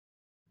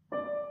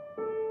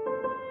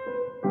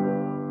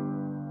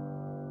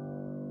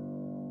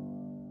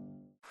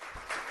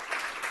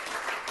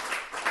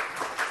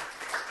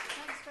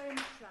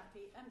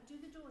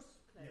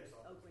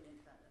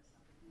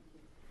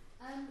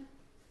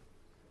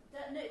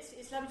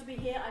it's lovely to be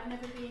here. I've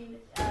never been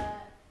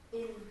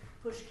in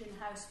Pushkin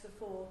House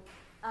before,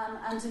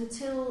 and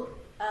until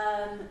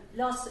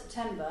last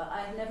September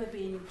I had never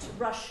been to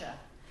Russia.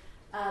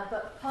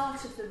 But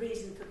part of the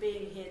reason for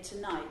being here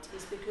tonight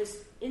is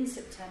because in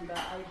September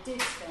I did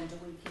spend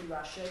a week in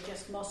Russia,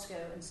 just Moscow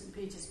and St.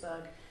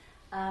 Petersburg,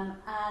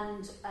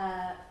 and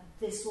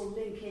this will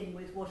link in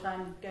with what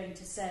I'm going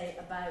to say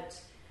about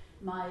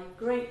my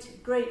great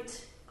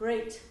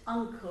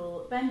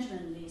uncle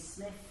Benjamin Lee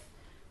Smith,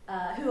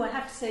 who I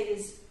have to say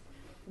is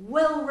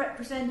well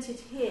represented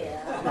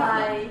here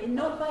by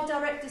not by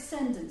direct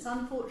descendants.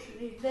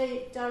 Unfortunately,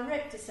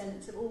 direct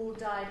descendants have all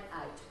died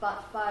out,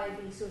 but by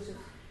the sort of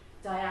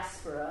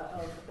diaspora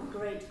of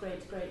great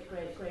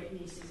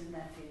nieces and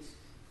nephews.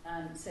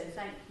 So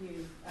thank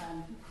you,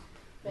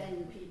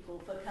 Ben people,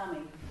 for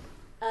coming.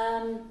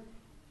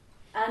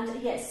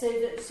 And yes,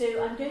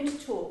 so I'm going to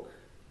talk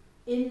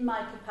in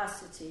my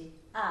capacity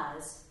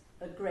as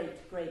a great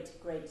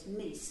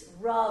niece,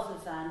 rather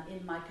than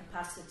in my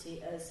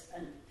capacity as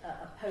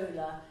a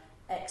polar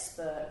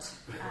expert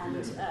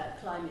and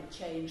climate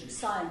change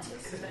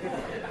scientist.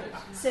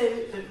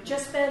 So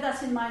just bear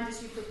that in mind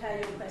as you prepare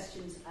your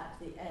questions at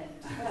the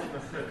end.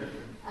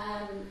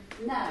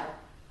 Now,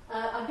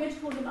 I'm going to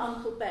call him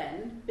Uncle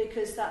Ben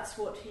because that's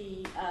what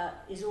he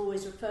is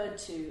always referred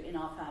to in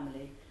our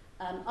family.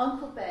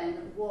 Uncle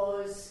Ben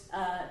was,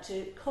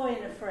 to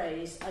coin a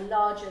phrase, a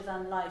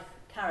larger-than-life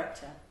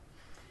character.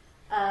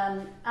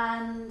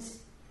 And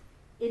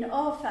in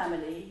our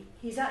family,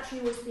 he's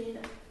actually always been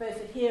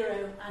both a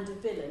hero and a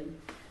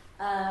villain.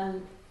 A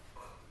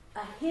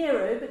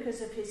hero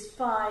because of his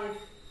 5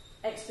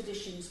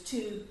 expeditions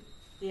to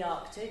the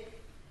Arctic,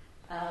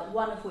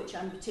 one of which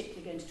I'm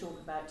particularly going to talk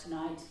about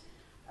tonight.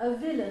 A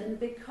villain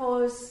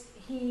because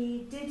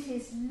he did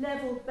his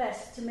level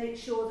best to make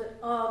sure that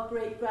our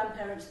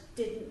great-grandparents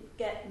didn't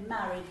get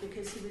married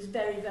because he was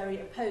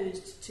very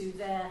opposed to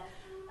their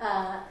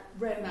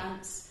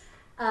romance.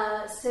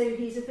 So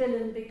he's a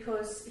villain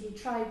because he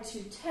tried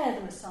to tear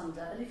them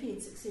asunder, and if he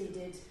had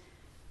succeeded,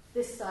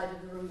 this side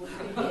of the room wouldn't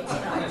be here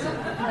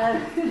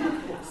tonight.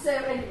 So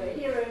anyway,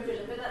 hero and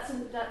villain, but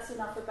that's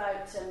enough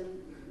about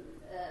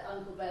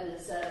Uncle Ben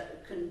as a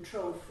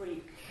control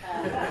freak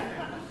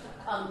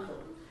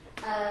uncle.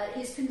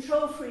 His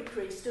control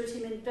freakery stood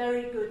him in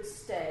very good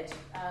stead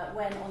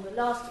when, on the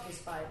last of his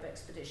 5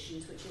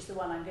 expeditions, which is the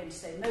one I'm going to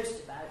say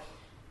most about,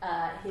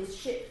 his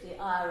ship, the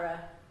Ira,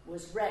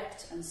 was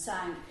wrecked and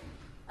sank,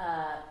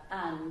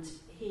 and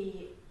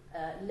he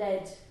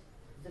led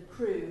the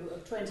crew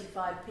of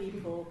 25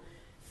 people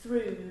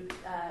through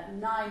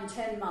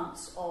 9-10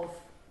 months of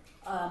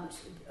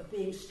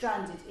being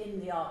stranded in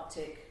the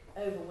Arctic,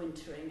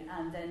 overwintering,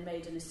 and then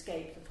made an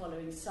escape the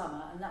following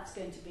summer, and that's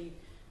going to be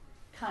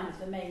kind of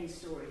the main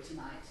story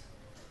tonight.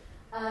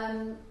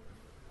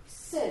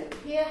 So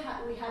here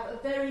we have a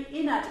very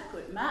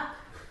inadequate map.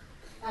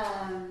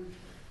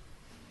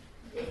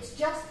 It's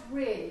just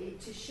really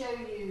to show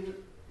you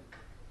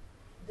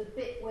the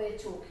bit we're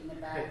talking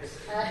about.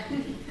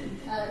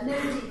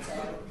 No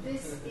detail.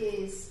 This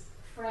is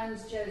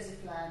Franz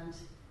Josef Land.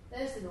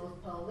 There's the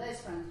North Pole, there's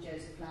Franz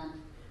Josef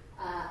Land,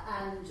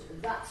 and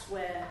that's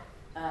where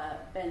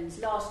Ben's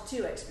last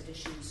 2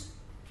 expeditions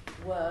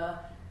were,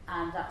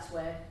 and that's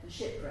where the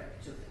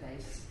shipwreck took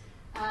place.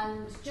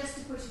 And just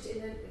to put it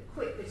in a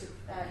quick bit of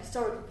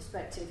historical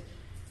perspective,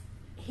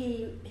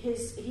 he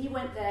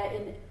went there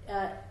in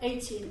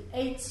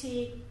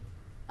 1880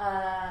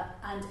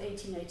 and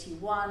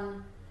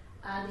 1881,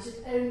 and it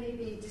had only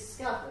been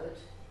discovered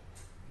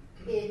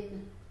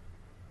in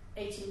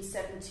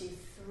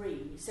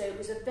 1873. So it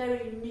was a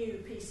very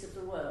new piece of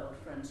the world,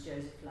 Franz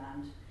Josef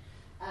Land.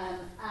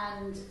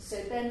 And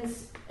so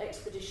Ben's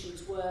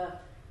expeditions were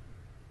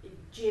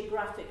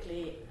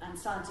geographically and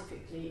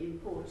scientifically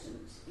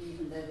important,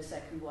 even though the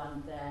second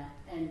one there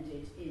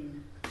ended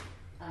in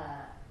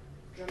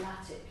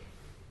dramatic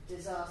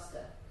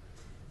disaster.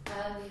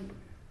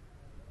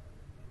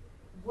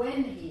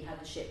 When he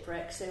had a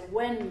shipwreck, so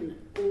when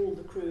all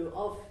the crew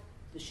of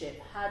the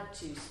ship had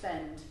to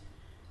spend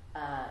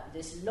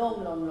this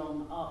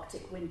long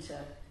Arctic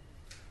winter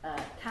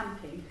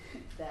camping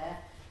there,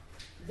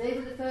 they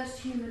were the first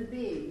human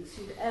beings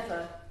who'd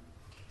ever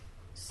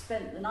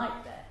spent the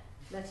night there,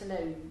 let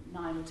alone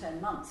 9 or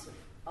 10 months of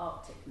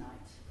Arctic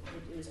night.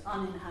 It was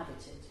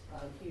uninhabited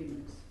by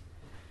humans.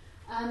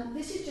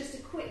 This is just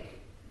a quick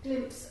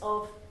glimpse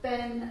of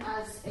Ben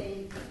as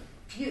a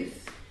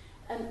youth.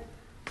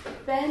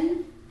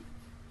 Ben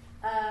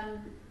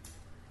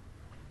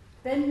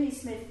Lee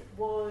Smith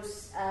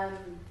was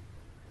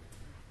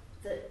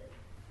the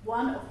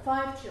one of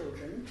 5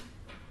 children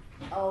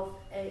of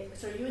a...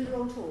 Sorry, you're in the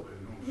wrong talk.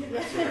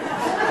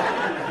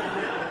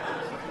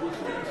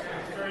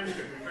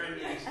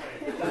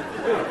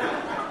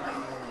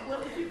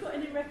 Well, if you've got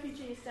any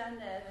refugees down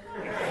there, then...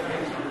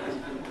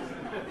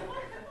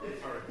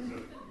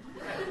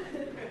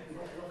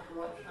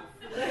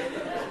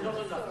 Not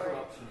enough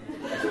corruption.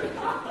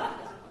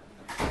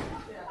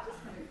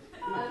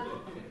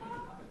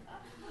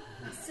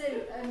 So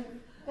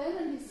Ben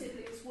and his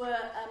siblings were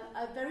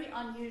a very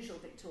unusual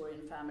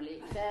Victorian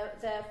family.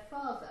 Their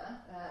father,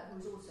 who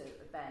was also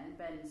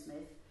Ben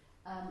Smith,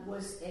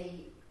 was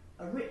a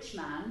rich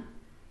man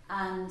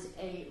and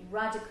a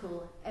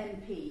radical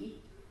MP,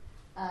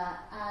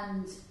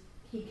 and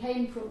he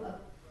came from a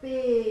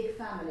big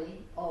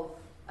family of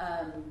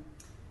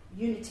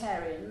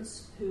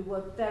Unitarians who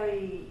were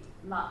very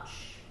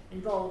much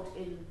involved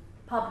in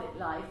public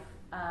life.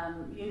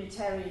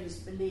 Unitarians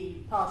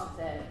believe, part of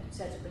their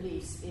set of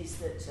beliefs is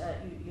that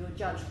you're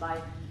judged by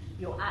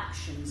your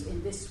actions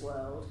in this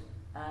world,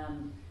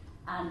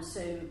 and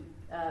so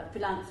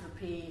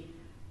philanthropy,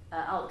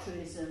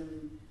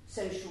 altruism,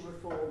 social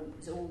reform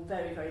is all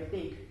very, very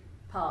big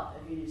part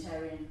of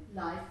Unitarian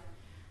life.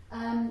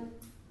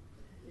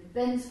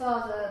 Ben's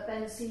father,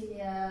 Ben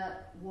Senior,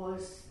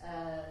 was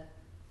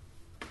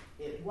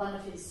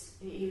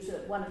he was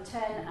one of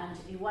 10,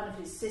 and one of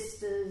his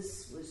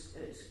sisters was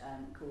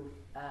called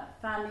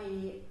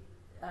Fanny.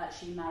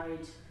 She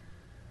married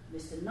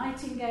Mr.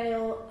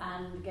 Nightingale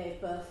and gave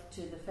birth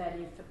to the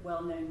fairly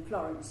well-known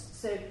Florence.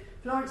 So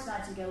Florence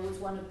Nightingale was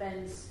one of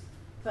Ben's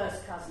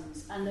first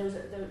cousins,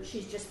 and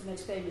she's just the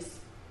most famous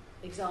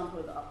example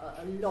of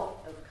a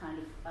lot of kind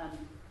of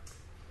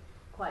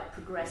quite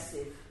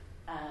progressive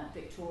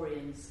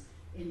Victorians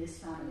in this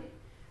family.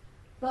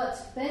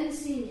 But Ben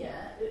Senior,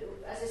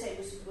 as I say,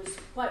 was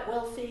quite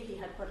wealthy. He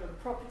had quite a lot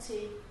of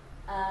property,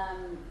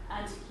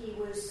 and he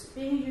was,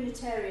 being a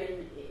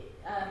Unitarian,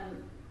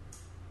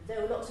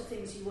 there were lots of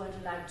things you weren't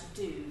allowed to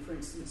do. For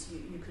instance,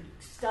 you could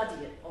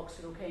study at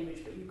Oxford or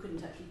Cambridge, but you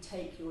couldn't actually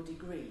take your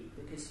degree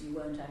because you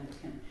weren't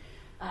Anglican.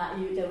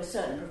 There were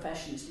certain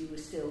professions you were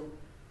still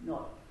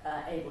not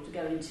able to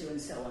go into,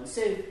 and so on.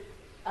 So,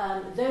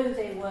 though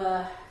they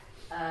were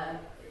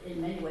in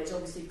many ways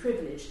obviously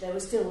privileged, there were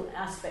still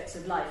aspects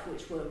of life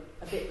which were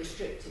a bit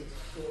restricted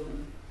for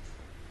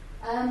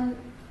them.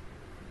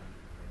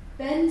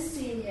 Ben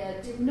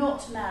Senior did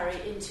not marry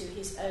into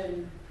his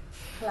own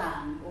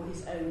clan or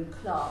his own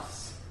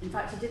class. In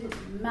fact, he didn't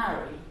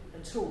marry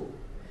at all.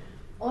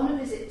 On a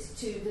visit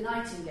to the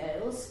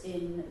Nightingales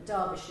in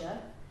Derbyshire,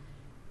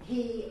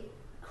 he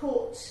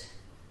caught,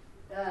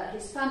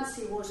 his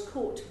fancy was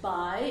caught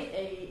by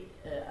a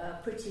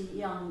pretty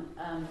young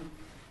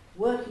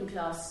working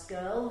class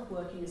girl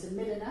working as a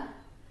milliner.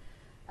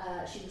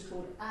 She was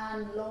called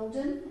Anne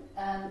Longden.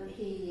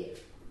 He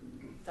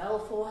fell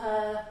for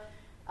her.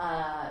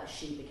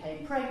 She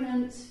became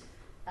pregnant.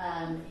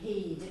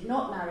 He did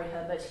not marry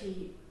her, but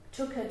he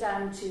took her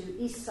down to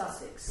East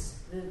Sussex,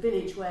 the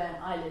village where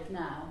I live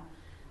now,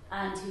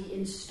 and he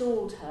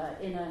installed her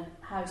in a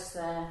house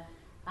there,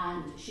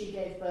 and she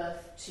gave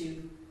birth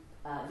to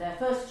their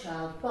first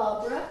child,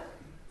 Barbara.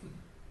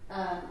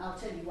 I'll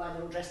tell you why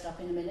they're all dressed up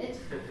in a minute.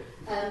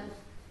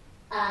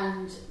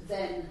 And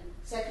then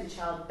second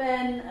child,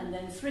 Ben, and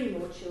then 3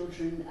 more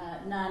children,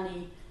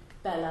 Nanny,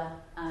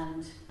 Bella,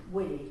 and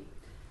Willie.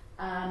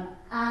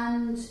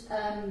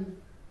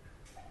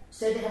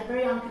 So they had a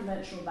very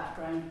unconventional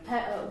background.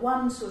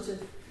 One sort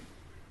of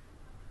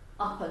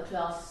upper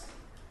class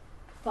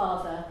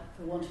father,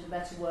 for want of a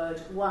better word,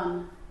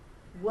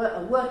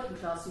 a working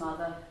class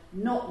mother,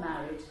 not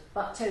married,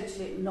 but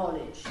totally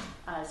acknowledged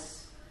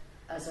as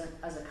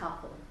a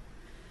couple.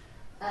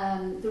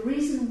 The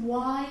reason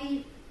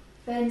why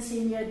Ben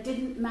Senior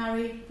didn't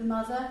marry the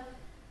mother,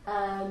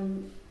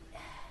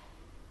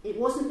 it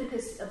wasn't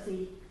because of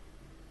the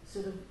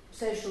sort of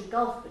social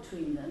gulf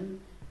between them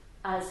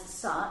as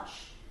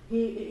such.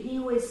 He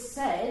always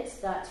said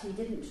that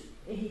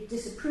he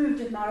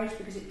disapproved of marriage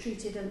because it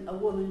treated a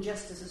woman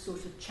just as a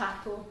sort of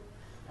chattel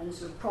and a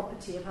sort of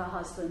property of her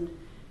husband,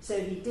 so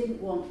he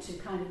didn't want to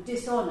kind of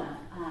dishonour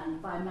Anne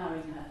by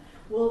marrying her.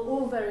 Well,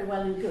 all very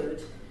well and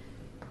good.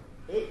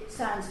 It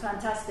sounds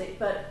fantastic,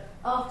 but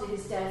after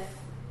his death,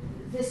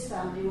 this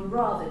family were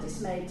rather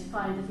dismayed to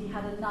find that he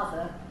had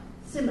another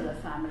similar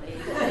family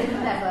that they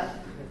had never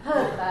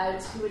heard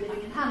about, who were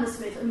living in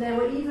Hammersmith, and there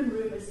were even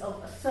rumours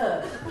of a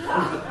third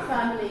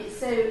family.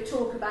 So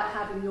talk about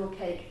having your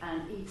cake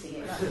and eating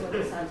it. That's what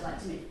it sounds like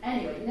to me.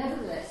 Anyway,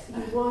 nevertheless,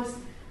 he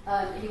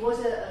was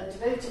a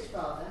devoted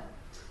father.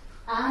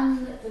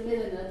 Anne, the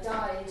milliner,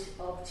 died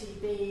of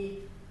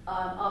TB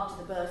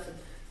after the birth of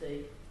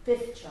the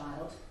 5th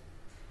child,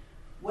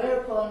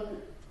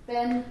 whereupon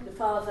Ben, the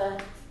father,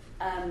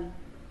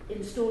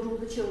 installed all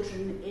the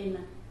children in,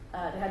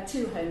 they had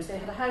 2 homes. They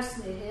had a house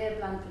near here,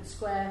 Blandford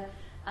Square,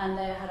 and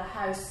they had a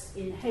house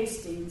in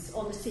Hastings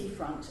on the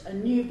seafront, a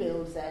new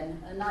build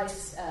then, a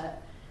nice,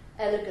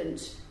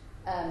 elegant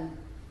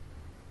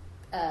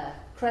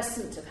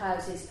crescent of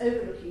houses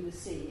overlooking the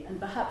sea, and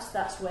perhaps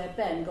that's where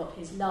Ben got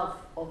his love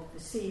of the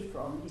sea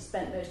from. He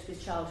spent most of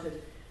his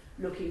childhood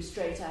looking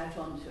straight out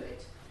onto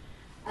it.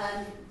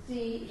 I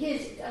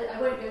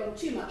won't go on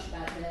too much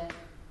about their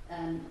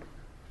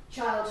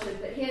childhood,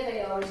 but here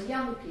they are as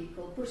young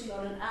people putting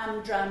on an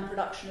Amdram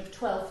production of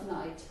Twelfth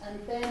Night,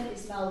 and Ben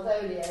is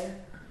Malvolio.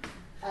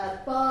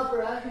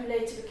 Barbara, who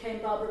later became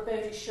Barbara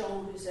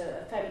Beaudeschamps, who's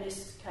a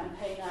feminist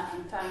campaigner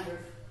and founder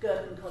of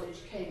Girton College,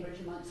 Cambridge,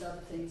 amongst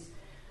other things,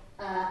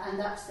 and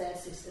that's their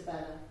sister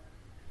Bella.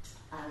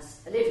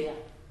 as Olivia.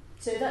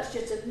 So that's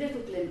just a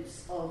little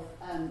glimpse of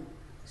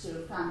sort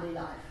of family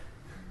life.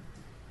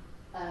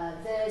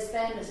 There's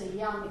Ben as a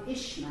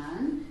young-ish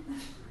man.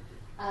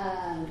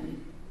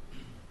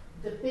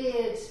 The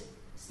beard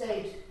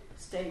stayed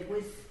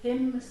with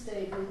him,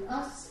 stayed with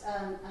us,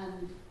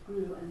 and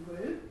grew and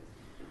grew.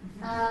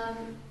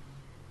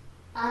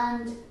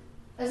 And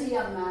as a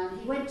young man,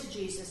 he went to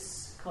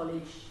Jesus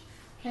College,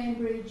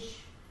 Cambridge.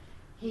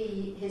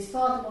 His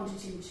father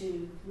wanted him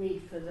to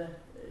read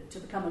to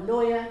become a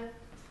lawyer,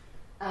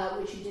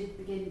 which he did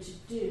begin to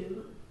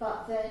do,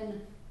 but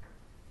then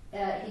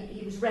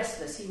he was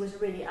restless. He was a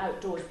really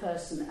outdoors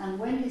person, and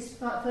when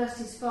first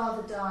his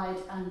father died,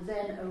 and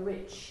then a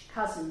rich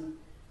cousin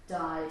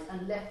died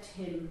and left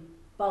him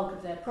bulk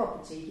of their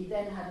property, he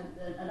then had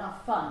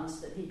enough funds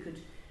that he could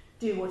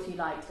do what he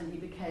liked, and he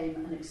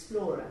became an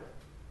explorer.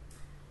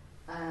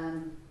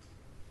 And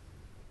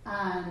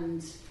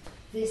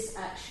this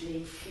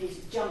actually is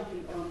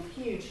jumping on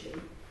hugely,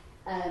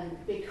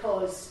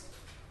 because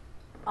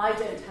I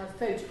don't have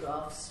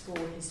photographs for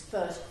his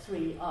first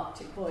 3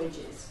 Arctic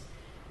voyages.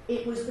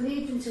 It was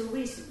believed until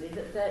recently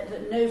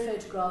that no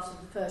photographs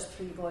of the first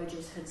 3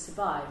 voyages had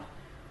survived.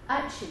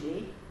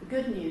 Actually, the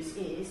good news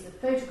is that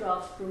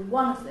photographs from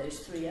one of those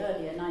 3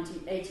 earlier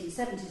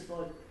 1870s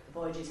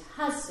voyages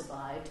has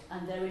survived,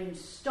 and they're in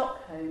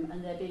Stockholm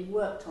and they're being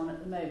worked on at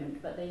the moment,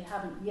 but they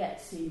haven't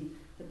yet seen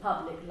the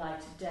public light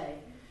of day.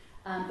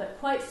 But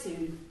quite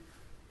soon,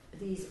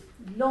 these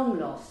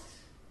long-lost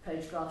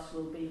photographs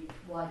will be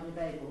widely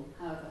available,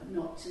 however,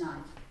 not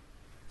tonight.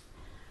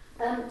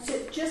 So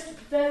just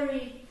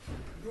very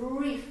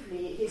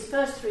briefly, his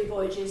first 3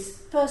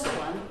 voyages, first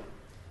one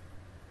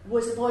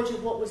was a voyage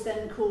of what was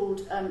then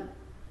called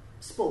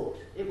sport.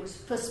 It was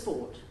for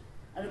sport.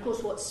 And of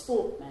course what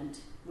sport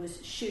meant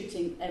was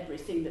shooting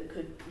everything that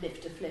could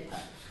lift a flipper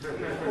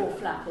or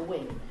flap a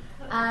wing.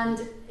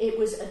 And it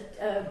was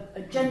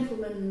a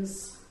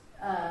gentleman's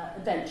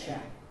adventure.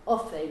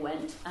 Off they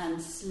went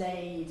and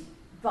slayed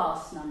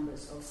vast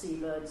numbers of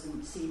seabirds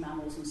and sea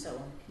mammals and so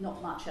on.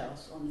 Not much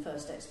else on the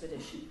first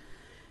expedition.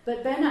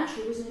 But Ben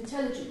actually was an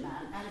intelligent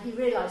man, and he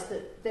realised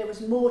that there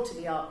was more to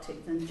the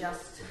Arctic than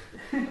just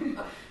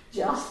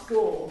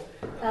gore.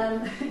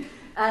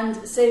 And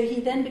so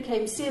he then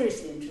became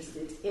seriously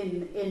interested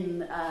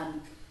in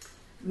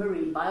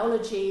marine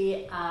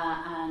biology,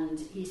 and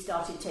he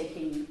started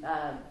taking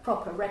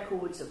proper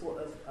records of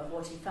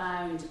what he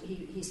found.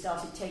 He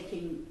started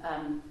taking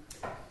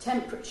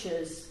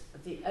temperatures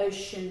of the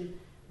ocean,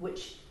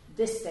 which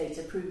this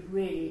data proved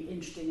really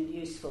interesting and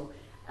useful.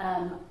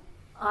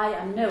 I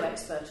am no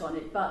expert on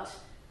it, but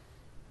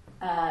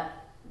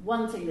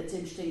one thing that's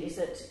interesting is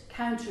that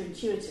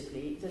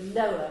counterintuitively, the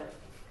lower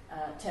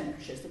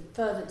temperatures, the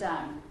further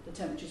down the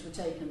temperatures were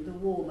taken, the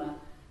warmer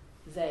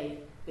they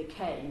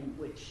became,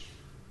 which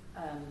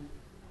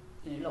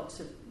lots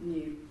of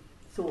new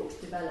thought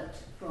developed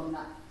from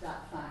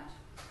that fact.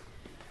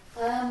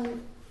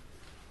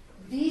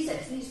 These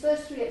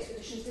first 3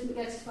 expeditions didn't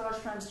get as far as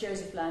Franz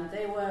Josef Land.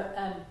 They were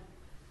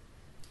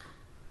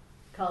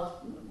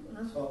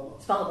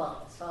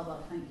Svalbard,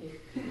 thank you.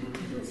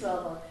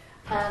 Svalbard.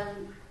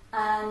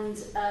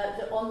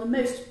 On the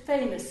most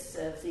famous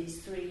of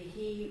these 3,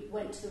 he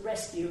went to the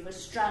rescue of a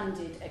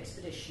stranded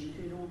expedition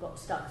who'd all got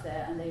stuck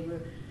there, and they were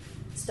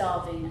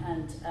starving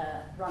and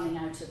running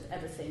out of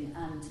everything.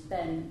 And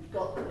Ben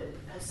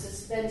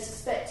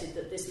suspected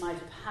that this might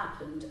have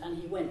happened, and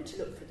he went to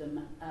look for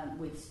them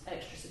with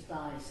extra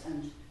supplies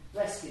and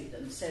rescued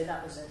them. So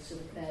that was a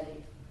sort of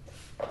fairly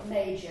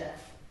major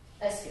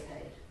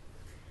escapade.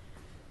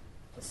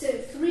 So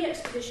 3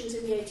 expeditions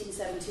in the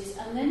 1870s,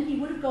 and then he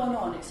would have gone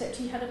on, except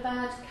he had a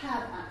bad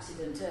cab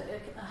accident.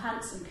 A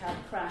hansom cab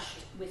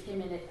crashed with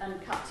him in it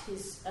and cut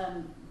his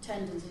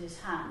tendons in his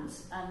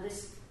hands, and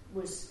this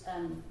was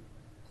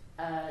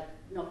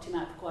knocked him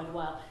out for quite a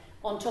while,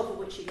 on top of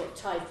which he got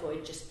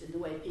typhoid, just in the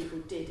way people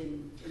did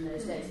in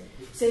those days.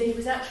 So he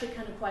was actually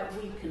kind of quite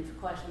weakened for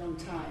quite a long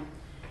time.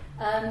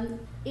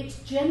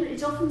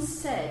 It's often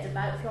said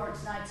about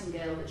Florence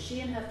Nightingale that she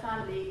and her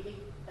family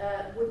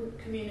wouldn't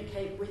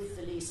communicate with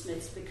the Lee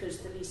Smiths because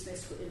the Lee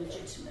Smiths were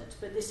illegitimate.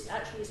 But this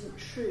actually isn't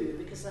true,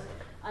 because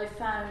I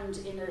found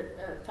in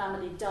a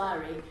family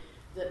diary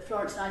that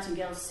Florence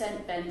Nightingale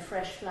sent Ben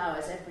fresh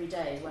flowers every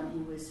day when he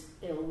was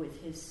ill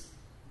with his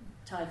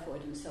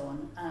typhoid and so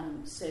on.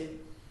 So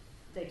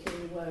they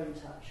clearly were in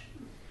touch.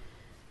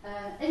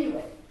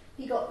 Anyway,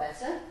 he got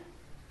better,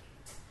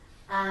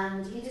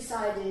 and he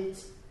decided...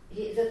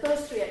 the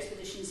first 3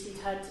 expeditions he'd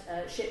had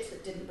ships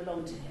that didn't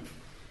belong to him.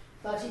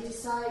 But he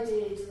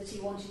decided that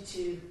he wanted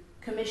to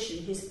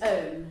commission his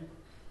own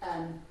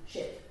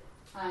ship.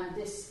 And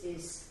this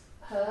is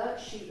her.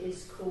 She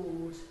is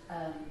called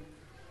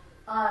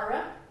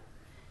Ira.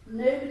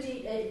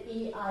 Nobody,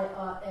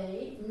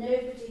 E-I-R-A,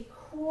 nobody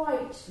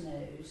quite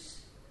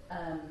knows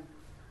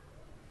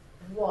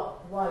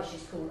why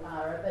she's called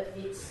Ira, but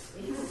it's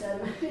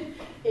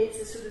it's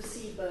a sort of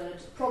seabird,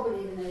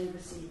 probably the name of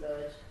a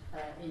seabird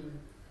in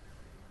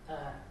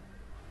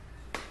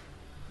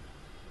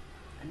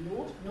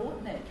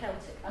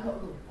Celtic. I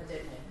don't know.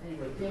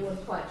 Anyway, no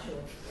one's quite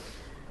sure.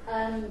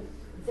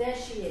 There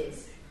she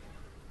is.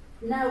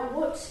 Now,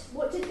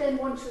 what did Ben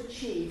want to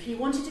achieve? He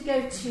wanted to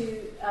go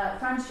to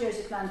Franz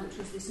Josef Land, which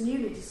was this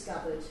newly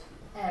discovered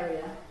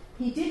area.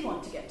 He did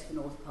want to get to the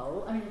North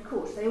Pole. I mean, of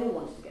course, they all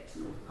wanted to get to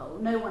the North Pole.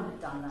 No one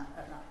had done that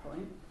at that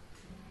point.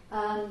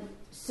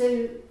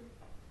 So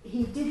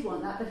he did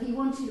want that, but he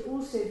wanted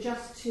also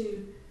just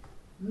to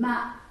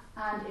map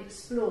and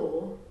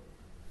explore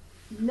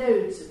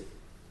loads of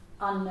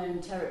unknown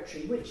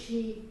territory, which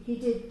he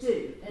did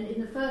do. And in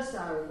the first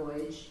Ara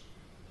voyage,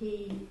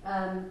 he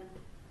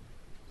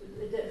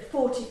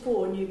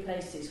 44 new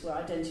places were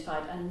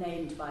identified and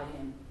named by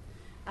him.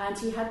 And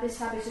he had this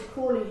habit of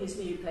calling his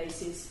new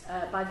places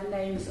by the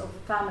names of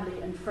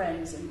family and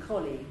friends and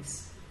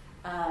colleagues.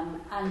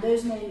 And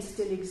those names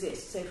still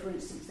exist. So, for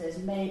instance, there's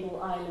Mabel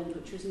Island,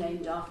 which was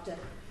named after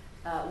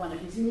one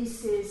of his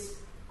nieces.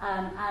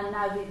 And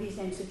now these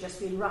names have just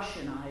been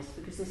Russianized,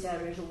 because this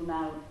area is all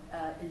now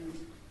in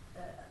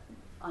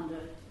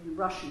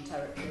Russian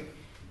territory.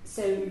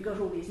 So you've got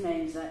all these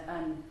names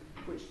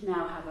which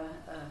now have a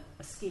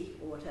ski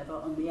or whatever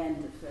on the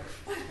end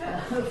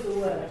of the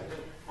word.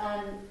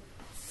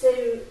 So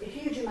a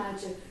huge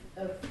amount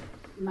of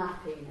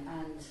mapping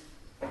and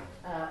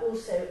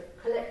also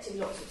collecting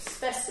lots of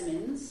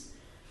specimens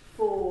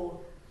for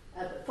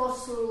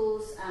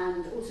fossils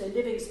and also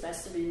living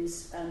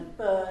specimens,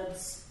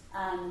 birds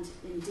and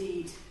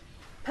indeed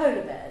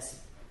polar bears.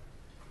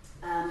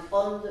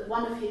 On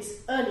one of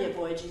his earlier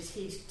voyages,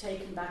 he's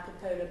taken back a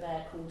polar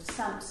bear called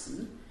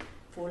Samson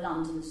for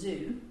London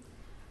Zoo.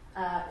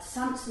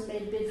 Samson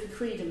made a bid for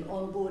freedom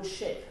on board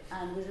ship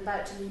and was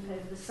about to leap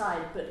over the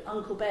side, but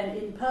Uncle Ben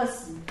in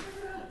person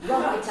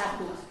roughly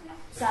tackled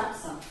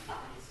Samson.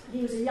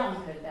 He was a young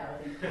polar bear,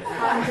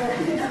 I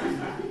think,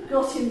 and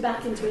got him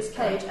back into his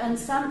cage. And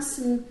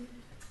Samson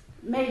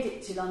made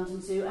it to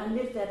London Zoo and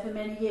lived there for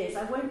many years.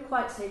 I won't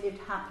quite say lived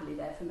happily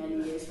there for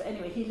many years, but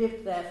anyway, he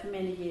lived there for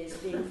many years,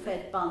 being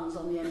fed buns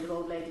on the end of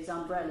old ladies'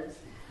 umbrellas.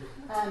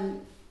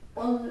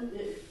 On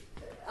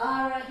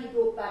Ara, he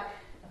brought back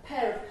a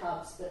pair of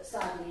cubs, but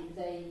sadly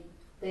they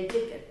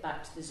did get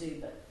back to the zoo,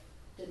 but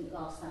didn't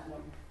last that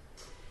long.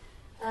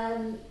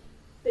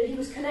 But he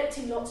was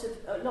collecting lots of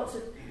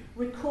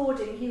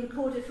recording. He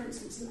recorded, for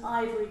instance, an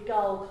ivory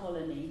gull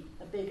colony,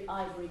 a big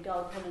ivory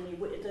gull colony.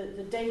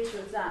 The data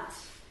of that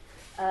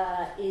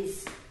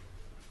is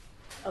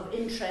of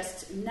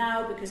interest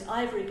now because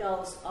ivory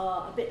gulls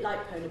are a bit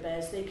like polar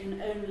bears. They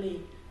can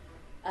only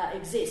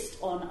exist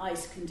on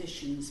ice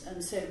conditions,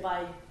 and so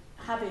by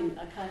having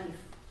a kind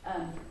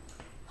of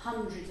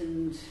 100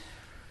 and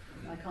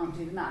I can't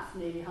do the math,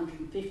 nearly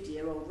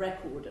 150-year-old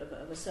record of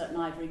a certain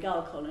ivory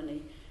gull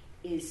colony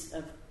is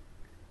of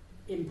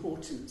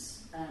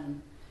importance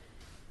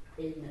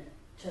in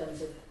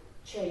terms of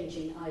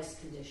changing ice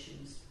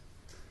conditions.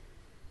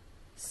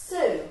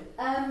 So,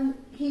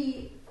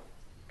 he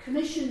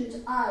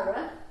commissioned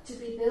Ara to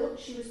be built.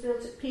 She was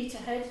built at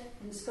Peterhead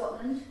in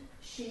Scotland.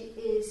 She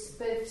is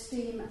both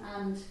steam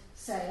and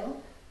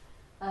sail,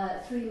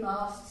 3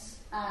 masts,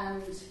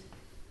 and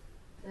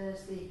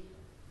there's the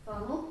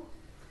funnel.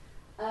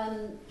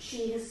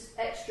 She is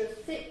extra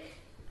thick,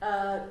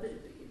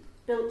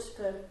 built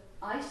for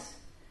ice,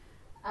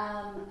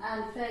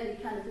 and fairly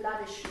kind of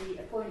lavishly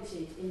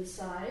appointed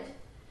inside.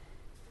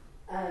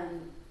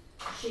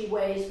 She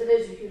weighs, for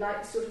those of you who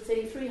like this sort of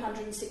thing,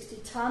 360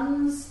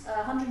 tons,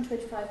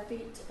 125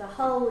 feet. The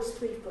hull was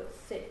 3 foot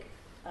thick,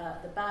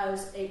 the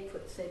bows 8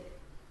 foot thick.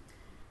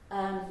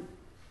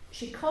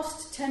 She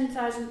cost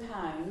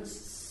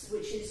 £10,000,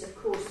 which is, of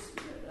course,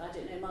 I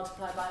don't know,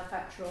 multiplied by a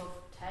factor of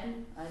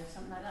 10,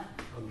 something like that.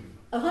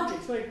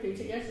 100, sorry,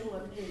 Peter, yes, it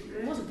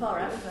wasn't far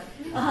out, was it?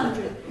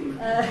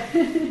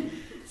 100.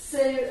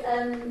 So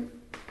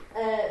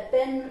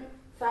Ben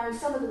found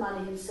some of the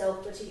money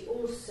himself, but he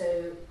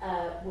also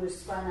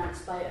was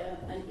financed by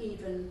an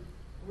even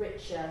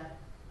richer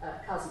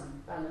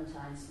cousin,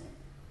 Valentine Smith.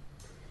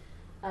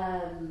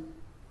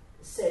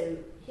 So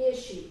here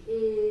she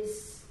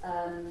is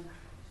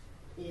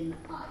in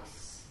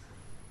ice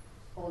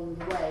on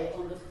the way,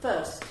 on the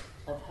first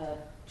of her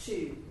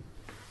 2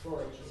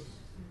 voyages.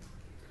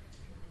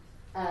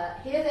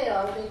 Here they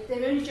are,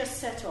 they've only just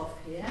set off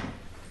here,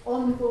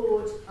 on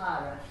board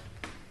Ara.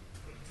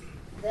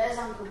 There's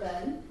Uncle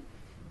Ben.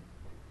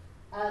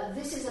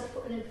 This is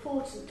an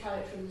important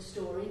character in the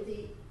story,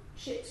 the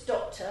ship's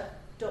doctor,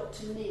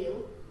 Dr.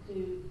 Neil,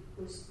 who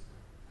was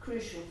a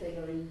crucial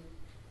figure in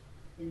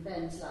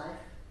Ben's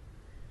life.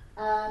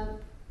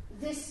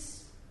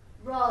 This,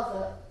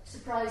 rather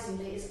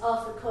surprisingly, is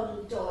Arthur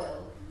Conan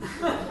Doyle,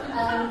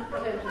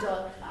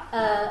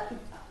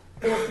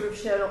 author of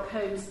Sherlock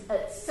Holmes,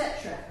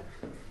 etc.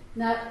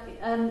 Now,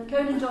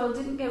 Conan Doyle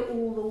didn't go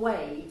all the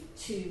way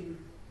to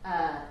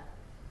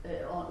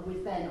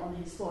with Ben on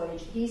his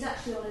voyage. He's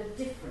actually on a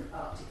different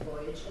Arctic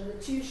voyage, and the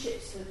 2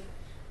 ships have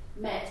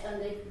met,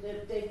 and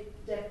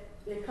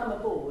they've come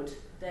aboard.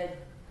 They're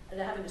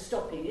having a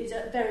stopping. It's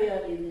very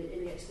early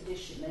in the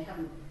expedition. They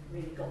haven't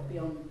really got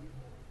beyond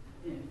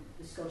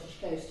the Scottish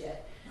coast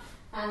yet.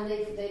 and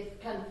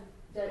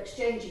they're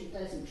exchanging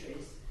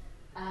pleasantries.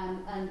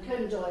 And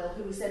Conan Doyle,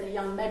 who was then a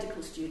young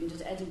medical student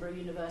at Edinburgh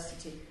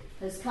University,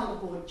 has come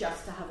aboard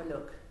just to have a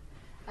look.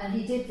 And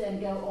he did then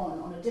go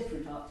on a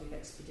different Arctic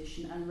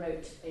expedition and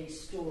wrote a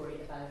story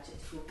about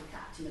it called The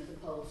Captain of the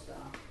Pole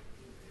Star.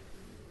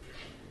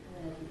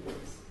 There he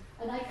is.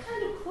 And I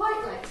kind of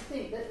quite like to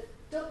think that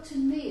Dr.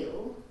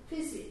 Neil,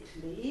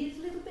 physically, is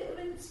a little bit of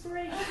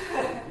inspiration.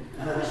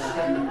 A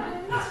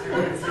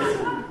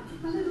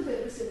little bit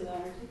of a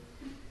similarity.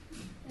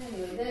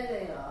 Anyway, there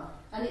they are.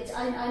 And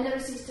I never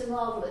cease to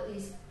marvel at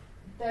these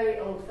very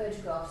old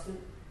photographs, the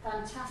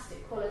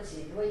fantastic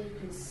quality, the way you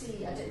can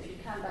see, I don't know if you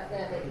can back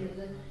there, but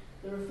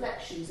the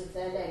reflections of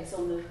their legs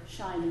on the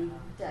shiny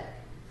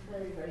deck.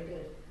 Very, very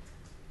good.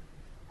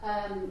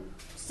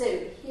 So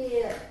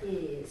here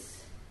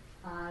is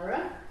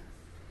Ira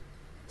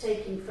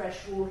taking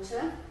fresh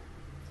water.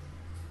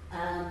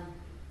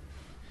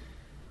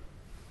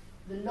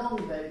 The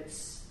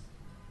longboats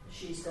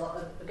she's got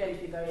are going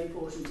to be very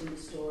important in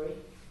the story.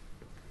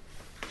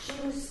 She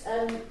was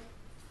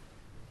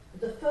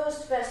the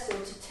first vessel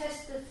to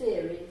test the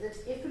theory that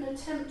if an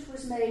attempt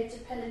was made to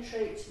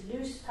penetrate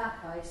loose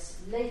pack ice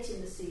late in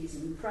the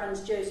season,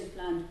 Franz Josef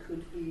Land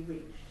could be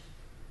reached.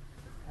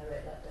 I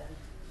wrote that down.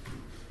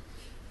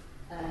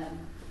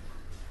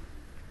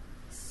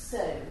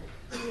 So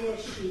here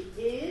she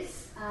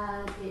is,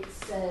 and it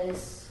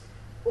says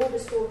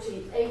August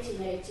 14,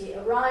 1880,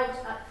 arrived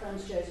at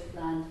Franz Josef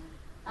Land,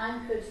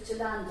 anchored to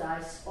land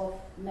ice off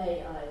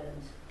May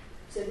Island.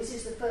 So this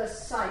is the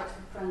first site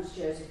of Franz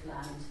Josef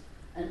Land,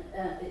 and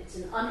it's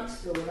an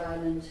unexplored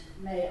island,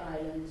 May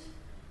Island,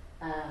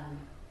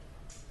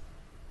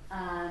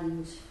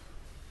 and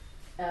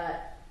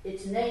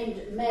it's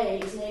named, May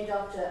is named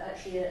after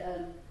actually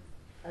a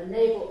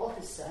naval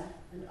officer,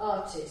 an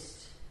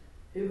artist,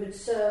 who had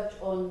served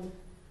on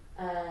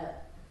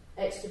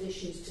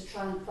expeditions to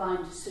try and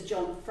find Sir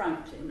John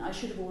Franklin. I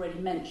should have already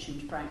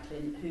mentioned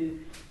Franklin,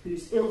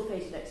 whose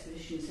ill-fated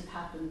expeditions had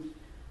happened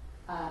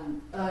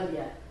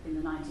earlier in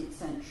the 19th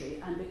century,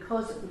 and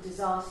because of the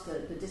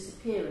disaster, the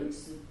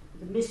disappearance,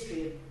 the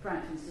mystery of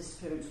Franklin's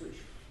disappearance,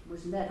 which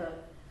was never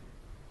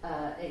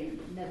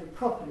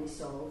properly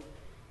solved,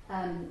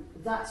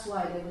 that's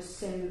why there were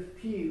so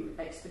few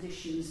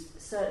expeditions,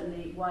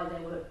 certainly why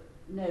there were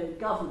no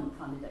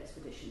government-funded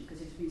expeditions,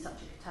 because it had been such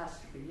a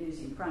catastrophe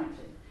losing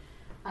Franklin.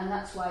 And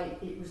that's why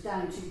it was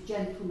down to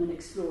gentlemen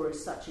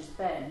explorers such as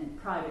Ben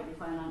privately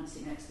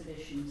financing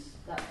expeditions.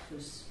 That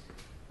was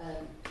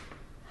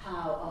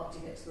how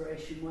Arctic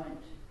exploration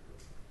went.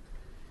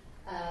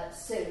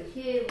 So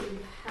here we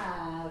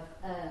have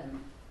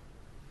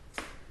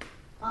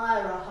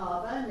Ira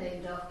Harbour,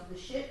 named after the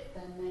ship,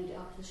 then named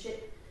after the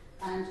ship,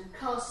 and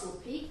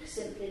Castle Peak,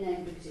 simply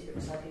named because it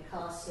looks like a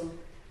castle.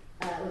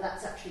 Well,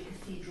 that's actually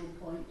Cathedral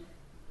Point,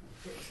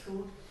 it's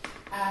called.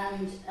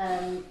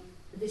 And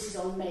this is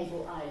on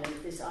Mabel Island,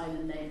 this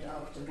island named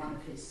after one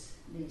of his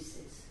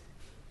nieces.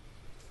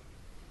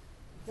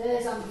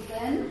 There's Uncle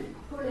Ben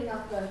pulling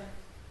up a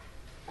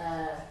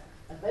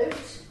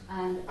boat,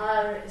 and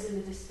Ira is in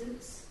the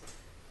distance.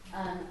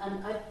 And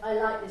I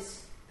like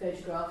this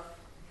photograph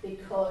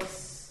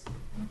because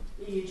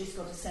you just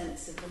got a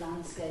sense of the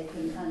landscape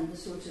and the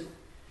sort of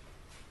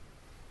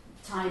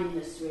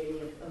tininess, really,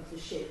 of the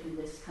ship in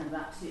this kind of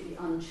absolutely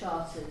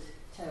uncharted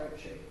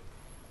territory.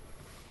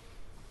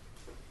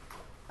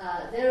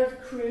 There are the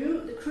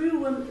crew. The crew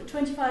were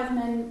 25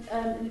 men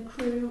in the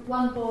crew,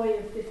 one boy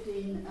of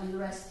 15, and the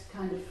rest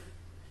kind of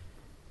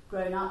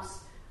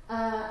grown-ups.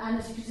 And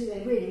as you can see,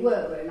 they really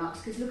were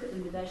grown-ups, because look at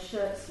them with their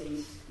shirt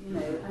sleeves. You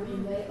know, I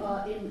mean, they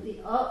are in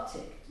the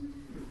Arctic,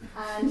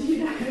 and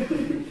you know,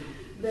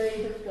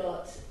 they have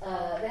got.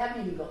 They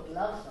haven't even got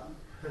gloves on.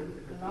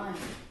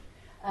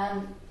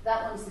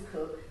 That one's the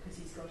cook, because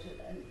he's got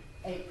an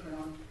apron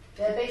on.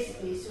 They're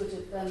basically sort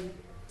of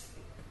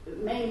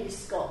mainly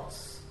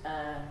Scots.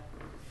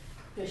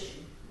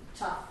 Fishing,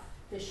 tough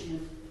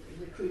fishermen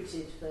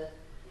recruited for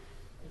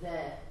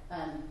their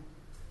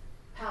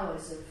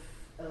powers of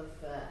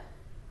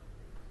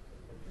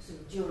sort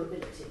of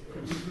durability.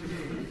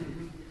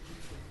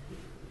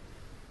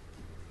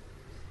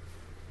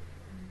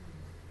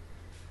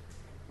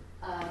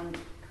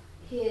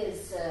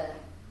 Here's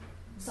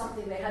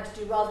something they had to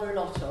do rather a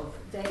lot of.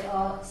 They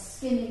are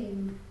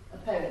skinning a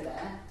polar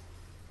bear.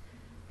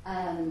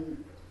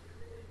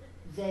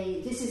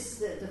 This is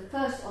the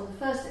first, on the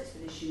first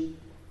expedition,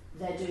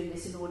 they're doing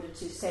this in order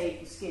to save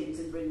the skins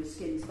and bring the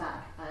skins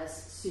back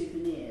as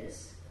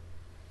souvenirs.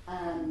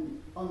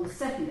 On the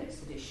second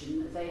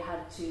expedition, they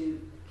had to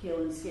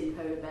kill and skin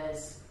polar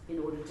bears in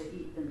order to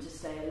eat them to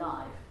stay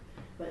alive.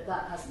 But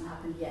that hasn't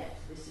happened yet.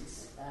 This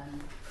is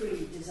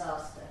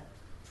pre-disaster.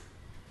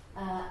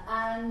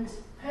 And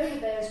polar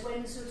bears,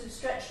 when sort of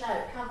stretched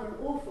out, cover an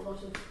awful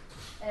lot of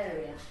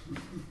area.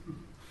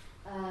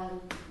 You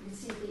can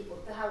see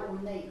how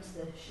ornate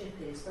the ship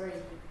is, very,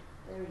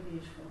 very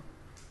beautiful.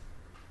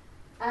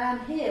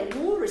 And here,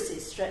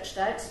 walruses stretched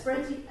out,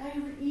 spreading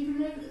over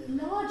even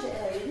a larger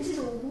area. This is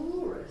a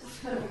walrus,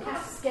 kind of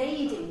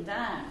cascading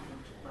down.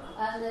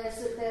 and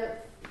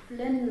they're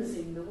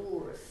cleansing the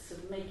walrus,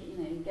 sort of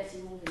making,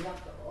 getting all the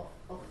yucca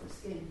off the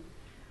skin.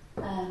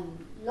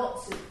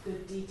 Lots of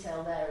good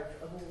detail there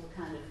of all the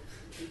kind of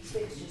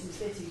fixtures and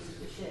fittings of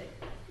the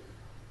ship.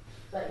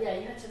 But yeah,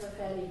 you had to have a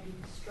fairly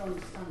strong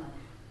stomach.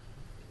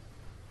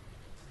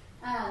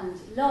 And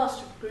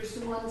last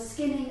gruesome one,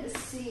 skinning a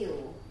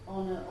seal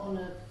on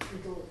a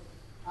little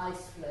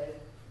ice floe.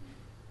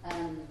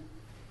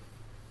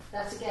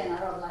 That again, I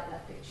rather like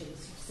that picture, the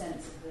sort of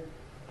sense of the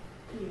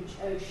huge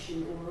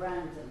ocean all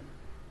around them.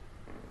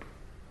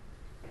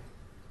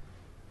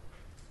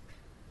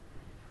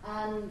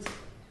 And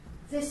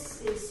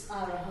this is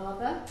Ira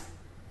Harbour,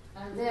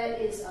 and there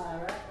is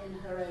Ira in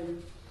her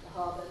own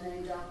harbour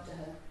named after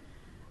her.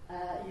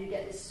 You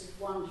get this sort of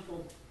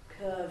wonderful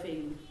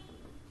curving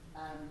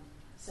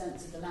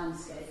sense of the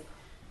landscape,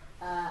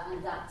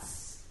 and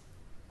that's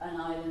an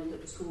island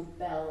that was called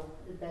Bell,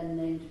 then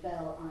named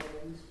Bell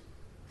Island.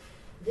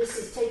 This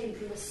is taken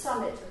from the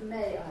summit of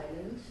May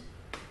Island,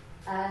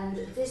 and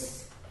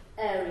this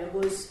area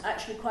was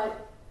actually quite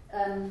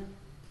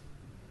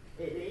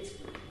it's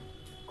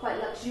quite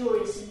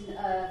luxurious in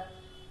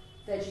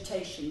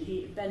vegetation.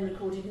 Ben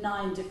recorded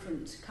 9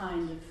 different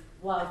kind of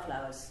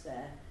wildflowers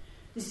there.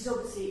 This is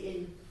obviously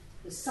in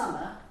the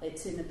summer.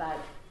 It's in about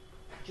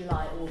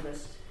July,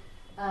 August.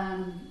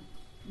 9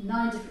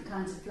 different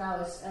kinds of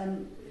flowers.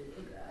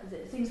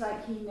 Things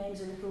like he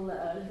names a little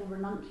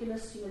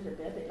ranunculus, a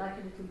bit like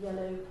a little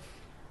yellow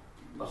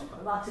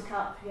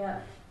buttercup.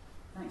 Yeah,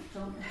 thanks,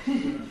 Tom.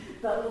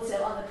 But also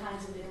other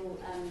kinds of little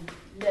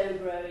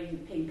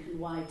low-growing pink and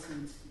white,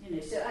 and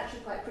so actually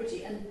quite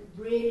pretty and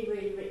really,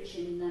 really rich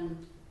in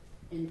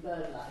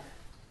bird life,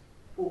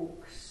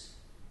 auks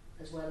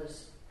as well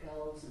as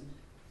gulls and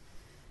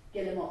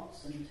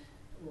guillemots and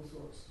all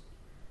sorts.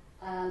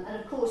 And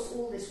of course,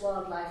 all this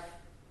wildlife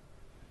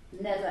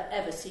never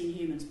ever seen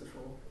humans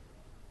before.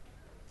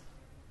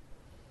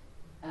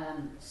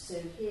 So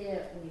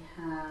here we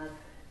have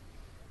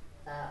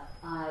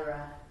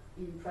Ira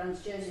in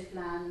Franz Josef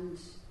Land,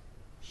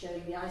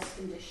 showing the ice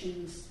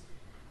conditions.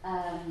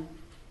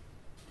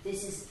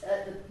 This is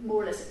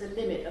more or less at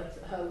the limit of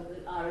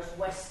Ira's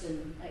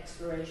western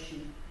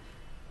exploration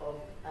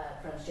of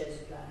Franz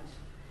Josef Land.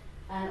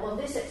 And on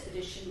this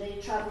expedition, they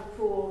travelled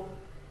for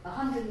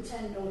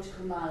 110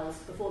 nautical miles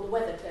before the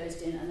weather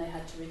closed in and they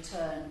had to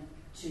return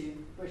to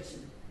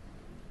Britain.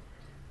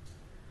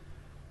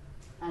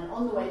 And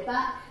on the way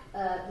back,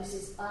 this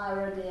is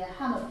Ira near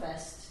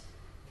Hammerfest,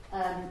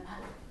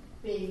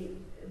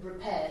 being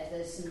repaired.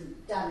 There's some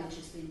damage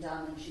has been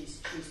done and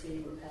she's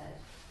being repaired.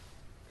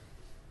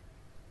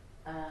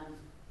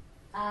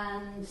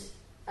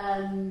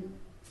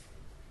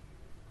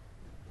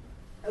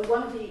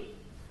 One of the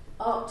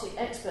Arctic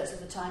experts at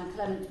the time,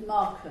 Clement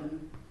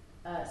Markham,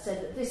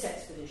 said that this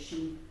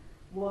expedition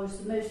was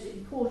the most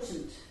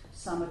important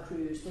summer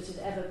cruise that had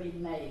ever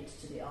been made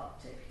to the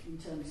Arctic in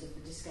terms of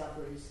the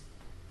discoveries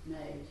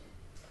made.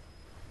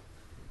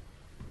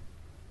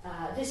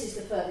 This is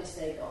the furthest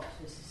they got.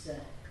 This is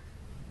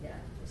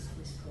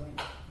this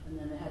point, and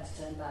then they had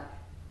to turn back.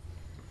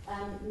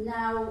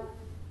 Now,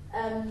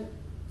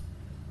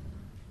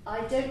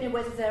 I don't know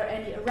whether there are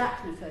any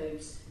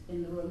arachnophobes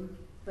in the room,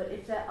 but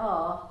if there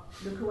are,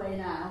 look away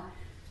now,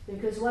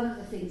 because one of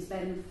the things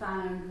Ben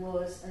found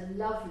was a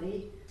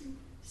lovely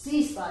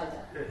sea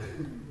spider,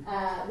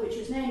 which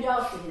was named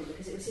after him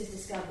because it was his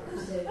discovery.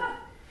 So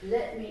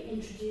let me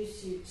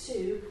introduce you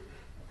to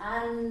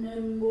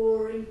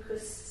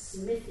Anomorhynchus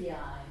smithii.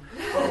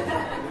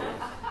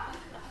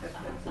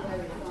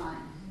 Very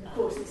fine. Of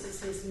course, this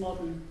is his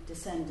modern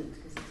descendant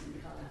because it's in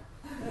colour.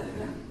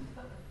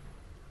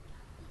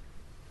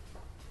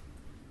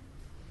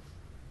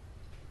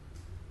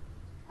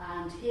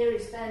 And here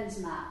is Ben's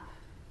map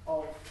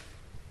of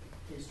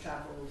his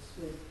travels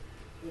with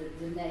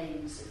the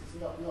names,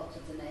 lots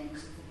of the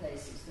names of the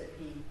places that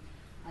he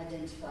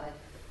identified.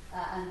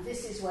 And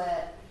this is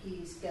where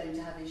he's going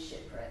to have his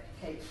shipwreck,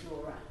 Cape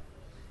Flora.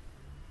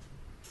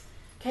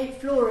 Cape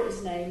Flora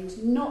is named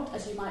not,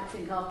 as you might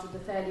think, after the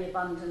fairly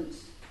abundant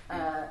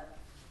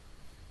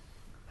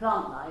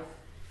plant life,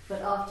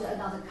 but after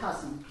another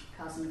cousin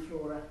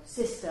Flora,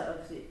 sister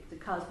of the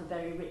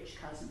very rich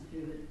cousin who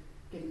had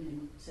given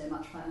him so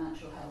much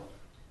financial help.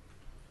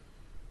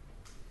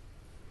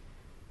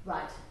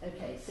 Right,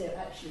 okay, so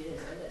actually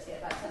let's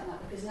get back to that now,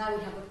 because now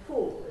we have a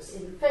pause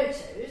in the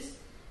photos,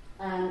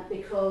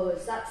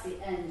 because that's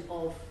the end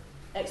of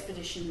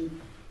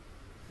Expedition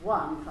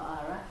 1 for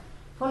Ira.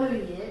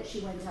 Following year, she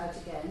went out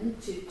again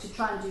to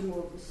try and do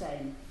more of the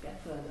same,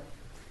 get further.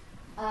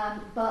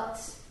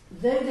 But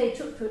though they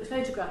took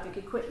photographic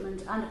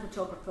equipment and a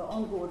photographer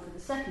on board for the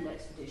second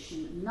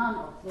expedition, none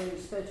of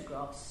those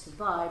photographs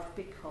survived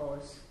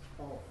because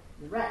of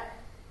the wreck.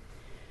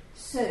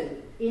 So,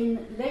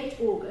 in late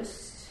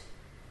August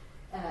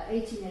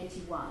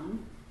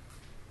 1881,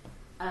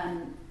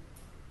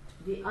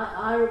 the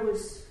Ira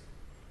was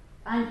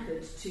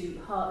anchored to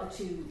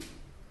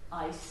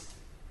ice,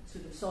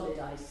 sort of solid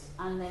ice,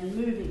 and then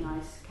moving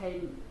ice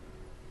came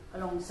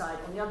alongside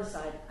on the other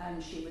side,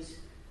 and she was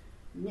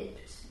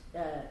nipped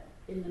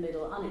in the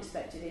middle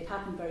unexpectedly. It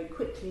happened very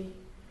quickly,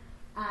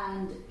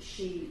 and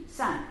she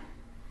sank.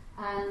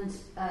 And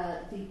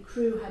the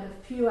crew had a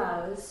few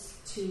hours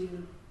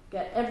to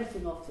get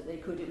everything off that they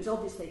could. It was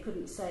obvious they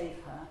couldn't save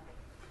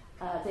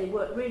her. They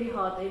worked really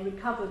hard. They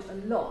recovered a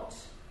lot.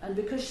 And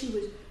because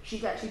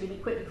she'd actually been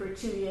equipped for a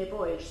 2-year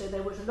voyage, so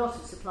there was a lot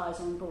of supplies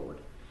on board.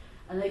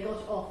 And they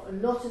got off a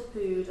lot of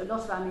food, a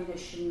lot of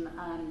ammunition,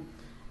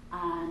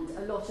 and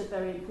a lot of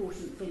very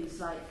important things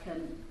like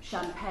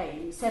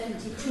champagne,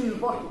 72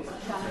 bottles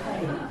of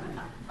champagne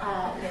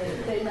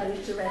they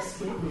managed to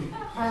rescue.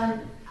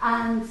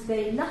 And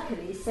they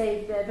luckily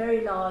saved their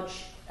very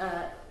large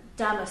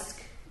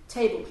damask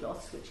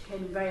tablecloths, which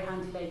came in very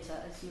handy later,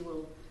 as you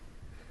will,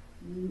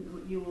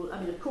 I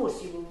mean, of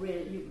course,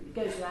 it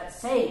goes without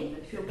saying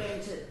that if you're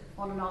going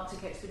on an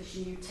Arctic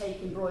expedition, you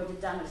take embroidered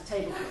damask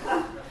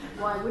tablecloths.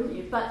 Why wouldn't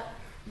you? But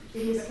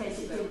in this case,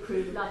 it did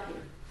prove lucky.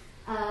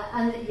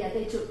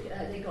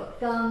 They got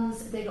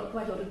guns, they got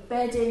quite a lot of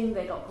bedding,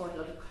 they got quite a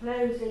lot of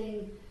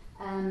clothing,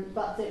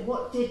 but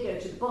what did go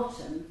to the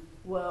bottom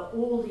were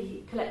all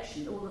the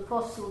collection, all the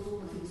fossils, all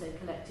the things they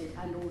collected,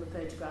 and all the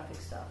photographic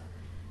stuff,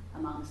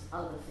 amongst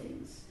other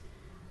things.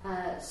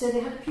 So they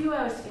had a few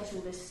hours to get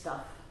all this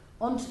stuff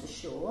onto the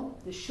shore.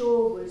 The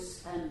shore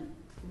was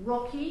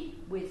rocky,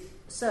 with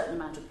a certain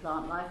amount of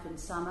plant life in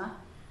summer,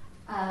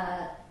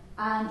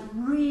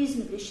 and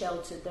reasonably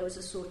sheltered. There was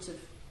a sort of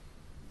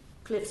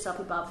cliffs up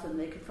above them.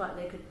 They could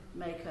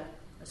make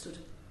a sort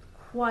of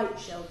quite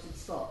sheltered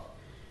spot.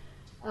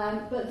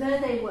 But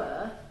there they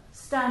were,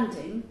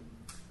 standing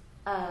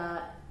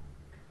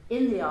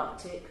in the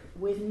Arctic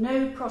with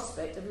no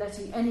prospect of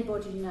letting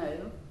anybody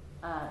know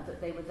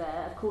that they were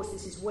there. Of course,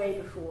 this is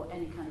way before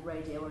any kind of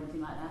radio or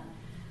anything like that.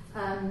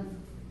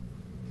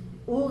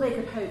 All they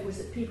could hope was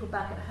that people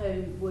back at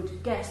home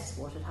would guess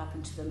what had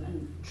happened to them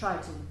and try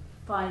to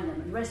find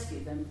them and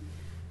rescue them.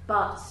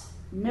 But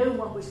no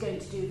one was going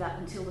to do that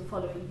until the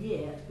following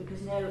year,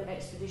 because no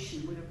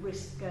expedition would have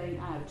risked going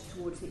out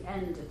towards the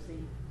end of the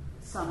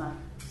summer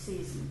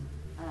season.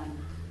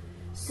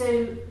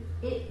 So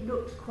it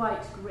looked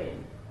quite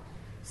grim.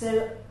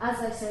 So, as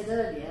I said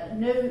earlier,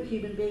 no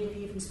human being had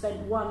even spent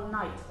one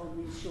night on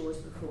these shores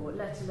before,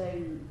 let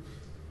alone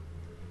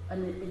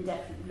an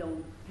indefinitely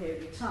long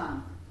period of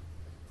time.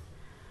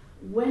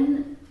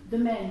 When the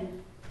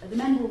men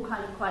were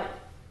kind of quite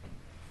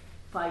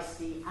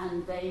feisty,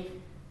 and they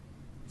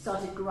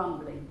started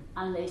grumbling,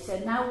 and they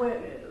said, now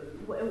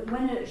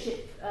when a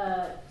ship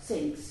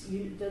sinks,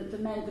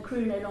 the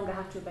crew no longer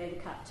have to obey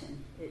the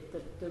captain.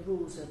 The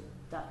rules of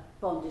that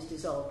bond is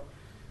dissolved.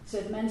 So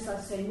the men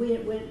started saying,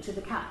 we're to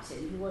the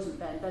captain, who wasn't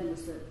Ben. Ben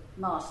was the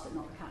master,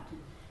 not the captain.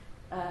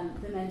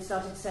 The men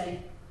started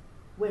saying,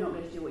 we're not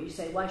going to do what you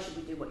say. Why should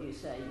we do what you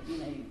say?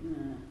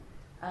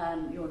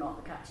 You're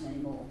not the captain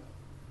anymore.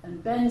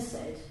 And Ben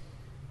said,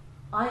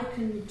 I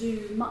can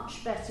do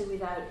much better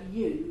without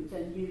you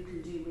than you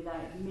can do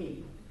without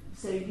me.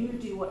 So you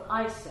do what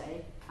I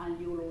say, and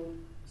you'll all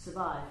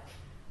survive.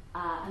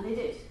 And they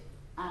did.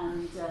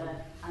 And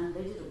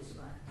they did all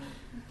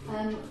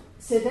survive.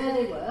 So there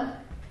they were,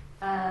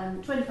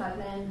 25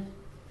 men,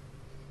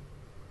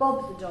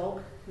 Bob the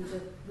dog, who's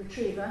a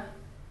retriever,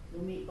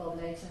 we'll meet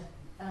Bob later,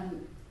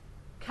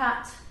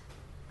 cat,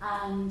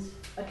 and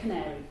a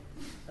canary,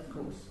 of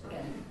course,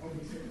 again,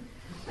 obviously.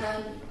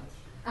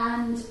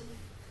 And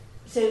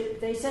so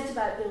they set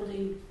about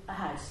building a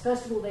house.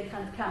 First of all, they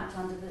kind of camped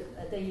under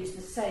they used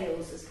the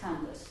sails as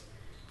canvas,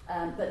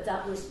 but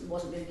that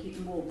wasn't going to keep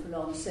them warm for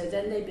long. So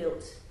then they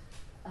built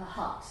a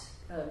hut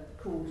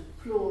called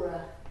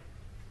Flora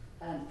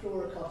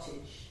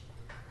Cottage.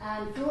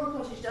 And Flora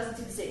Cottage doesn't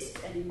exist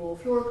anymore.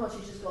 Flora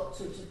Cottage has got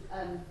sort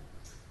of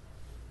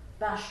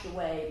bashed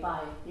away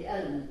by the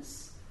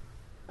elements.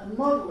 A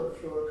model of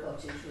Flora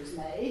Cottage was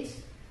made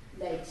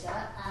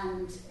later,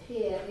 and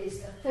here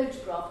is a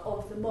photograph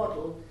of the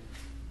model.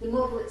 The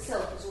model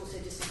itself has also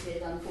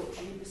disappeared,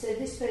 unfortunately. So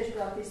this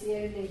photograph is the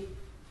only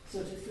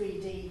sort of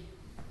 3D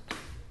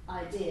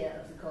idea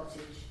of the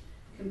cottage,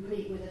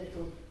 complete with a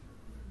little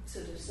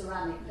sort of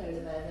ceramic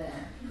polar bear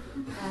there.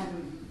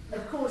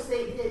 Of course,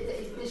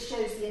 this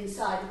shows the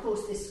inside. Of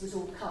course, this was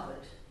all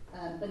covered,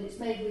 but it's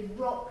made with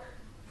rock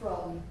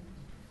from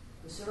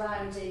the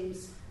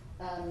surroundings,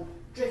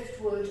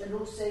 driftwood, and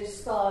also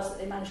spars that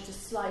they managed to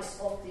slice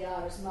off the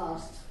Ira's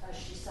mast as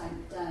she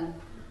sank down,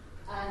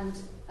 and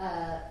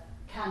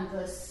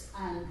canvas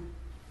and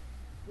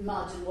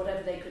mud and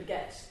whatever they could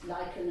get,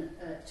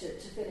 to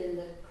fill in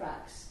the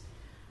cracks.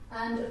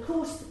 And of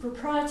course, the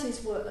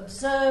proprieties were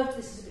observed.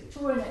 This is a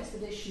Victorian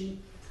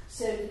expedition,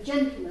 so the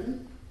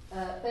gentlemen,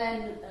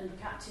 Ben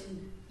and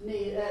Captain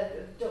Neil,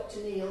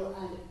 Dr. Neil,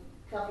 and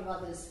a couple of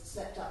others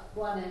slept up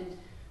one end,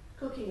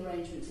 cooking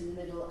arrangements in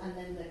the middle, and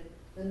then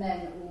the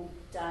men all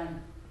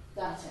down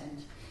that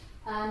end.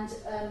 And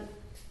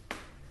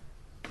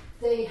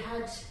they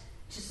had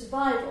to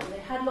survive on. They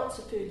had lots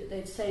of food that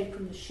they'd saved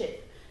from the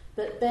ship,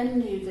 but Ben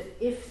knew that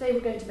if they were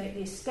going to make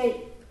the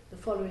escape the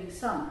following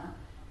summer,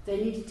 they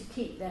needed to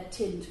keep their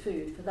tinned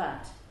food for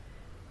that.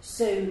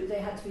 So they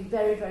had to be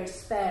very, very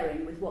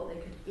sparing with what they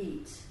could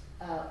eat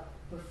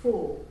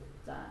before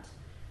that.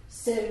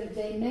 So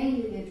they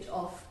mainly lived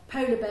off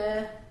polar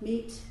bear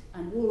meat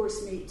and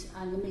walrus meat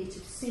and the meat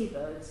of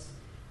seabirds,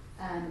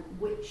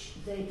 which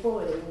they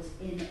boiled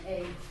in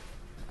a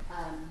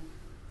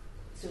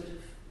sort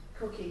of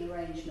cooking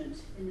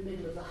arrangement in the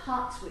middle of the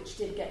hut, which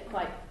did get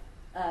quite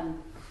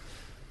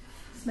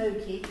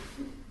smoky.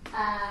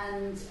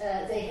 And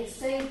they had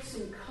saved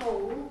some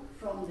coal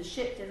from the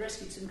ship. They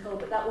rescued some coal,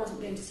 but that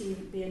wasn't going to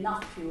be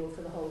enough fuel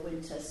for the whole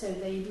winter. So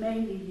they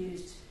mainly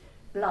used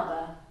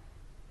blubber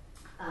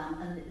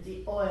and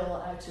the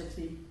oil out of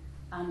the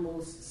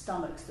animals'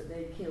 stomachs that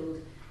they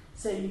killed.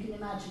 So you can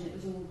imagine it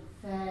was all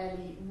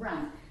fairly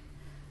rank.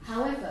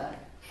 However,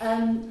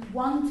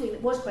 one thing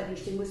that was quite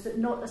interesting was that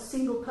not a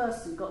single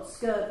person got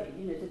scurvy,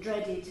 the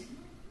dreaded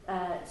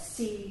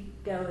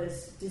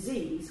seagoer's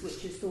disease,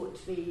 which is thought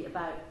to be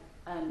about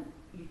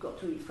you've got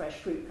to eat fresh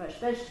fruit, fresh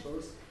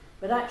vegetables,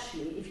 but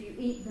actually if you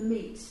eat the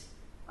meat,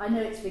 I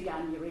know it's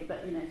veganuary,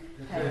 but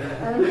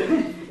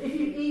hey, if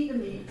you eat the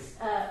meat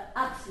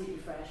absolutely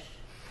fresh,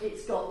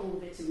 it's got all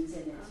the vitamins in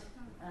it,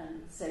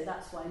 so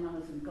that's why none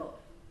of them got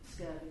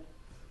scurvy.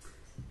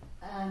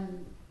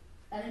 And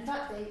in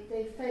fact,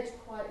 they fed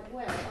quite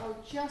well.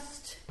 I'll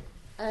just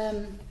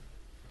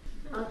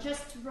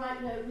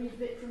read a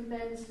bit from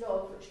Ben's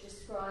log, which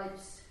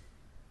describes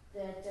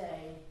their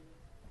day.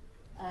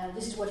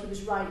 This is what he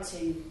was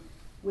writing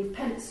with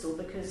pencil,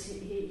 because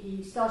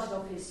he started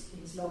off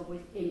his log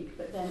with ink,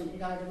 but then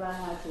it either ran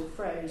out or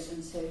froze,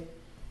 and so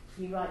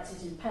he writes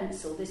it in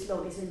pencil. This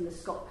log is in the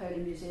Scott Polar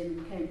Museum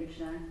in Cambridge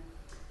now.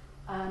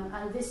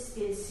 And this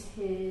is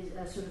his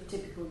sort of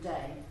typical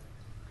day.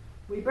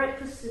 We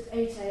breakfasted at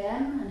 8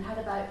 a.m. and had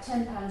about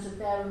 10 pounds of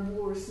bear and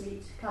walrus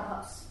meat cut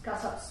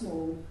up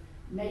small,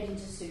 made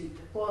into soup,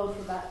 boiled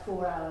for about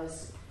 4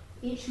 hours.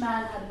 Each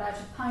man had about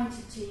a pint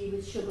of tea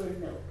with sugar and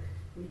milk.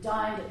 We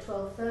dined at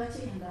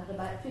 12:30 and had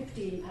about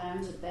 15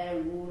 pounds of bear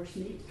and walrus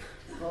meat,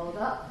 boiled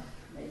up,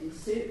 made into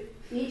soup.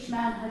 Each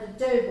man had a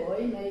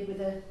doughboy made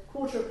with a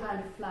quarter of a pound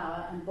of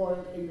flour and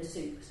boiled in the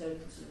soup, so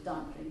it's sort of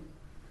dumpling.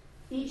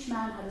 Each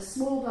man had a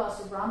small glass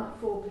of rum at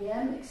 4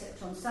 p.m,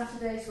 except on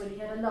Saturdays when he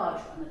had a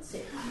large one at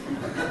 6.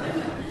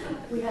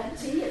 We had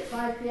tea at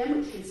 5 p.m,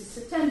 which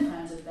consisted of 10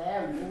 pounds of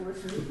bear and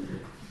walrus meat,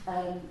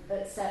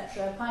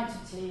 etc., a pint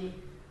of tea,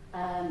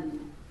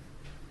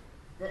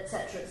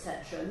 etc.,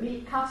 etc.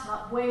 Meat cut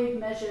up, weighed,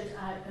 measured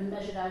out in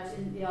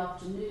the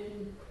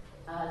afternoon.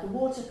 The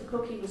water for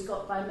cooking was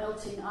got by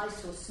melting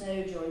ice or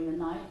snow during the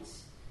night.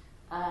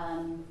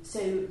 So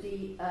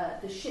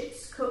the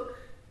ship's cook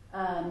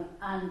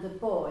and the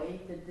boy,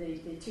 the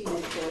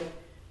teenage boy,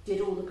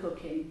 did all the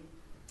cooking.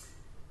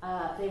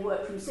 They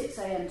worked from 6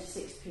 a.m. to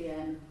 6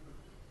 p.m,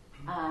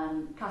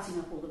 cutting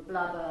up all the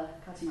blubber,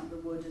 cutting up the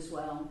wood as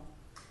well.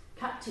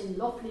 Captain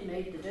Lopley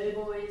made the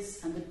doughboys,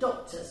 and the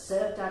doctor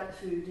served out the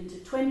food into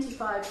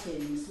 25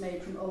 tins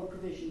made from old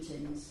provision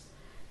tins.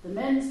 The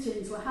men's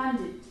tins were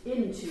handed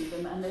in to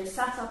them, and they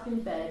sat up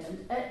in bed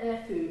and ate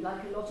their food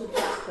like a lot of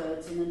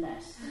blackbirds in a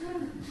nest.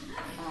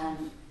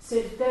 So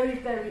it's very,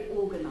 very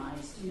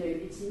organised.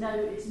 It's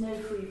no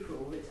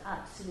free-for-all. It's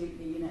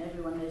absolutely,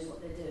 everyone knows what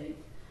they're doing.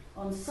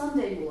 On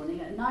Sunday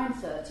morning at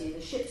 9:30,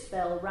 the ship's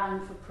bell rang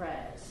for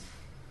prayers,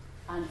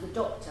 and the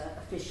doctor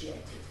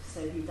officiated.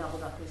 So he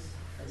doubled up as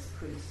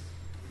priest.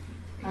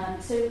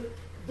 So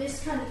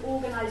this kind of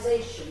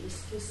organisation,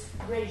 this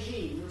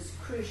regime, was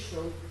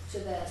crucial to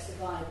their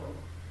survival.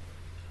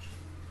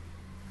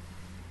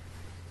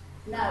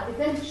 Now,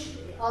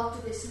 eventually,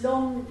 after this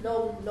long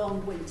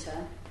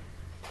winter,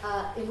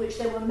 in which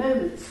there were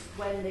moments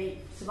when the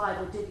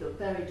survival did look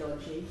very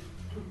dodgy,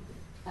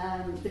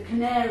 the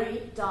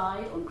canary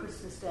died on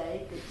Christmas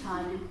Day, good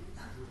timing,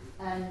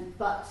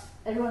 but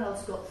everyone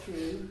else got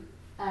through.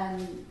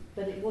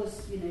 But it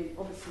was,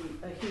 obviously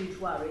a huge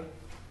worry.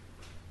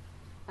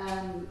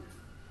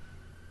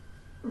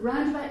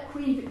 Round about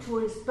Queen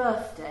Victoria's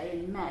birthday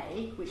in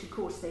May, which of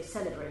course they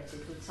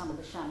celebrated with some of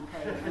the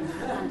champagne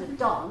and a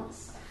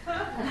dance,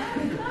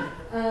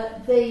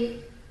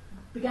 they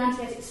began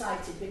to get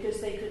excited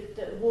because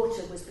the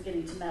water was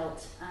beginning to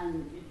melt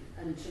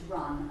and to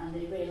run, and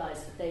they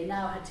realised that they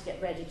now had to get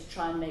ready to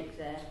try and make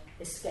their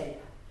escape.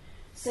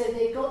 So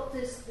they got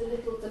the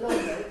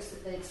longboats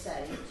that they'd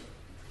saved,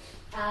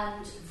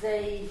 and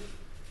they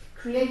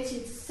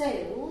created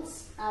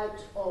sails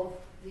out of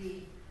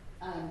the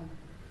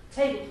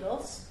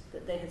tablecloths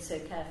that they had so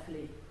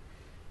carefully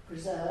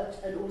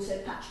preserved, and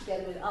also patched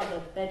together with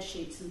other bed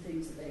sheets and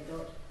things that they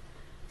got.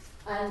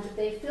 And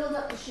they filled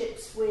up the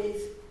ships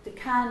with the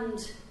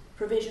canned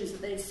provisions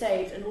that they'd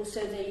saved, and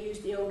also they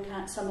used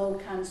some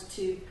old cans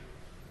to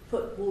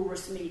put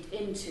walrus meat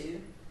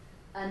into,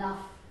 enough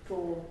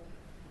for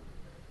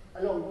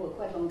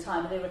quite a long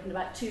time. They reckoned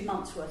about 2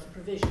 months' worth of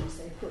provisions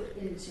they put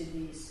into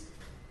these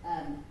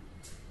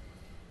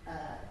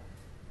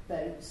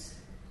boats,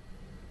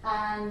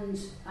 and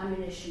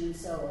ammunition and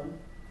so on.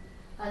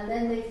 And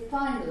then they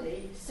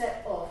finally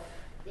set off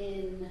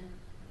in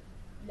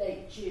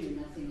late June,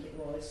 I think it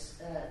was.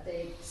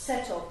 They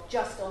set off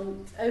just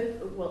on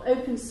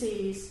open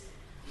seas,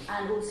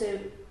 and also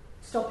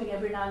stopping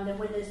every now and then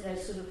when there's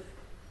those sort of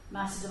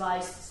masses of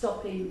ice,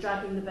 stopping,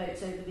 dragging the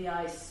boats over the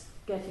ice,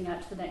 getting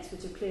out to the next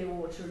bit of clear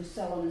water, and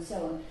so on and so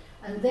on.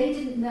 And they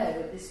didn't know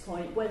at this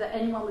point whether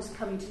anyone was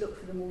coming to look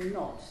for them or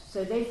not.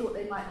 So they thought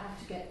they might have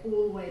to get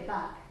all the way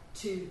back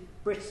to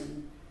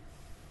Britain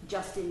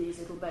just in these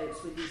little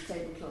boats with these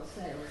tablecloth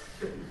sails.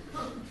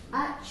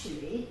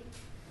 Actually,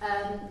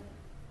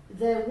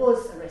 there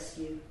was a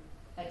rescue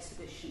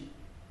expedition.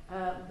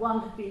 One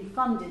had been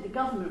funded. The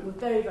government were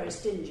very, very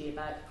stingy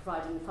about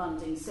providing the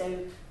funding, so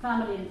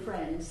family and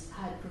friends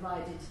had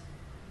provided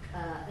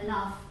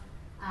enough,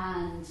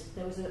 and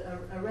there was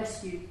a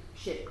rescue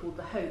ship called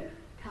the Hope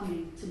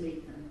coming to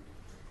meet them.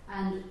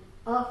 And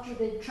after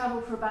they'd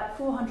travelled for about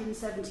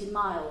 470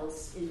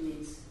 miles in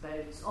these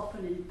boats,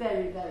 often in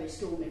very, very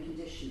stormy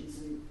conditions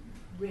and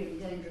really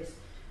dangerous,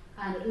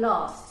 and at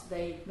last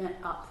they met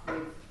up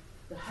with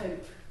the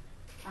Hope,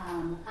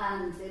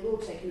 and they were all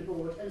taken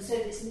aboard. And so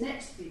this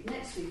next few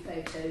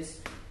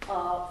photos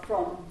are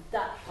from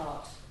that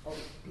part of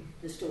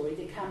the story.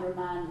 The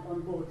cameraman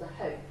on board the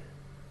Hope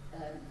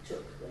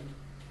took them.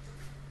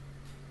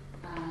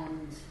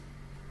 And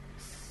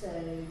so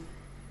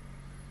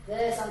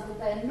there's Uncle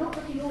Ben, not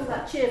looking all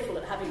that cheerful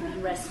at having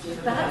been rescued.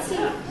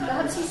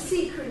 Perhaps he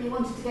secretly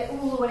wanted to get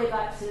all the way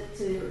back to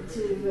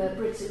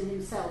Britain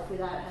himself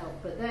without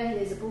help. But there he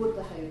is aboard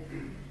the Hope,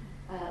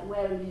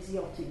 wearing his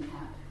yachting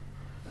cap.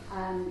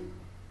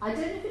 I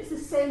don't know if it's the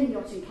same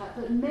yachting cap,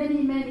 but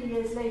many, many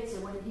years later,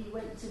 when he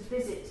went to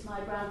visit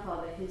my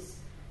grandfather,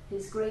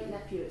 his great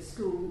nephew at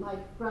school, my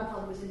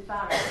grandfather was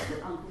embarrassed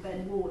that Uncle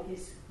Ben wore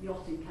his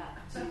yachting cap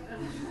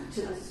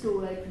to the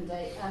school open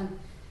day.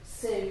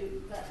 So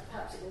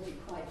perhaps it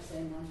wasn't quite the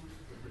same one.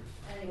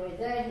 Anyway,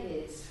 there he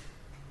is,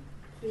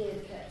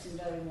 beard kept and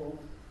very warm.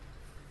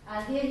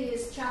 And here he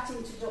is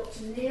chatting to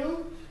Dr.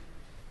 Neil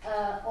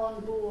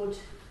on board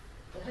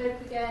the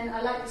Hope again.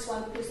 I like this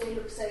one because they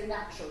look so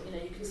natural. You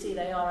know, you can see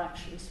they are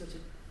actually sort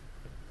of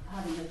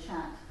having a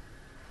chat.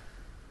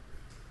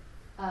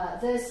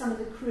 There's some of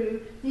the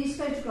crew. These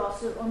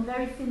photographs are on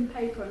very thin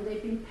paper and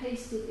they've been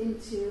pasted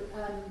into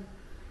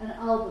an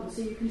album,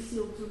 so you can see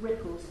all the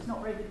ripples. It's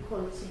not very good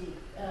quality,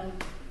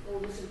 all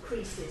the sort of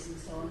creases and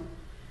so on.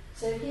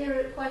 So here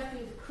are quite a few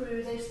of the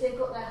crew. They've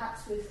got their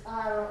hats with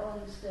Ira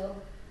on still.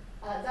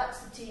 That's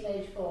the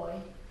teenage boy,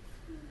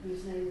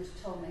 whose name was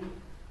Tommy,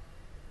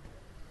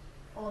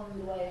 on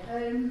the way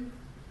home.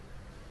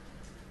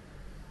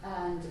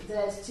 And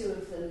there's two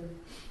of them.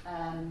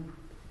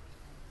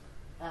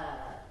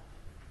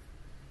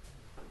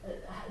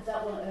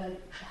 That one,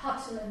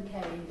 Hutton and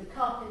Kane, the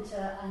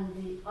carpenter and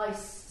the ice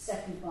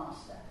second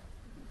master.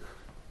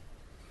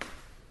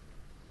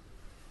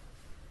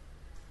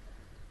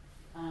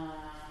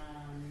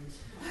 And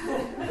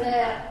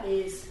there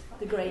is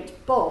the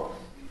great Bob.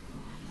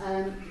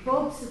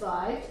 Bob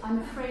survived. I'm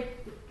afraid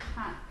the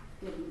cat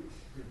didn't.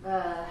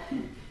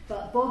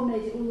 But Bob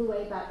made it all the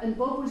way back. And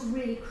Bob was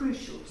really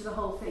crucial to the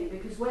whole thing,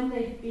 because when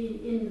they had been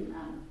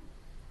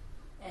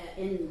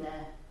in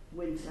their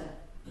winter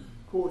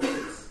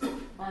quarters,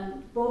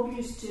 Bob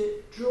used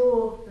to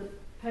draw the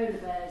polar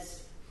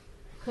bears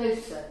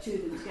closer to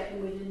them to get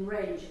them within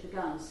range of the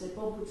guns. So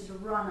Bob would sort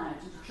of run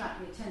out and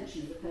attract the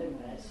attention of the polar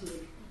bears, who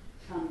would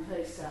come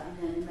closer, and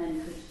then the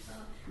men could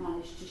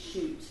manage to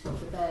shoot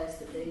the bears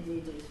that they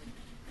needed.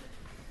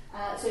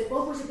 So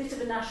Bob was a bit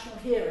of a national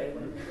hero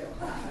when we got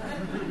back.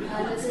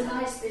 And there's a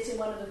nice bit in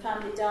one of the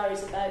family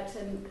diaries about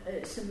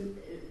some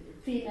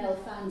female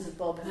fans of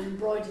Bob who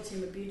embroidered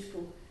him a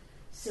beautiful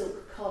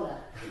silk collar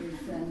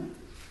with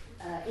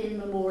In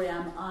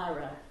Memoriam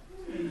Ira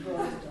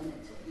embroidered on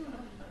it.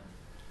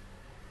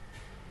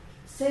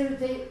 So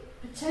they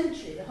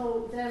potentially,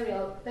 there we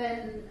are,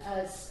 Ben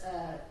as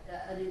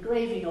an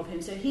engraving of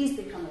him, so he's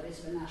become a bit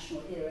of a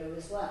national hero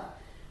as well.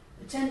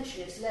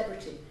 Potentially a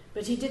celebrity,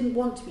 but he didn't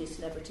want to be a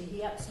celebrity.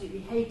 He absolutely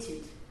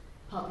hated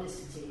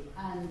publicity,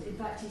 and in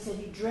fact he said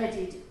he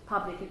dreaded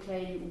public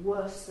acclaim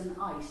worse than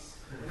ice.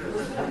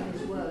 Those were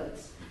his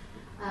words.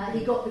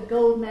 He got the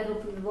gold medal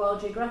from the Royal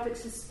Geographic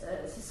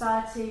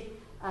Society.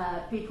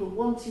 People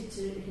wanted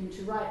him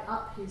to write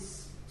up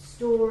his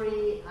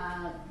story.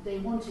 They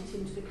wanted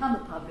him to become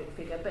a public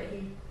figure, but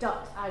he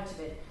ducked out of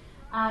it.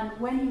 And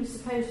when he was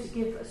supposed to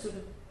give a sort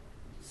of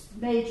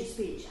major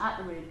speech at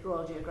the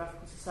Royal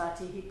Geographical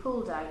Society, he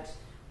pulled out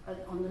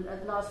at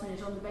the last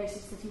minute on the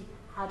basis that he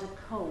had a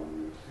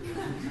cold.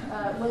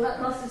 Well,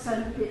 that must have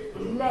sounded a bit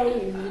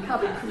lame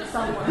coming from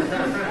someone.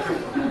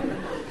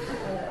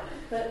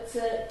 But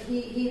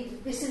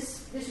this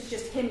is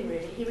just him,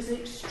 really. He was an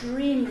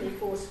extremely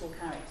forceful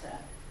character,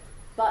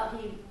 but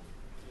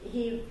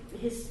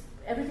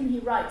everything he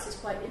writes is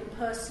quite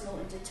impersonal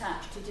and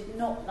detached. He did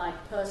not like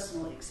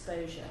personal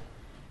exposure.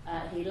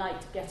 He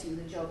liked getting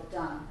the job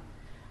done.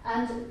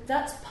 And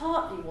that's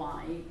partly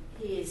why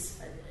he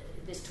is,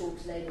 this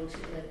talk's labelled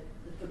the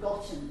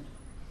forgotten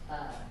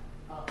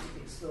Arctic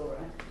explorer.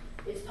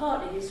 It's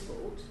partly his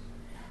fault.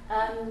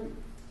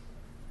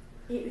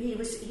 He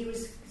was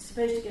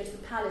supposed to go to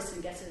the palace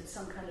and get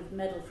some kind of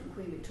medal from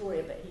Queen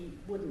Victoria, but he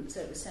wouldn't, so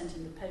it was sent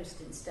in the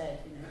post instead,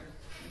 you know.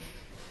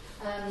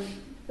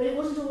 But it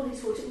wasn't all his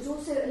fault. It was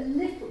also a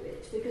little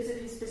bit because of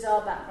his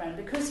bizarre background,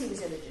 because he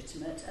was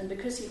illegitimate and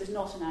because he was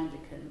not an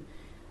Anglican.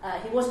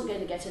 He wasn't going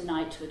to get a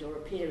knighthood or a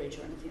peerage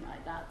or anything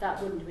like that.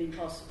 That wouldn't have been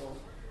possible.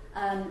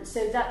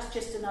 So that's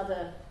just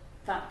another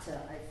factor,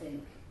 I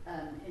think,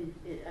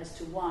 as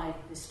to why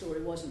this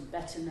story wasn't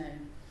better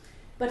known.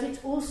 But it's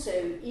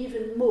also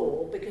even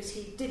more because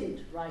he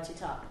didn't write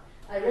it up.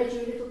 I read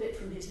you a little bit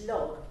from his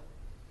log,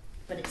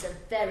 but it's a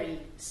very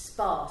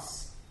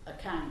sparse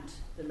account,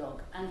 the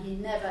log, and he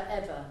never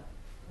ever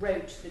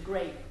wrote the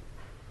great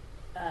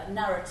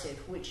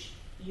narrative which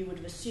you would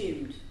have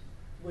assumed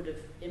would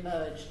have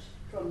emerged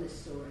from this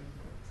story.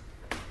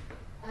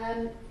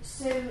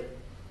 So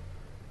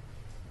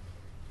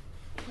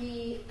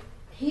he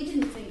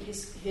didn't think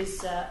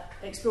his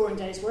exploring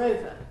days were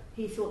over.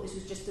 He thought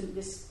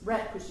this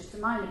wreck was just a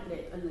minor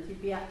blip and that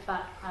he'd be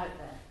back out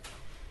there.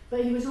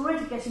 But he was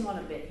already getting on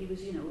a bit. He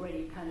was,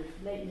 already kind of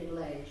late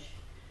middle age,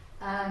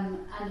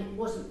 and it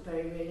wasn't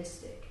very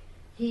realistic.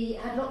 He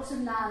had lots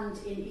of land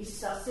in East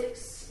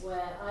Sussex,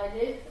 where I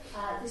live.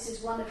 This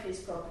is one of his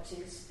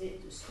properties.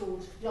 It's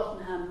called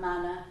Jotunham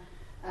Manor.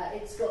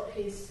 It's got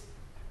his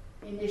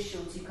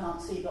initials, you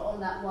can't see, but on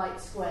that white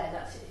square,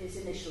 that's his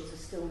initials are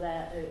still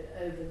there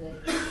over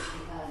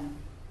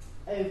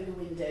the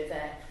window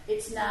there.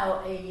 It's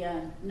now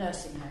a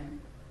nursing home.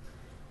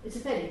 It's a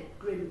fairly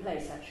grim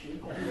place, actually.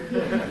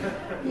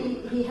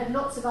 He had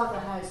lots of other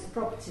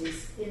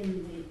properties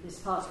in this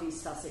part of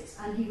East Sussex,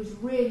 and he was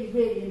really,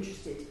 really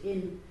interested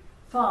in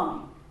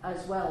farming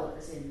as well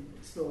as in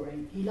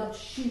exploring. He loved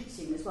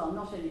shooting as well,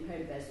 not only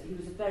polar bears, but he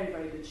was a very,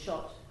 very good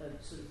shot of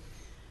sort of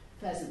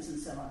pheasants and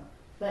so on.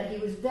 But he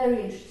was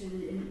very interested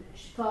in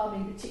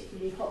farming,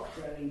 particularly hop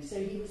growing. So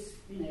he was,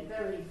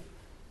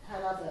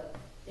 had other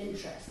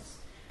interests.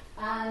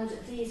 And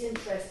these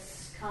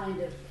interests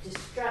kind of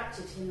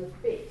distracted him a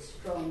bit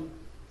from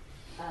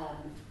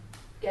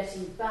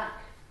getting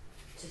back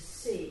to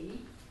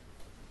sea.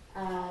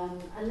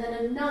 And then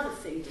another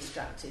thing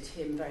distracted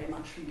him very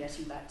much from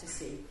getting back to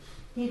sea.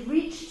 He'd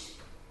reached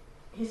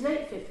his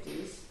late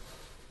 50s,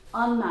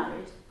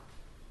 unmarried,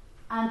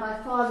 and by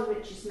far the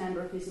richest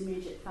member of his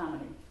immediate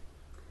family.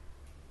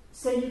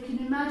 So you can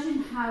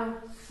imagine how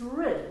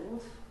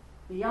thrilled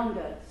the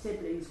younger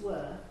siblings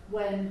were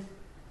when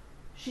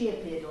she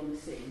appeared on the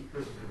scene.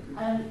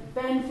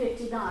 Ben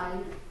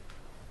 59,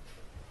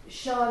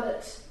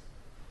 Charlotte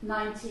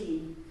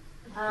 19,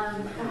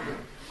 and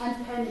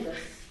penniless.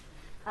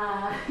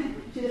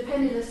 She's a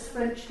penniless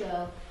French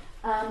girl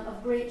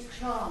of great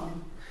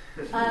charm.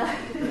 I'm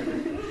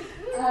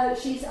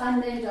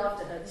named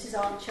after her. This is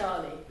Aunt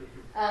Charlie.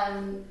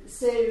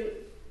 So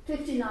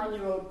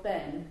 59-year-old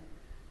Ben,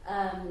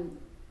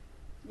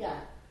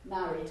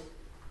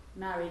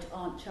 married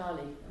Aunt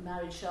Charlie,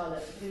 married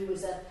Charlotte, who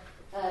was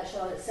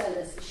Charlotte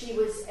Sellers. She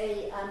was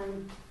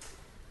an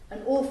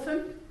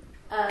orphan.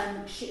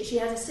 She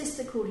had a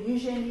sister called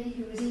Eugénie,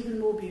 who was even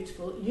more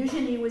beautiful.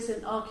 Eugénie was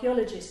an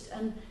archaeologist,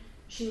 and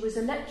she was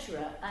a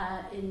lecturer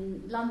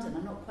in London.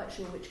 I'm not quite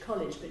sure which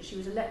college, but she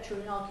was a lecturer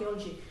in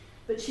archaeology.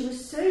 But she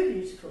was so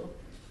beautiful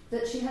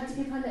that she had to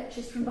give her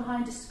lectures from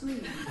behind a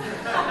screen.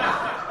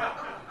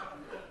 I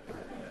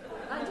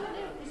don't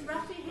know, is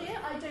Rafi here?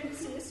 I don't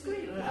see a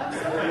screen. I'm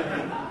sorry.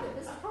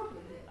 There's a problem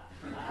here.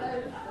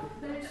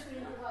 No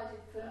screen provided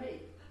for me.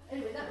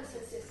 Anyway, that was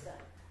her sister.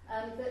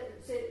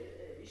 So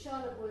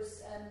Charlotte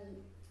was,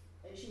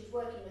 she was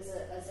working as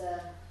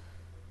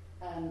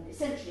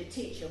essentially a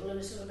teacher, well,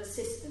 a sort of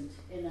assistant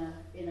in a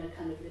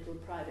kind of little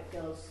private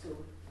girls'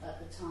 school at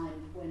the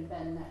time when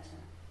Ben met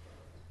her.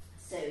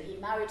 So he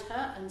married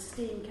her, and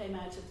steam came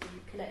out of the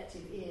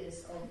collective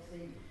ears of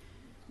the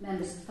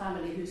members of the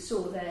family who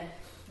saw their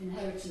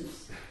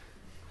inheritance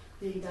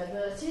being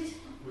diverted.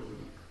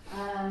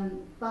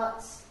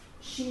 But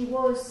she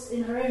was,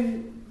 in her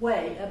own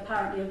way,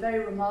 apparently a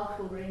very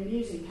remarkable, very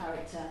amusing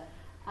character,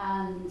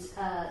 and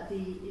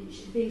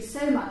being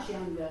so much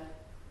younger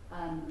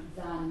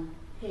than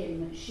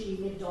him, she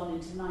lived on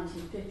into the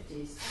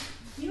 1950s.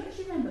 Do you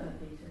actually remember her,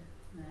 Peter?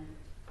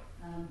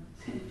 No.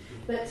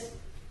 But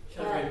she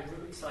had a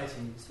very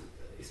exciting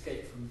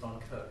escape from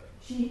Dunkirk.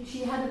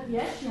 She had a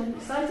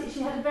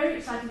very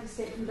exciting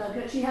escape from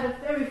Dunkirk. She had a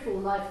very full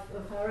life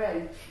of her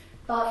own,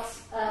 but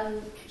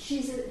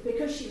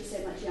because she was so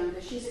much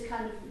younger, she's a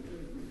kind of,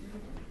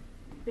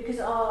 because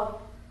our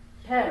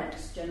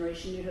parents'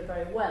 generation knew her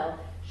very well,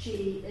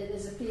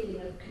 there's a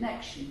feeling of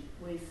connection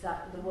with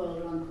the world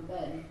of Uncle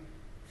Ben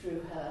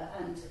through her,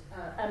 and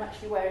I'm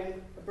actually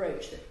wearing a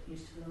brooch that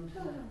used to belong to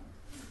her.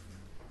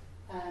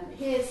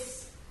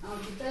 Here's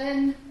Uncle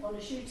Ben on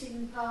a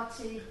shooting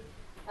party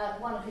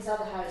at one of his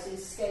other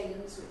houses,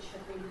 Scalen's, which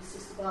had been his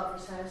sister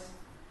Barbara's house.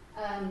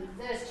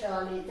 There's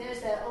Charlie.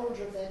 There's their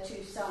older of their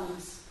two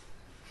sons,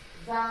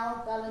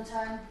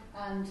 Valentine,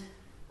 and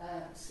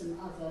some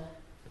other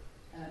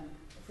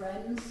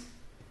friends.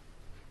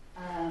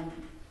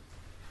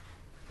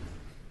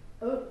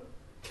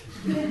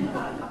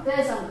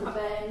 There's Uncle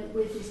Ben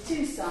with his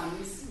two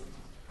sons,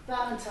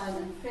 Valentine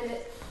and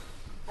Philip.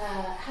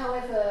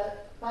 However,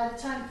 by the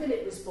time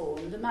Philip was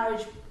born, the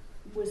marriage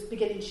was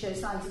beginning to show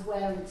signs of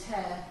wear and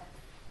tear,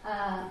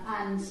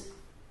 and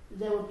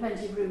there were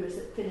plenty of rumours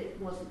that Philip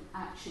wasn't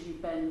actually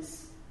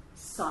Ben's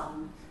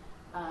son.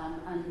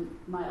 And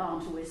my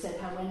aunt always said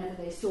how whenever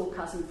they saw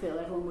Cousin Phil,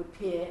 everyone would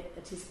peer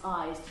at his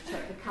eyes to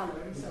check the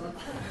colour and so on.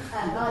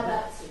 And by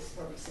that, it's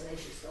probably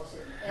salacious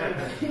gossip.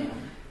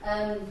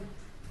 Anyway,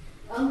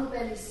 Uncle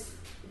Ben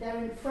they're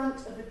in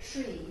front of a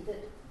tree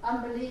that,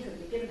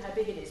 unbelievably, given how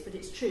big it is, but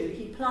it's true,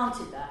 he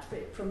planted that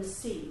from a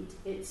seed.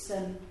 It's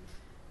a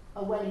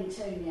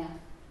Wellingtonia.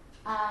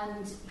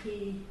 And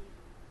he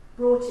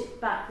brought it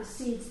back, the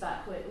seeds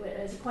back,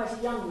 as quite a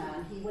young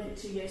man. He went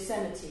to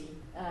Yosemite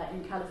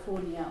in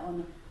California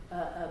on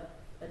a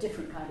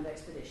different kind of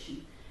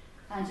expedition.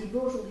 And he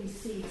brought all these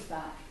seeds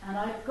back. And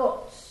I've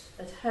got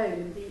at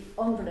home the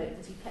envelope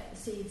that he kept the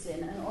seeds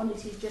in, and on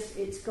it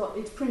it's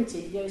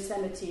printed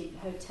Yosemite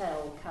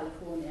Hotel,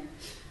 California.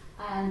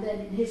 And then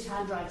in his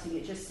handwriting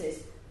it just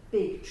says,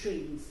 big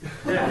trees.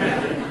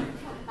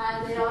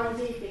 And they are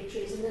indeed big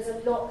trees, and there's a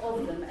lot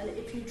of them. And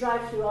if you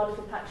drive through our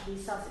little patch of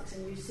East Sussex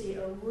and you see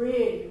a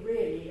really,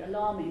 really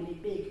alarmingly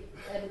big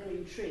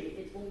evergreen tree,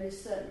 it's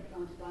almost certainly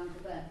planted by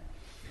Uncle Ben.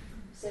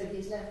 So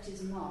he's left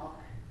his mark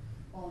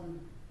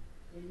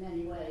in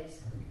many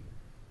ways.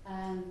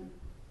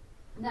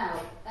 Now,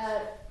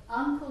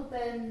 Uncle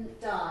Ben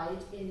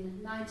died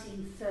in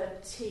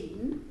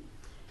 1913.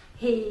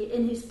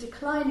 In his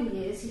declining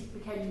years, he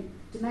became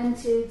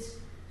demented.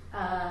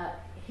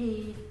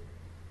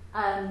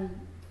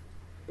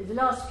 In the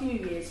last few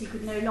years, he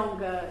could no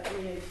longer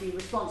be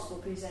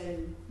responsible for his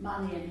own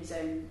money and his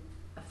own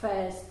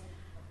affairs,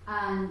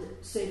 and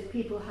so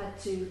people had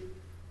to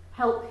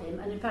help him.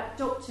 And in fact,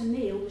 Dr.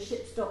 Neil, the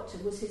ship's doctor,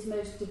 was his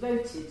most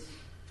devoted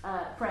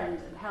friend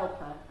and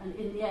helper, and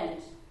in the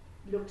end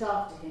looked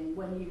after him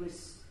when he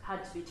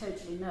had to be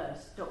totally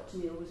nursed. Dr.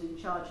 Neil was in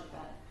charge of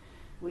that,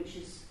 which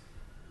is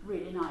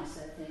really nice,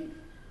 I think.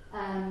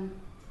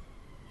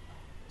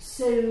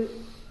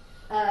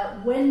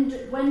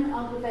 When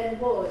Uncle Ben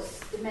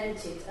was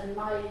demented, and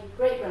my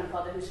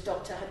great-grandfather, who was a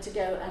doctor, had to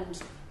go and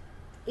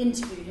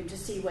interview him to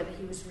see whether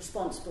he was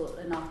responsible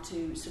enough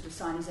to sort of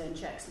sign his own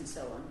cheques and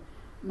so on,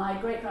 my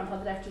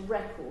great-grandfather left a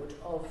record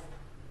of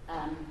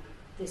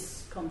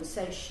this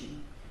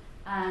conversation.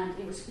 And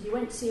he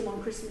went to see him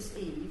on Christmas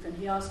Eve, and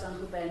he asked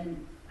Uncle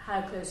Ben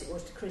how close it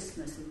was to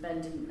Christmas, and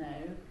Ben didn't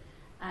know.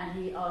 And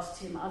he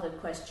asked him other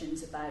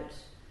questions about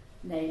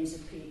names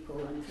of people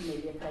and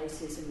familiar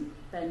places, and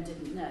Ben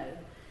didn't know.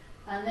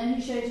 And then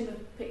he showed him a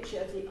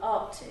picture of the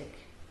Arctic,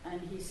 and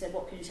he said,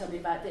 "What can you tell me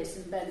about this?"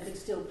 And Ben could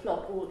still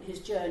plot all his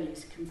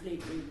journeys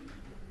completely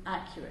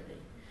accurately.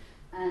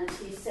 And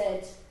he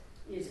said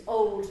he's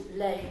old,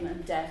 lame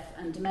and deaf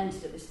and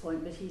demented at this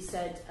point, but he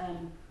said,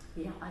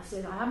 I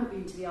said, "I haven't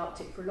been to the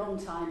Arctic for a long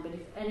time, but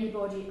if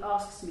anybody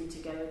asks me to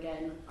go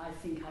again, I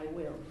think I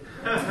will."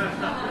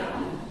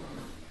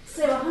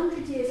 So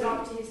 100 years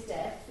after his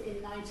death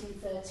in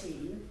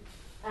 1913,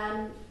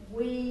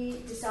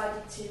 we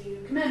decided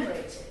to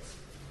commemorate it.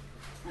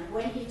 And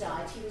when he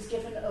died, he was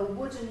given a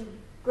wooden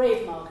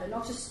grave marker,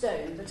 not a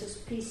stone, but a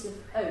piece of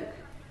oak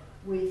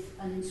with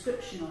an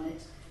inscription on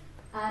it.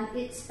 And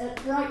it's at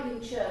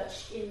Brightling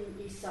Church in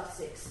East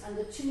Sussex, and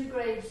the two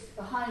graves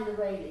behind the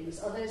railings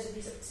are those of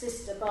his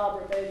sister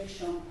Barbara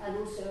Beauchamp and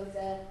also of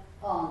their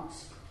Aunt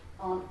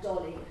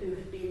Dolly, who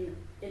had been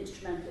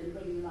instrumental in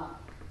bringing them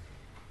up.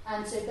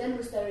 And so Ben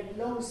was buried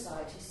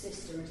alongside his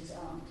sister and his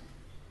aunt.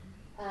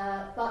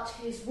 But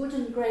his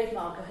wooden grave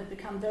marker had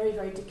become very,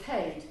 very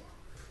decayed.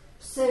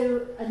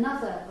 So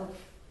another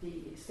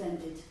 3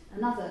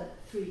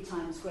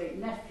 times great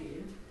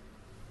nephew,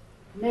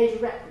 made a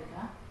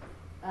replica.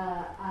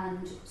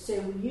 And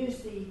so we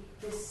used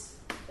this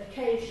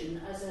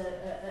occasion as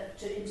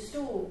to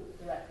install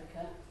the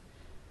replica,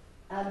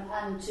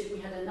 we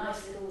had a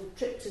nice little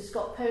trip to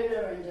Scott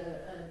Polar and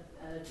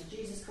to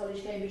Jesus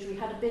College, Cambridge. We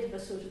had a bit of a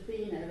sort of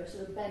a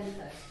sort of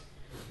Benfest,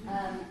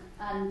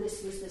 and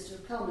this was the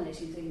sort of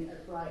culminating thing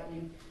at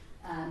Brightling,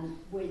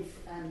 with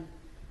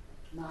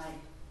my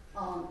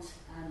aunt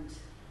and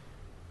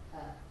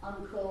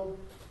uncle,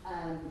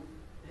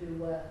 who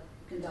were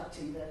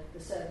conducting the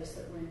service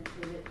that went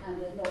with it,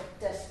 and a not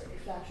desperately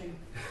flattering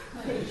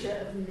picture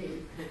of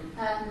me.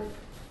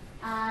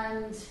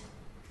 And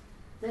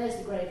there's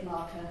the grave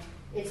marker.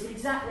 It's an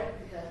exact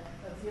replica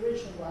of the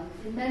original one,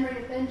 in memory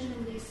of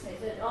Benjamin Lee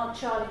Smith. Aunt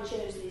Charlie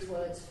chose these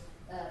words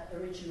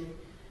originally.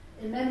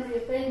 In memory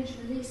of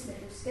Benjamin Lee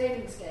Smith of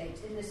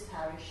Scalingsgate in this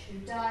parish, who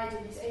died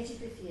in his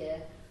 85th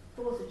year,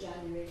 4th of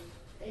January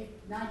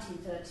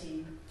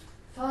 1913.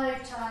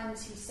 5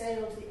 times he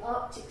sailed the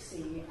Arctic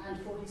Sea,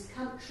 and for his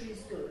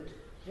country's good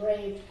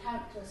braved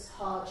countless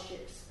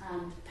hardships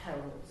and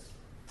perils.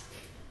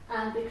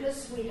 And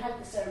because we had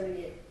the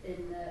ceremony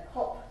in the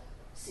hop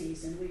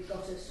season, we've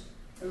got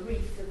a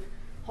wreath of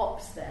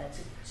hops there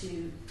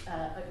to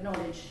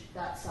acknowledge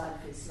that side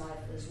of his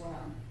life as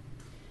well.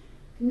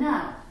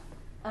 Now,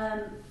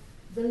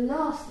 the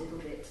last little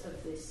bit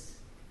of this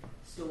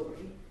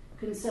story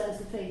concerns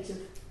the fate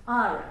of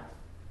Ira.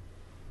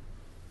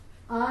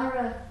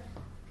 Ira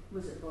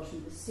was at the bottom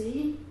of the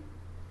sea.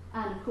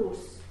 And of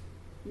course,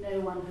 no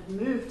one had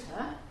moved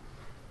her.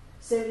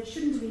 So it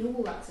shouldn't have been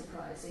all that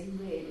surprising,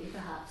 really,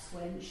 perhaps,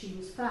 when she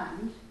was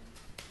found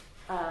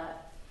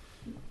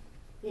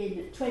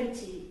in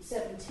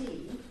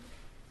 2017,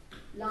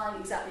 lying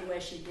exactly where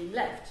she'd been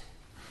left.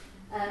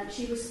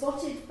 She was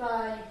spotted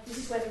by, this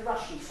is where the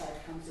Russian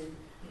side comes in,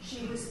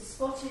 she was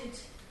spotted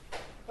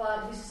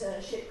by, this is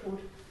a ship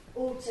called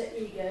Alter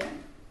Ego,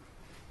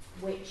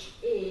 which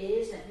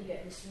is, let me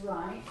get this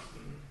right,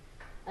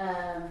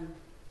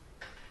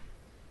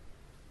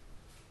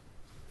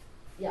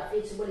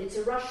 it's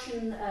a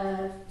Russian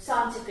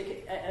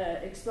scientific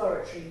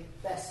exploratory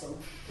vessel,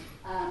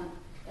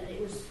 and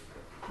it was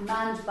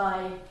manned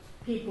by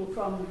people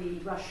from the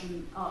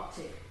Russian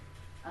Arctic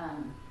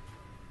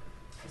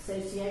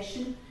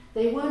Association.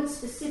 They weren't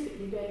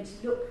specifically going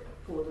to look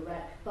for the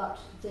wreck, but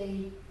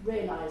they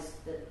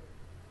realised that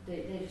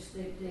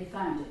they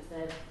found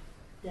it.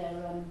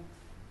 Their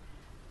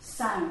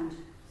sound.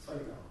 Sorry,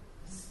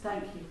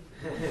 Thank you.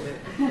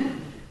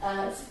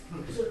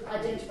 Sort of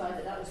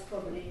identified that was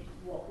probably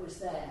what was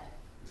there.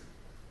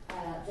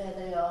 There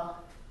they are,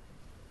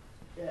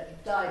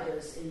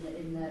 divers in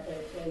there.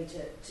 They're going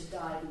to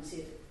dive and see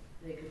if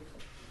they could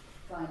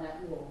find out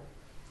more.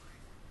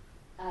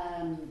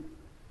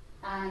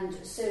 And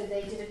so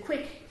they did a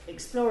quick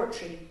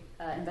exploratory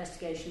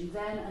investigation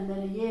then, and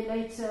then a year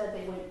later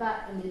they went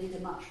back and they did a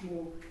much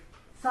more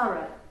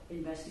thorough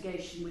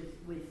investigation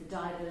with the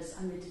divers,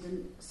 and they did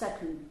a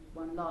second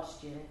one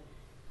last year.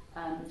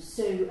 And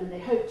they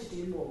hope to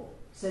do more.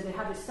 So they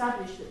have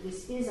established that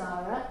this is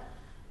Ara.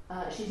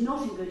 She's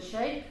not in good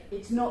shape.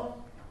 It's not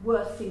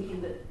worth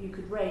thinking that you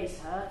could raise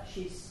her.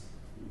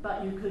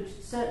 But you could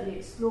certainly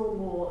explore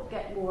more,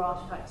 get more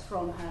artefacts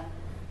from her,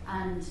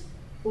 and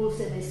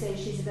also they say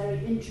she's a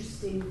very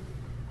interesting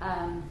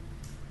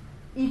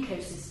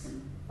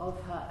ecosystem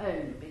of her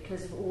own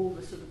because of all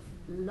the sort of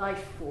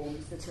life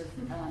forms that have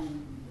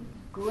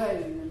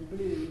grown and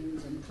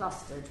bloomed and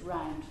clustered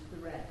around the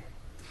wreck.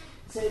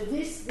 So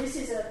this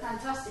is a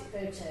fantastic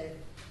photo,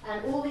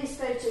 and all these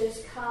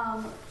photos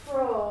come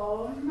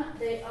from,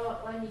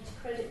 I need to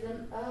credit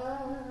them,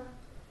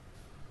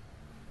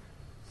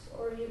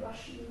 sorry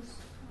Russians,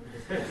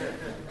 I'll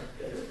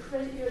just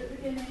credit you at the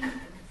beginning.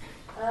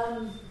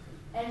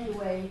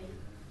 Anyway,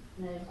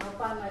 no, I'll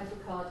find my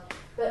book card.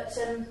 But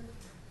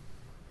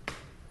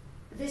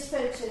this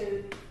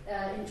photo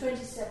in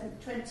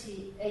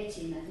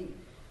 2018, I think,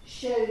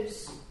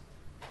 shows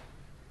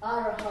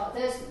Ara Harbour.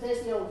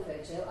 There's the old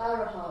photo,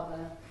 Ara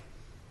Harbour,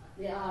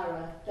 the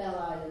Ara, Bell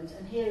Island,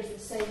 and here is the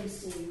same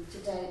scene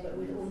today, but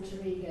with Alter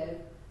Ego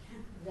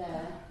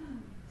there.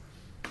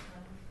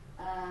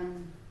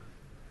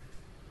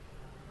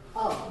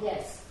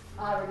 Yes,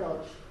 Ara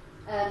Lodge.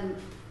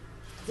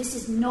 This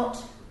is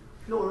not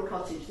Flora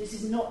Cottage. This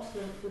is not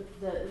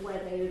the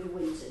where they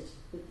overwintered.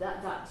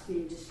 That's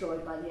been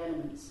destroyed by the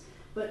elements.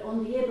 But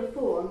on the year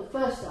before, on the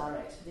first Ara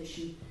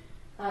expedition,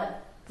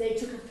 they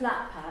took a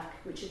flat pack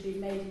which had been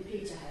made in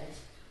Peterhead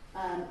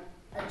and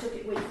took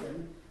it with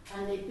them,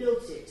 and they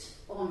built it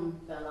on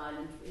Bell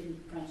Island in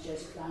Franz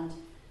Joseph Land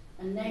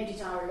and named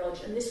it Ara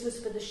Lodge. And this was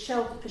for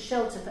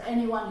shelter for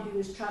anyone who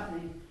was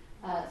travelling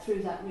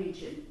through that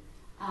region.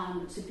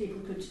 So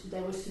people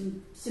there were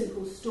some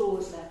simple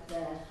stores left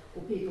there,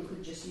 or people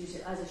could just use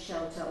it as a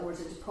shelter or as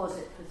a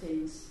deposit for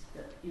things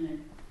that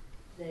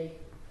they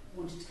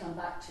wanted to come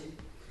back to.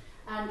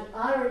 And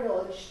Ara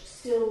Lodge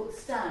still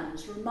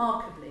stands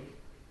remarkably.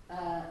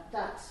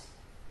 That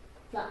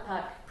flat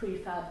pack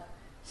prefab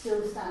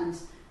still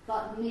stands,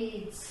 but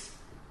needs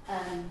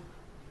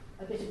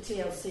a bit of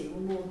TLC, or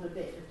more than a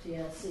bit of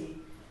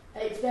TLC.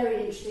 It's very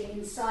interesting.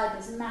 Inside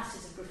there's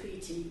masses of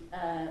graffiti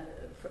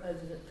for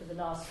the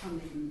last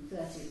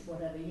 130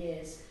 whatever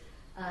years,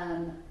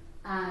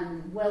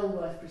 and well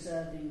worth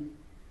preserving.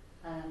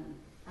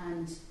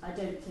 And I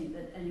don't think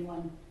that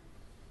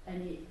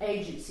any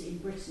agency in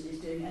Britain is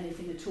doing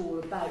anything at all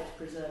about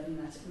preserving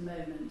that at the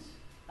moment.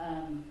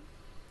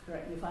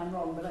 Correct me if I'm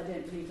wrong, but I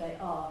don't believe they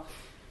are.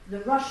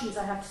 The Russians,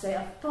 I have to say,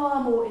 are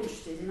far more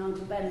interested in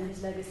Uncle Ben and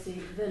his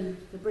legacy than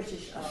the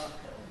British are.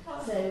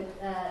 So,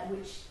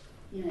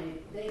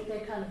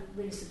 they're kind of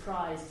really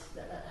surprised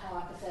at how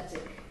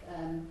apathetic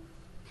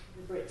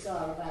the Brits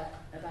are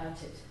about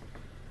it.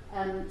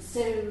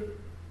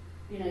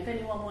 If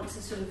anyone wants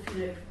a sort of,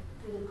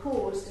 little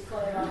cause to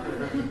follow up,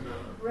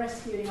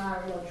 rescuing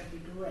Ara Lodge would be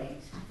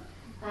great.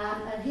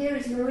 And here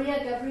is Maria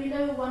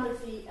Gavrilo, one of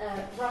the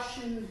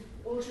Russian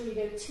Alter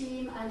Ego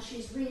team, and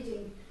she's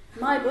reading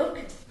my book.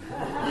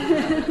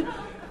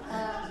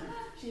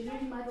 She's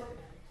reading my book,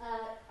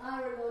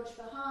 Ara Lodge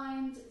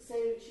Behind. So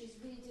she's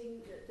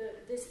reading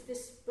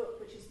this book,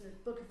 which is the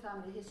Book of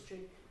Family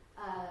History,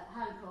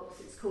 Hancock's.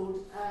 It's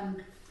called.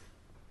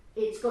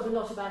 It's got a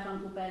lot about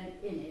Uncle Ben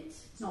in it.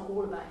 It's not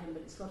all about him,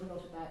 but it's got a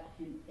lot about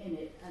him in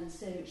it. And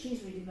so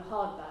she's reading the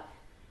hardback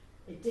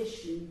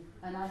edition,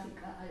 and I think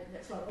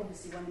that's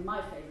obviously one of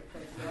my favourite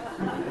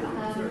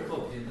photographs. Is there a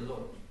copy in the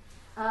lodge?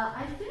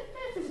 I don't know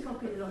if there's a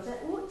copy of it or not. There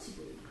ought to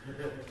be.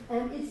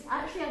 It's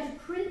actually out of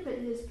print,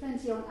 but there's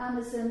plenty on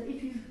Amazon.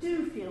 If you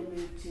do feel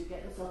moved to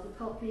get yourself a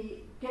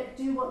copy,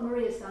 do what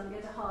Maria's done and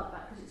get a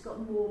hardback, because it's got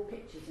more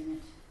pictures in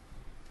it.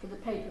 For the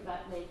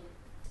paperback,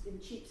 in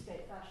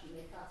cheapskate fashion,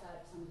 they cut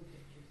out some of the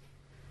pictures.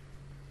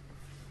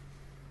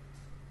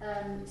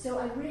 So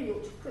I really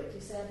ought to quickly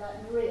say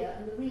about Maria,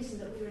 and the reason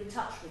that we were in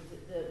touch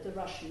with the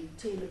Russian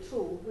team at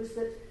all was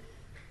that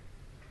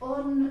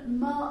on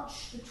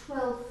March the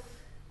 12th,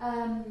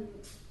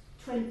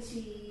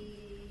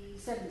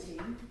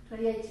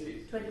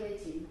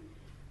 2018,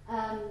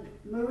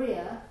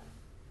 Maria,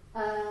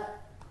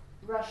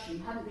 Russian,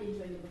 hadn't been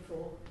to England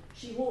before.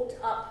 She walked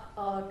up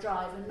our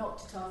drive and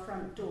knocked at our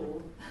front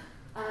door.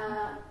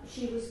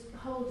 She was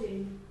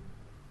holding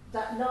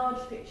that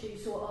large picture you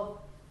saw of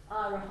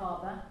Ira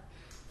Harbour.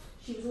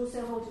 She was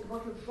also holding a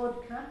bottle of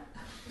vodka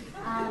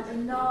and a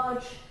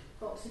large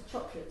box of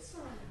chocolates.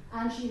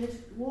 And she had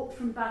walked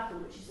from Battle,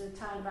 which is a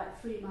town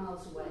about 3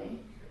 miles away,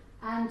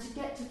 and to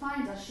get to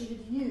find us, she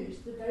had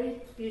used the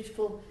very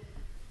beautiful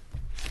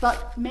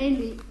but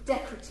mainly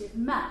decorative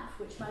map,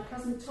 which my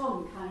cousin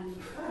Tom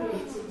kindly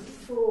created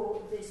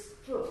for this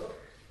book.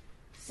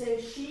 So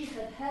she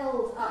had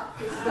held up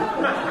this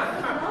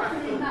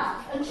lovely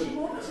map, and she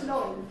walked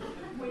along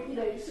with,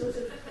 sort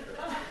of,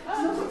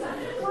 not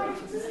exactly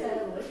quite a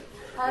stairway,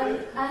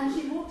 and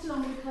she walked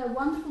along with her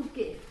wonderful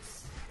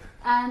gifts.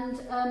 And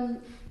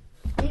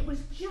it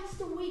was just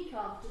a week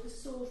after the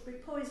Salisbury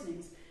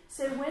poisonings.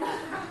 So when a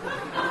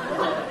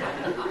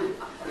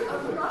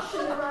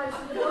Russian arrives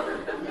with a bottle of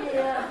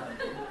clear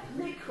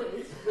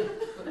liquid,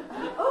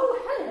 oh,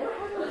 hello,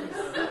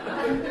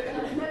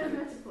 no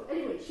metaphor.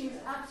 Anyway, she was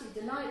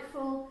absolutely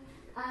delightful,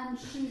 and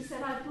she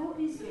said, "I brought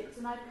these gifts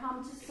and I've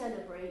come to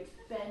celebrate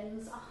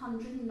Ben's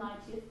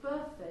 190th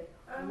birthday."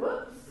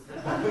 Whoops!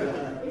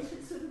 It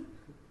had sort of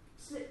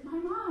slipped my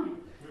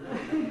mind.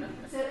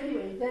 So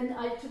anyway, then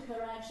I took her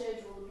around, showed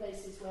her all the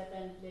places where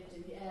Ben lived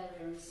in the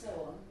area and so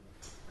on.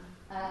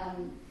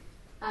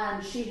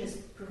 And she has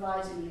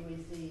provided me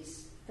with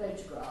these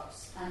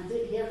photographs, and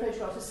here are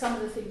photographs of some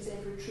of the things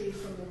they've retrieved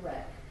from the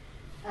wreck.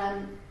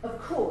 Of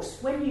course,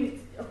 it's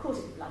bloody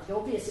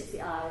obvious it's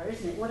the Ira,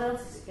 isn't it? What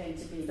else is it going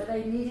to be? But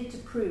they needed to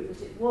prove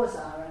that it was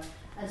Ira,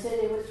 and so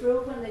they were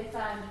thrilled when they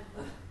found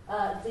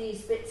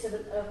these bits of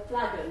a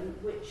flagon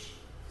which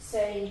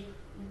say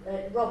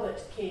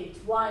Robert Kidd,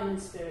 wine and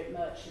spirit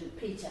merchant,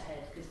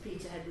 Peterhead, because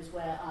Peterhead was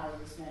where Ira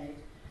was made.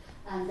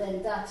 And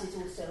then that is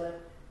also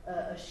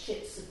a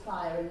ship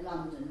supplier in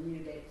London,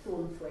 Newgate,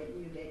 Thornthwaite,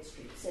 Newgate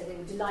Street. So they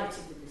were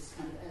delighted with this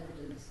kind of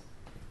evidence.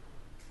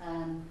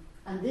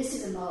 And this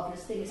is a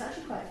marvellous thing. It's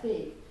actually quite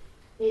big.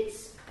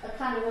 It's a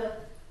kind of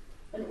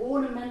an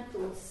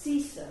ornamental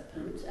sea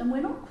serpent, and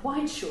we're not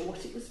quite sure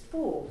what it was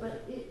for,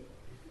 but it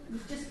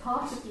was just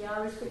part of the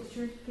Irish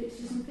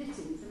fixtures and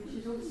fittings, which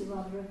is obviously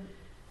rather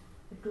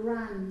a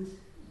grand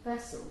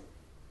vessel.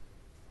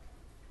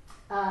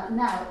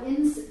 Now,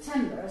 in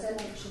September, as I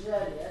mentioned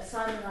earlier,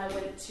 Simon and I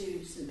went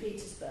to St.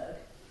 Petersburg,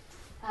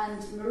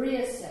 and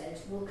Maria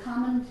said, "We'll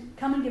come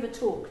and give a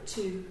talk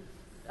to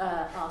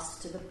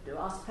us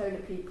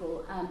polar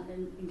people, and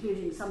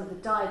including some of the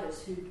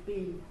divers who'd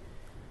been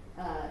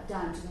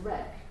down to the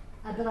wreck."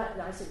 But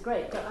I said,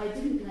 "Great," but I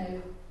didn't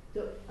know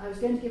that I was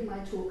going to give my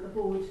talk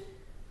aboard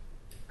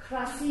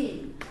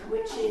Krasin,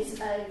 which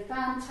is a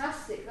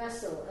fantastic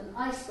vessel, an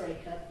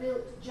icebreaker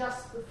built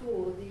just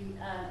before the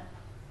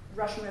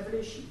Russian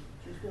Revolution.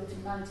 She was built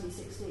in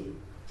 1916,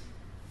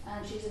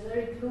 and she's a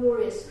very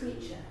glorious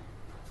creature.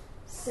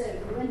 So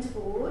we went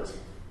aboard,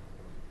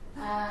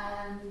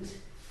 and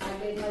I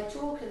gave my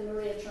talk, and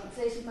Maria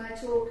translated my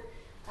talk.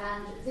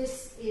 And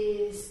this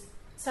is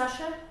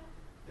Sasha,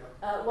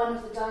 one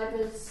of the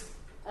divers,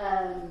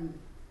 and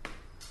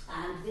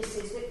this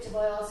is Victor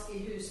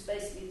Boyarski, who's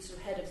basically sort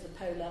of head of the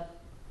polar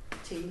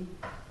team.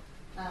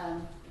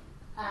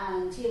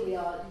 And here we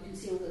are. You can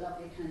see all the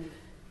lovely kind of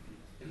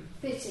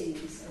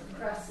fittings of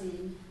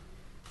Krasin,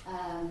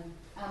 and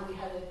we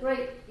had a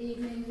great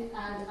evening,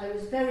 and I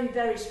was very,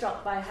 very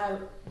struck by how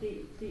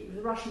the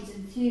Russians'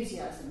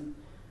 enthusiasm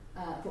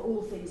for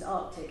all things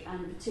Arctic,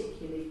 and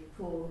particularly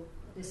for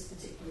this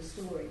particular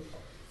story.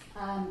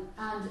 And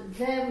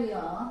there we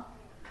are,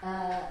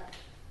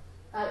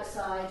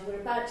 outside.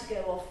 We're about to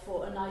go off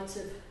for a night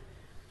of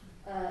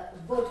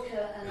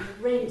vodka and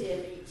reindeer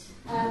meat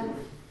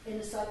in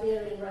a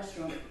Siberian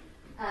restaurant.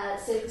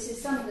 So this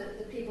is some of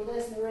the people.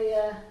 There's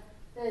Maria,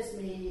 there's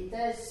me,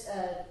 there's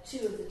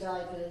two of the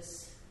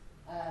divers,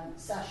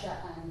 Sasha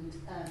and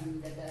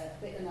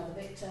another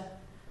Victor.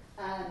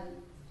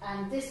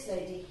 And this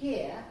lady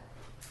here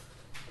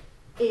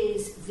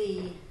is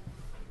the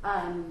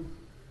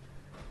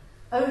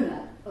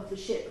owner of the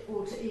ship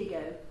Alter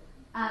Ego,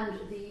 and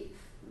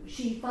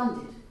she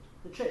funded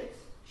the trips.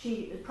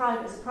 She, as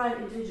a private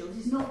individual,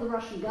 this is not the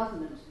Russian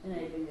government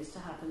enabling this to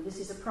happen. This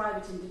is a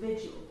private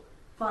individual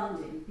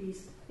funding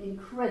these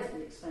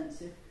incredibly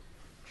expensive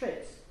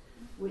trips,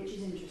 which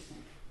is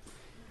interesting.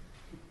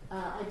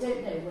 I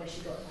don't know where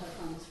she got her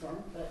funds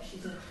from, but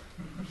she's a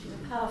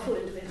powerful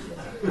individual.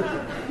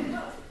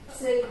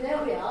 So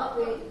there we are.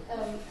 We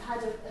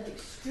had an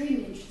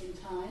extremely interesting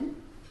time,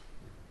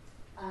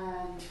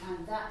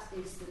 and that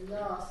is the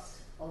last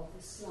of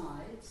the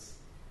slides.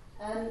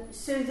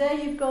 So there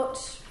you've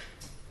got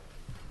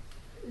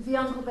the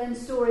Uncle Ben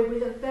story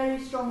with a very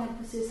strong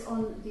emphasis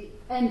on the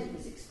end of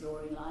his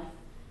exploring life.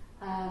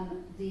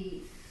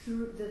 The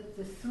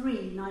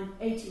three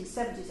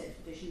 1870s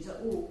expeditions are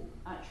all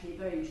actually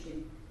very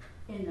interesting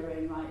in their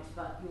own right,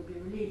 but you'll be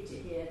relieved to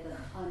hear that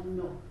I'm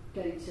not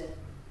going to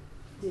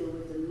deal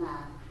with them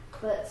now.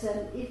 But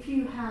if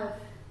you have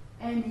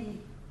any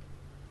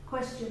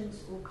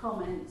questions or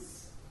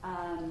comments,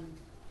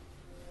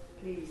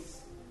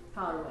 please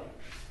fire away.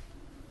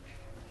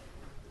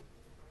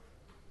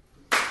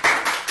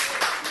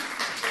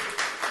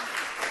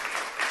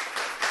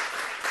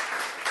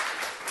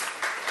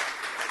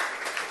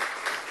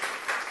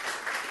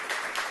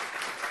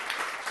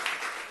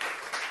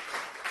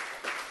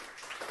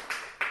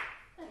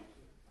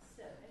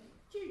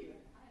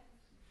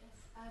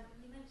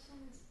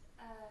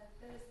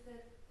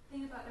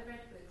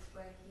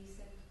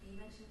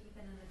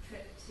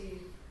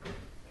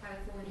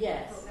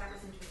 Yes. I thought that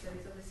was interesting.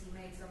 He's obviously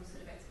made some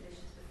sort of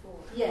expeditions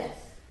before. Yes.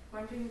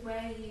 Wondering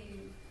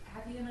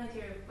have you an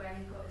idea of where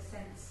you got a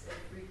sense of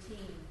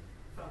routine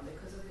from?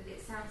 Because it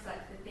sounds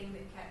like the thing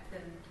that kept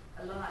them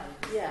alive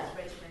was this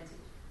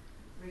regimented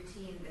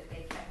routine that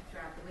they kept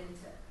throughout the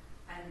winter.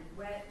 And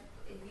have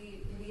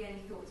you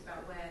any thoughts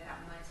about where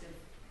that might have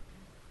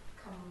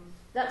come?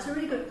 That's a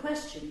really good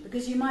question,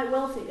 because you might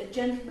well think a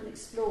gentleman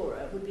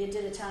explorer would be a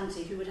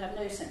dilettante who would have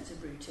no sense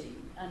of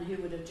routine and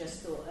who would have just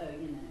thought,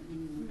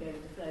 go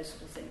with the flow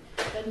sort of thing.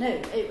 But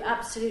no,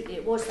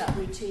 it was that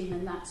routine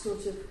and that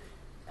sort of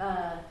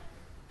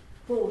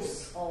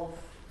force of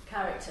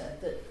character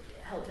that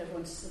helped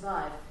everyone to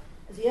survive.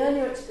 The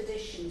earlier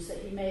expeditions that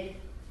he made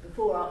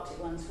before Arctic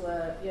ones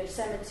were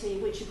Yosemite,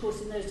 which of course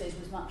in those days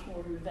was much more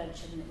of an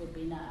adventure than it would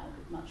be now,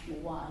 much more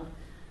wild.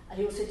 And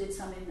he also did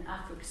some in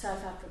Africa,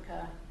 South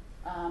Africa,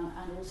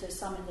 and also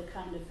some in the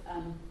kind of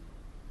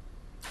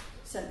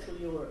Central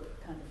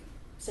Europe kind of.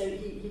 So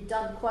he'd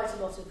done quite a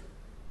lot of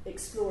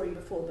exploring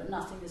before, but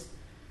nothing as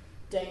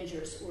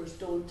dangerous or as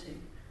daunting.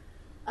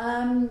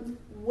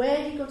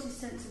 Where he got his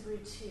sense of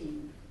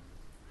routine?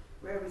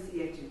 Where was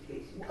he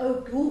educated?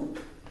 Oh,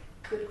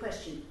 good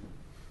question.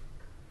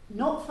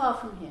 Not far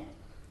from here,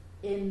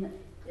 in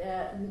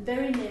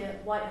very near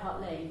White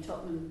Hart Lane,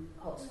 Tottenham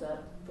Hotspur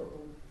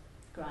football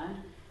ground,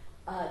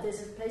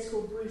 there's a place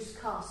called Bruce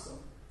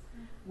Castle,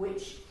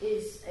 which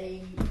is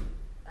I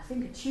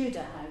think a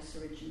Tudor house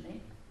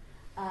originally,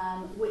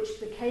 which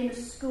became a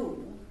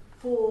school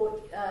for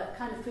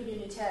for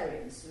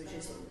Unitarians, which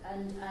is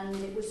and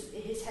it was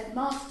his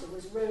headmaster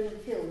was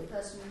Roland Hill, the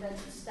person who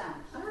invented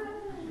stamps.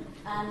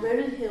 And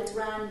Roland Hill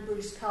ran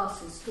Bruce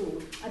Castle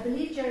School. I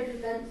believe Jeremy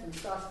Bentham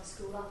started the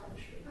school up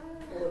actually,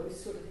 or it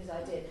was sort of his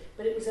idea.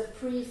 But it was not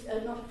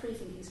a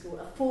free-thinking school,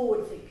 a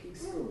forward-thinking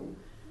school,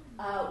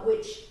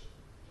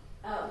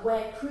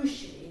 where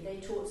crucially they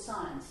taught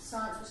science.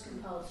 Science was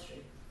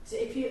compulsory. So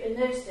if you in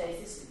those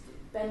days,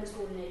 Ben was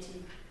born in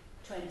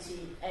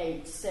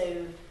 1828,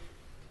 so.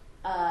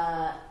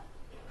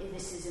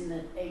 This is in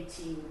the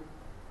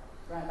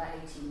around about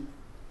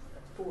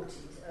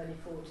 1840s, early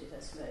 40s, I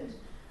suppose.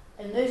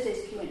 In those days,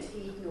 if you went to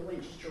Eton or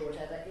Winchester or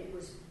whatever, it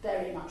was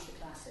very much the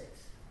classics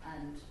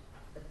and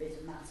a bit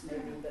of maths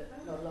maybe, but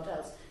not a lot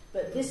else.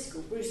 But this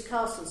school, Bruce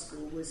Castle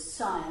School, was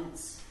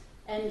science,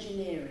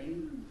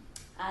 engineering,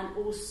 and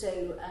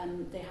also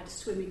they had a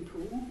swimming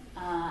pool,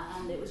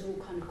 and it was all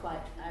kind of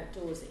quite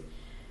outdoorsy.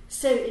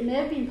 So it may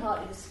have been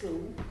partly the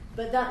school,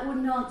 but that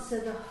wouldn't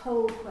answer the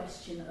whole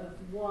question of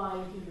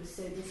why he was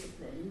so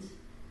disciplined.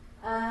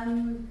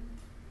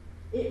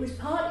 It was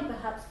partly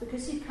perhaps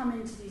because he'd come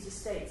into these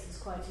estates as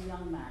quite a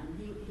young man.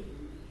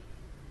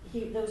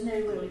 There was no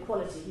real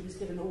equality. He was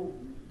given all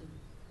the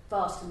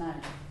vast amount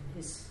of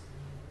his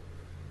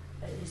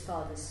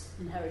father's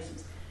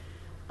inheritance.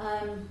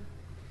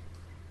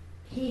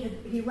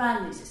 He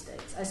ran these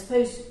estates. I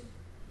suppose.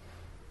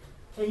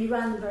 And he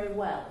ran them very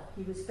well.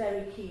 He was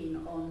very keen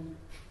on,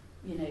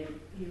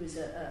 he was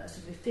a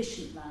sort of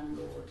efficient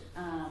landlord,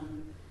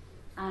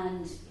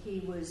 and he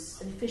was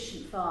an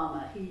efficient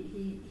farmer.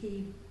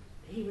 He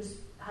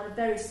had a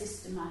very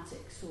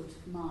systematic sort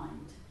of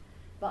mind,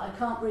 but I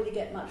can't really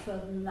get much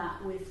further than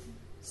that with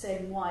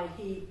saying why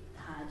he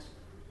had,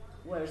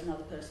 whereas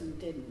another person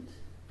didn't.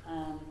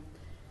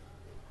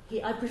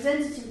 I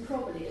presented him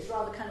probably as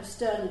rather kind of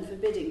stern and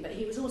forbidding, but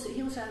he also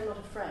had a lot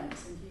of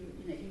friends, and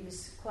he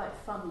was quite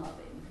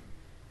fun-loving,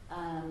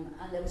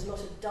 and there was a lot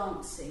of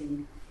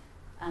dancing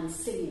and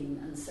singing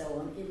and so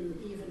on.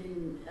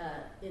 Even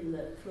in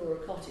the Flora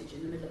Cottage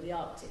in the middle of the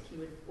Arctic, he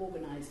would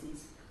organise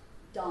these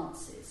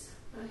dances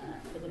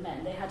for the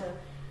men. They had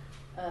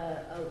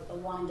a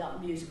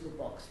wind-up musical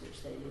box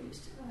which they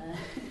used.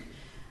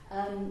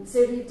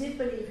 So he did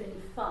believe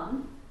in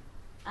fun,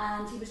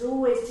 and he was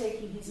always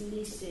taking his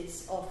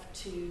nieces off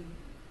to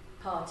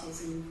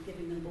parties and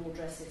giving them ball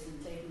dresses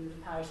and taking them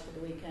to Paris for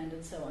the weekend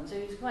and so on. So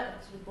he was quite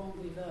a sort of bon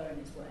vivant in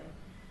his way.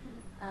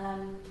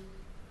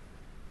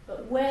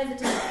 But where the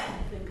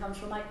discipline comes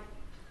from,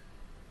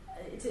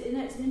 it's an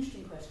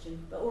interesting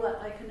question, but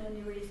I can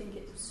only really think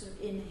it's sort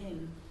of in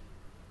him.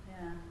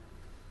 Yeah.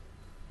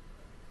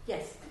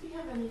 Yes? Did he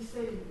have any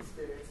sailing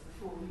experience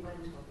before he went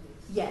on this?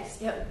 Yes,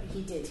 yeah,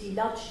 he did. He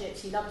loved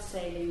ships, he loved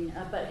sailing,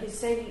 but his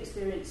sailing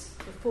experience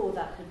before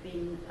that had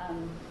been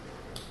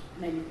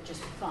mainly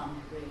just for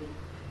fun, really.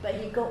 But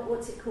he got,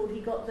 what's it called?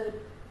 He got the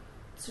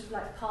sort of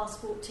like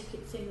passport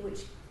ticket thing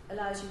which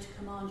allows you to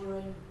command your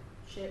own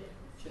ship.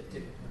 Ship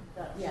ticket.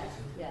 Yeah.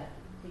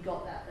 He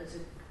got that as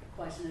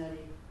quite an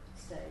early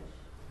stage.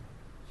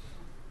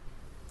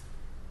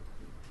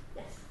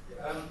 Yes.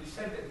 You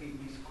said that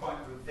he's quite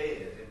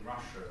revered in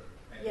Russia,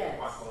 and yes.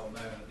 quite well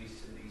known, at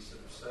least in these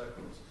sort of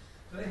circles.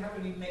 Do they have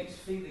any mixed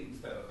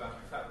feelings, though, about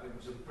the fact that it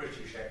was a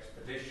British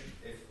expedition,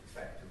 if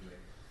effectively,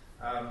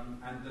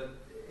 and that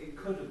it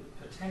could have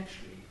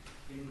potentially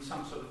been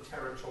some sort of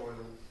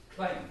territorial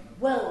claim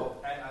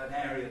of an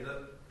area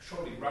that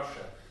surely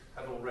Russia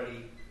had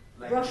already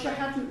laid Russia claim.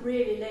 hadn't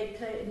really laid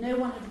claim. No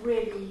one had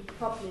really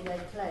properly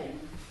laid claim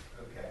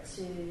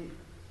to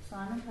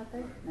Simon, had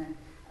they? No.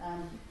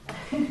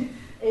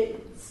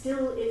 It's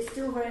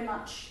still very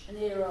much an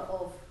era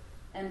of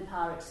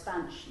empire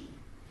expansion,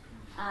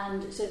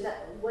 and so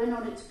that when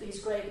on his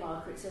grave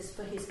marker it says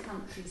for his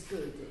country's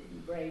good, that he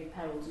braved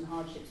perils and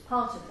hardships.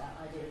 Part of that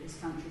idea of his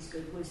country's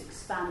good was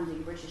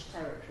expanding British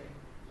territory.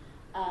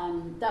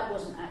 That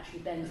wasn't actually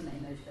Ben's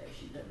main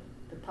motivation, but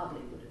the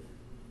public would have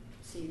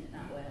seen it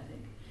that way, I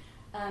think.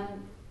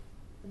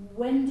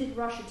 When did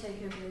Russia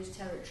take over those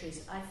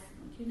territories?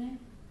 Do you know?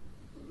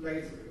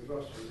 Later, because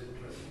Russia was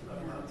interested in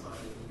that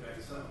time in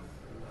going south.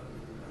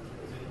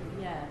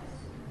 Yes.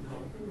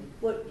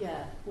 What?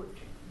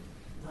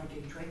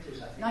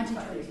 1920s, I think.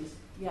 1920s.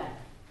 Yeah.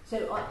 So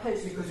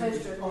because it was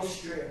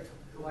Austria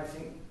who I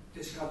think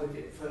discovered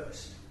it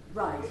first.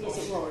 Right. Yes,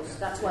 it was.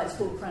 That's why it's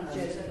called Franz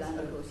Josef Land,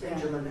 of course.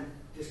 Benjamin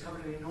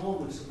discovered an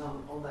enormous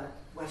amount on that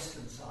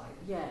western side.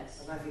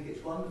 Yes. And I think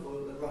it's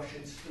wonderful that the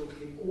Russians still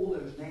keep all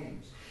those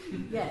names.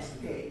 Yes.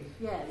 Today,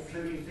 yes.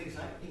 Including things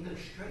like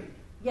English Strait.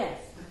 Yes.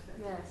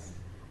 Yes.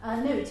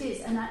 No, it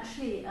is, and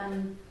actually,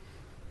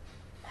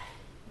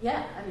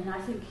 yeah. I mean, I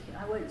think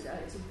I won't.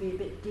 It would be a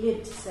bit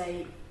glib to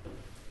say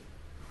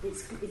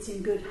it's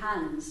in good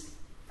hands.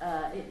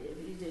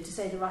 To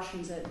say the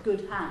Russians are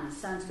good hands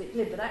sounds a bit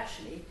glib, but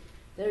actually,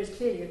 there is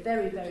clearly a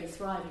very, very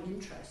thriving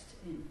interest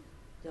in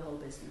the whole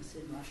business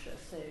in Russia.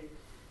 So,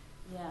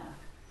 yeah.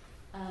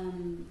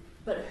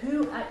 But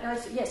who?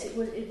 Yes, it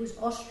was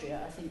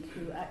Austria, I think,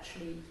 who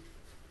actually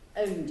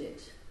owned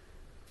it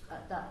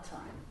at that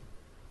time.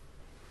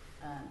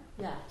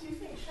 Yeah. Do you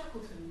think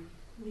Shackleton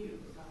knew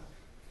about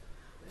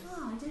this?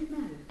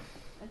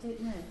 I don't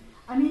know.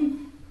 I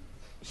mean,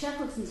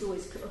 Shackleton's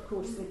always, of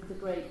course, the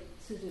great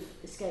sort of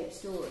escape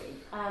story.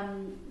 I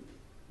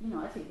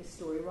think this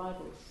story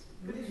rivals.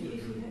 But if he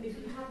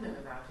had known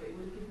about it, it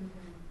would have given him,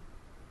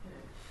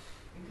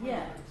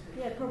 encouragement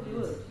to... Probably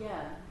would.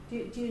 Yeah.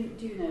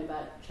 Do you know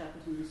about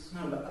Shackleton's?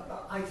 No,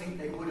 but I think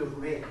they would have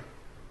read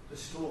the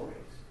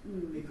stories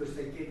because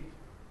they did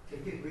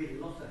read a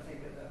lot, I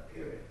think, at that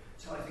period.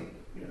 So I think,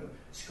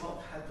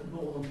 Scott had the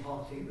Northern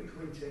Party, which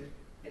wintered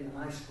in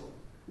high school,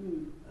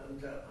 and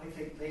I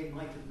think they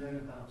might have known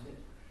about it.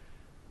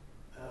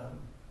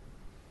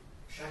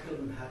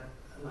 Shackleton had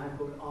a man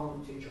called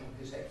Armitage on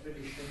his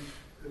expedition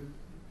who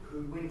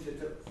wintered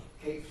at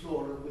Cape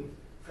Flora with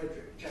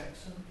Frederick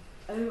Jackson.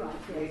 Oh, right,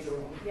 yes. Later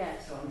on.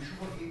 Yes. So I'm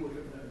sure he would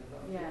have known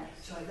about yes.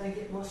 it. So I think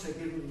it must have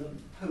given them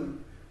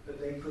hope that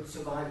they could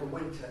survive a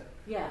winter.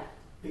 Yeah.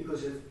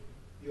 Because of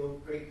your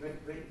great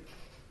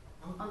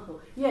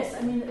uncle. Yes,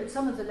 I mean,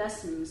 some of the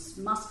lessons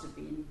must have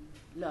been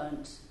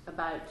learnt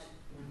about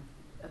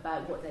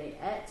what they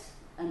ate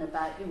and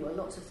about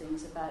lots of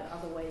things about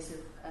other ways of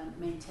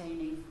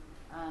maintaining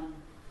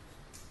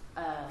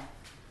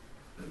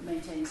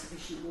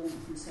sufficient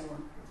warmth and so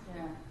on.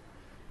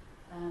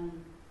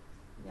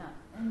 Yeah.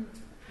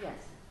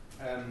 Yes.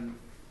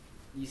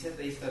 You said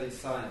that he studied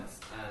science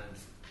and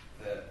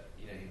that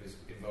he was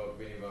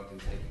really involved in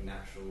taking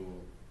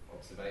natural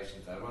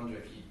observations. I wonder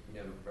if you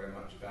know very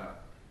much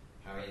about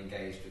how he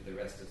engaged with the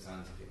rest of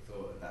scientific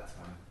thought at that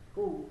time.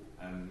 Ooh.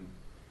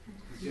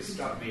 It just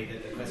struck me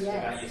that the question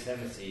about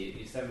Yosemite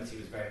was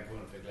very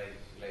important for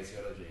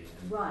glaciology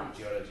and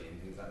geology and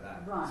things like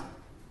that. Right.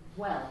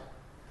 Well,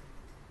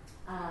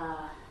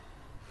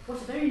 what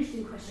a very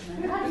interesting question.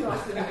 I'm glad you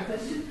asked me that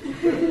question.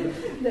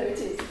 No, it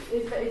is.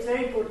 It's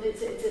very important.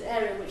 It's an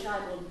area which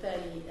I'm on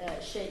fairly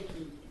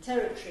shaky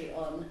territory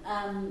on.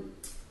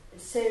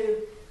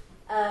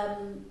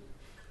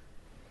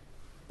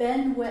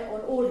 Ben went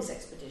on all his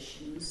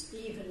expeditions,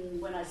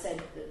 even when I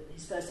said that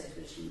his first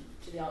expedition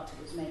to the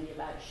Arctic was mainly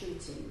about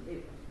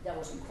shooting, that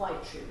wasn't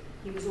quite true.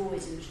 He was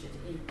always interested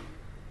in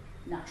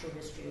natural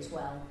history as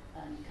well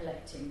and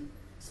collecting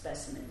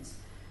specimens.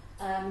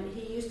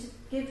 He used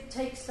to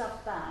take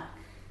stuff back,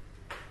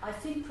 I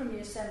think from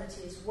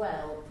Yosemite as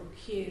well, for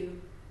Kew,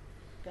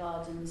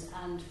 Gardens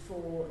and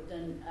for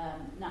the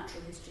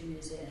Natural History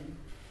Museum.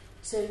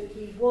 So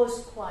he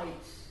was quite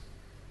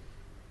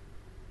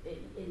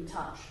in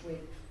touch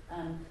with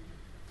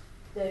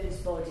those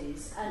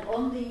bodies. And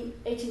on the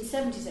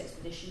 1870s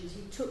expeditions,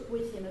 he took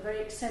with him a very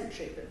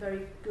eccentric but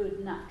very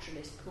good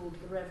naturalist called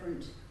the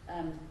Reverend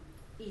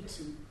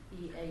Eaton,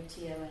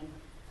 E-A-T-O-N,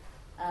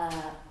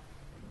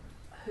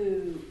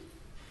 who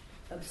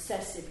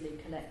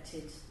obsessively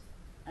collected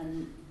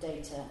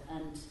data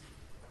and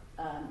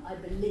I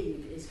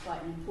believe is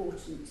quite an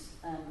important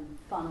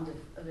fund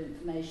of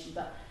information,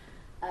 but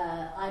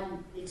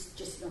it's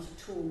just not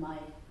at all my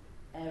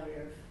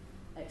area of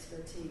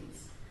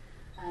expertise.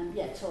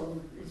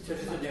 Tom is So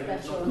much not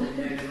better on not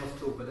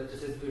at all, but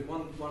there's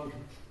one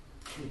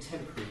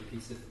contemporary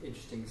piece of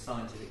interesting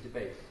scientific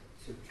debate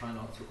to try and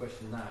answer your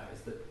question now,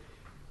 is that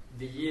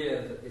the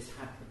year that this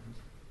happened,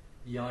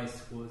 the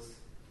ice was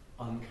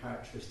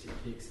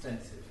uncharacteristically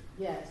extensive.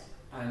 Yes.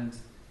 And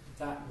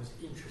that was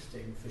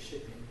interesting for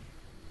shipping.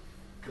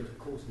 But of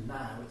course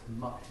now it's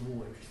much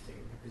more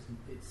interesting because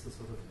it's a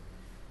sort of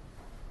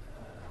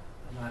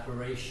an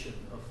aberration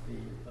of the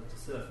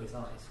surface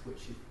ice,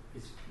 which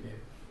is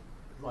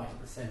right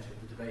at the centre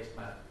of the debate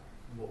about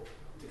what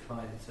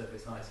decline in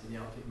surface ice in the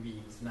Arctic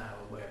means now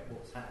and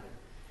what's happening.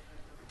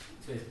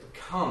 So it's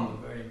become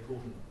a very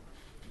important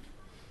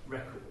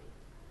record,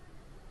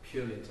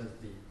 purely in terms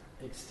of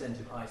the extent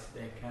of ice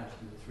they encountered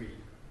in the 3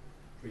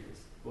 previous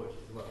voyages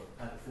as well,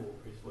 and the 4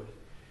 previous voyages.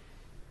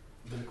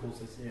 But of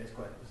course it's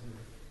quite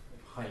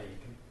a highly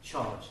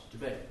charged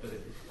debate, but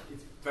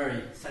it's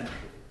very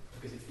central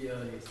because it's the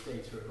earliest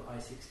data of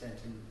ice extent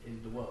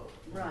in the world.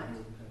 Right.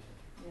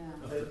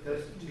 Yeah.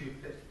 Those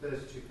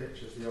two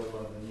pictures, the old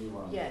one and the new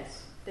one.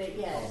 Yes.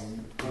 Yes.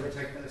 Are they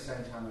taken at the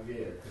same time of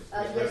year?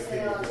 Yes, they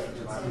are taken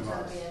at the same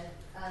time of year.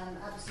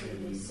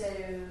 Absolutely. So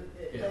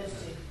those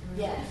two.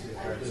 Yes.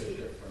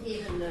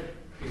 Even the.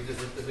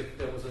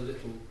 There was a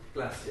little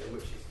glacier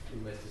which is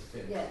almost as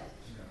thin. Yes.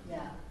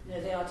 Yeah.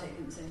 No, they are taken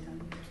at the same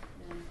time of year.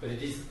 Yeah. But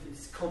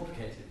it's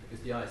complicated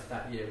because the ice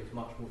that year was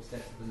much more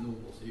extensive than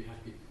normal, so you have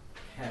to be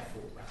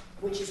careful about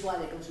it. Which is why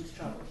they got into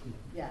trouble.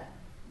 Yeah.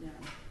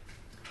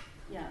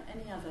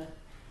 Any other?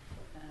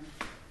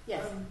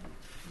 Yes.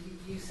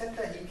 You said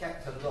that he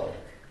kept a log.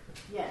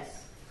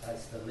 Yes.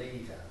 As the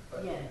leader,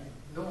 but yeah.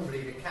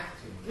 Normally the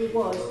captain it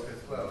was log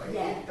as well.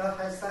 Yeah.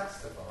 Has that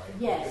survived?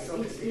 Yes. Because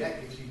obviously that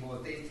gives you more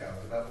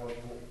details about what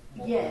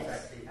yes. was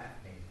actually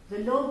happening. The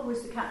log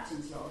was the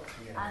captain's log,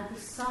 yeah. and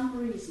for some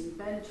reason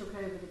Ben took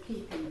over the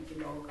keeping of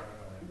the log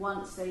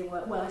once they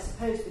were. Well, I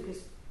suppose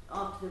because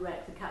after the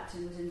wreck, the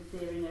captain was in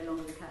theory no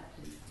longer the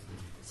captain.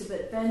 So,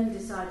 but Ben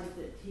decided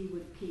that he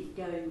would keep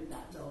going with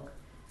that log,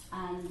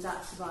 and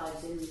that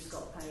survives in the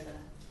Scott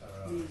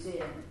Polar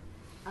Museum.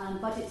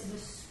 But it's an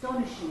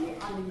astonishingly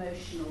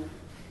unemotional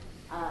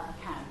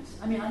account.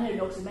 I mean, I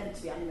know logs are meant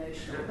to be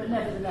unemotional, but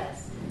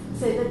nevertheless.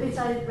 So the bit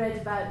I read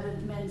about the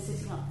men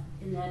sitting up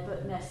in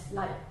their nest,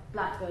 like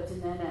blackbirds in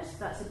their nest,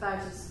 that's about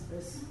as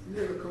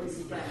lyrical as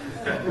you get.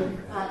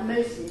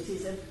 Mostly it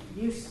is a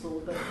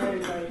useful but very,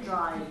 very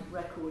dry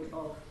record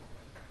of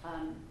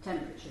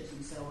temperatures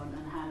and so on,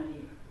 and how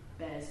many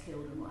bears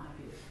killed and what have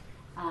you.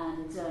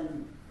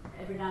 And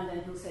every now and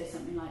then he'll say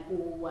something like,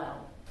 all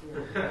well.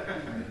 Or,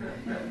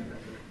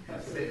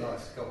 That's a bit like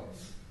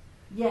Scots.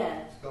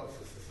 Yeah. Scots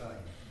is the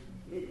same.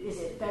 Is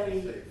it very...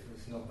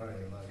 It's not very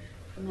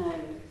emotional. No.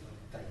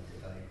 Day to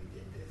day we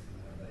did this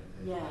and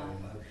there's no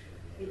emotion.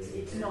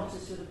 It's not a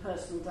sort of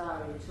personal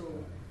diary at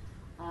all.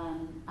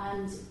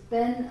 And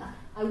Ben,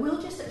 I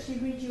will just actually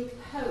read you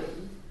a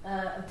poem,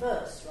 a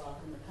verse rather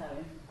than a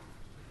poem,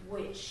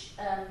 which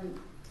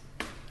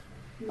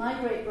my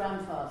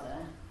great-grandfather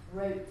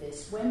wrote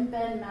this when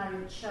Ben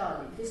married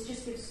Charlie. This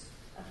just gives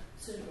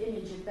a sort of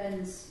image of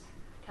Ben's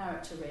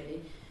character,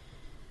 really.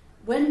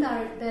 When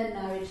Ben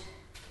married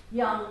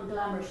young,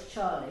 glamorous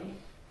Charlie,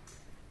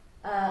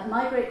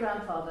 my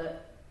great-grandfather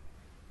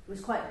was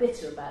quite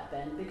bitter about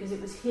Ben because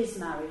it was his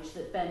marriage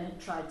that Ben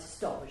had tried to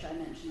stop, which I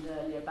mentioned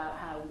earlier about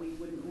how we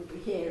wouldn't all be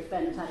here if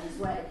Ben had had his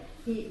way.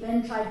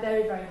 Ben tried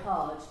very, very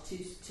hard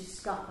to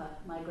scupper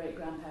my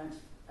great-grandparents'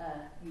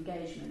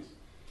 engagement.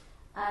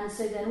 And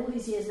so then all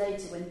these years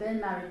later, when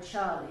Ben married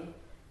Charlie,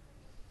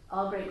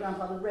 our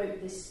great-grandfather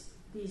wrote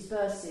these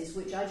verses,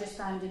 which I just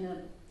found in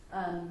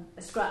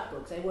a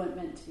scrapbook. They weren't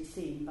meant to be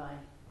seen by...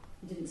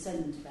 He didn't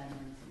send them to Ben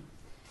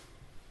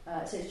or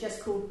anything. So it's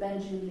just called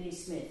Benjamin Lee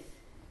Smith.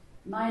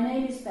 My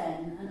name is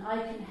Ben, and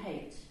I can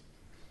hate.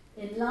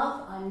 In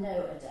love I'm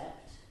no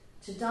adept.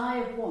 To die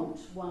of want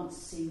once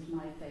seemed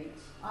my fate.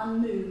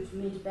 Unmoved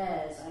mid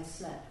bears I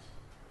slept.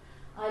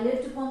 I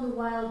lived upon the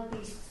wild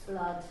beast's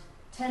blood.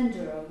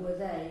 Tenderer were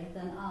they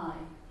than I.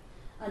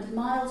 And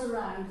miles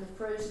around the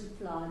frozen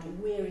flood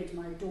wearied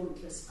my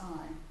dauntless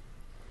eye.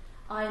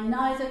 I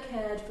neither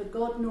cared for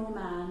God nor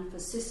man, for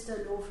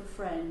sister nor for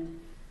friend.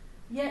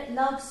 Yet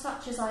love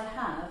such as I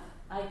have,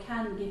 I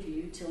can give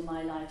you till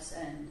my life's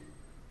end.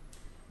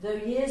 Though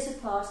years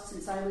have passed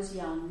since I was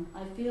young,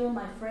 I feel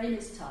my frame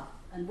is tough,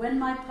 and when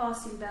my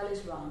passing bell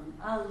is rung,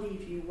 I'll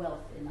leave you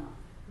wealth enough.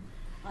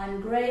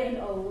 I'm grey and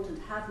old and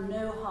have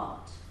no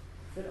heart,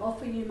 but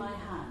offer you my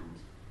hand,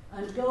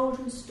 and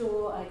golden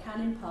store I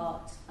can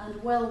impart,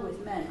 and well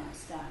with men I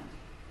stand.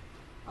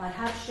 I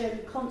have shown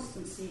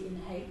constancy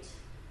in hate,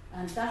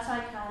 and that I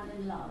can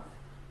in love.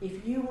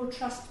 If you will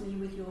trust me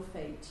with your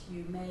fate,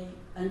 you may,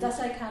 and that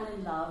I can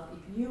in love,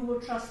 if you will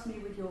trust me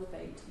with your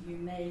fate, you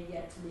may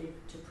yet live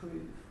to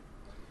prove.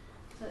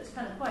 So it's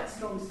kind of quite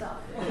strong stuff.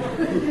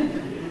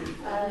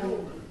 That's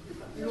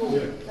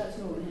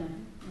normal,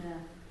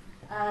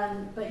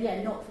 yeah. But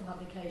yeah, not for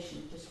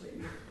publication, just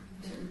written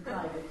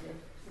privately,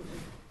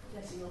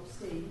 letting off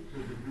steam.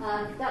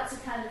 That's a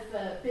kind of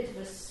a bit of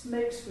a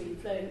smokescreen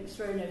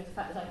thrown over the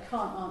fact that I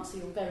can't answer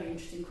your very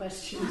interesting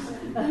questions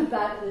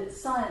about the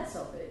science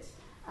of it.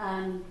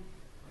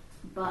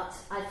 But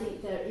I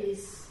think there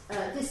is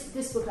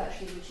this book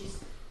actually, which is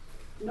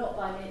not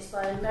by me, it's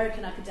by an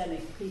American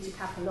academic, Peter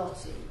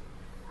Capellotti,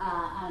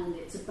 and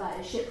it's about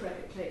a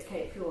shipwreck at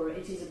Cape Flora.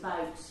 It is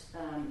about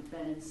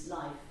Ben's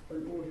life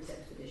on all his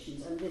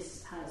expeditions, and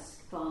this has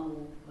far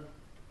more of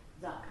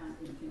that kind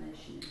of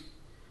information.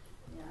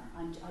 Yeah,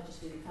 I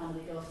just do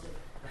family gossip.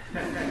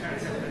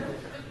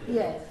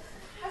 Yes.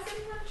 Has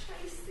anyone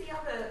traced the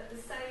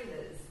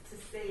sailors to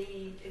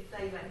see if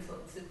they went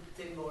on to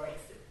do more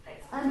expeditions?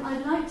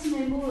 I'd like to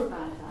know more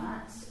about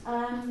that.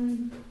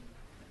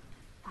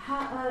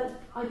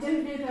 I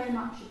don't know very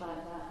much about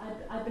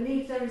that. I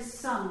believe there is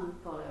some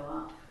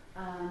follow-up.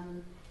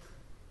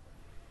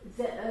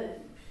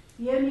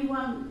 The only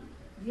one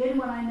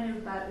I know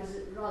about is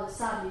rather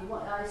sadly.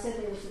 I said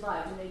they all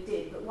survived, and they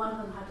did, but one of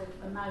them had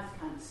a mouth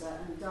cancer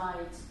and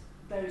died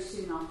very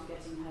soon after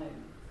getting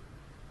home.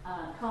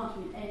 Can't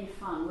have been any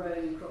fun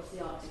rowing across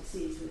the Arctic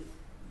seas with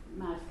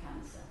mouth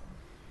cancer.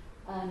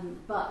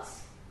 But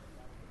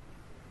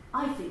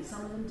I think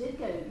some of them did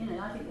go.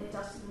 I think they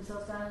dusted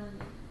themselves down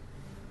and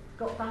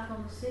got back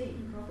on the sea,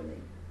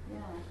 probably.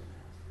 Yeah. As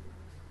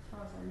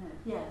far as I know.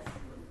 Yes.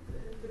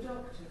 The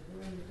doctor who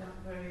ended up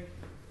very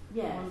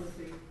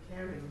wonderfully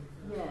caring.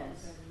 Yes.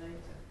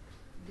 Later.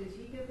 Did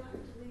he go back to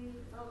the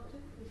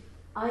Arctic?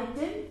 I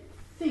don't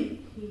think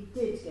he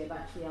did go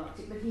back to the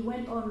Arctic, but he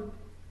went on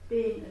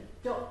being a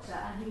doctor,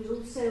 and he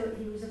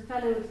was a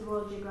fellow of the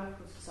Royal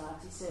Geographical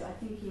Society, so I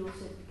think he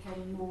also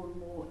became more and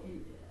more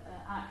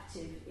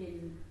active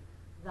in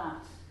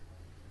that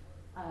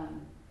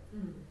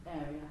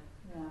area.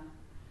 Yeah.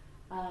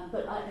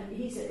 But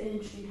he's an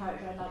interesting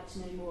character. I'd like to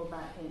know more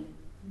about him.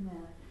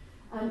 Yeah.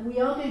 We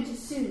are going to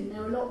soon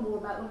know a lot more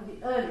about one of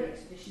the earlier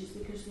expeditions,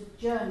 because the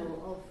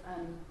journal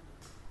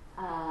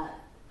of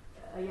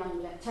a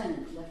young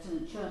Lieutenant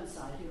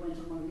Chirnside, who went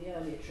on one of the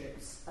earlier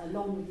trips,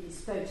 along with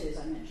these photos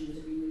I mentioned that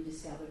have been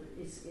rediscovered,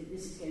 this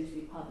is going to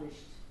be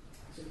published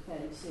sort of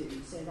fairly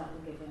soon, so that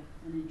will give an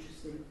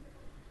interesting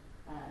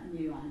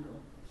new angle.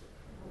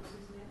 What's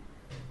his name?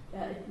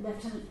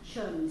 Lieutenant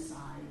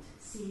Chirnside,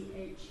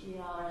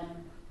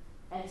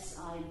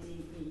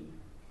 Chermside.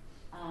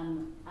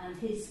 And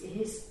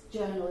his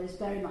journal is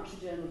very much the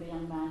journal of a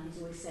young man.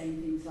 He's always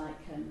saying things like,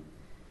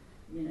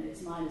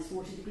 it's minus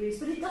 40 degrees,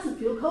 but it doesn't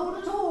feel cold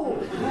at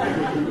all.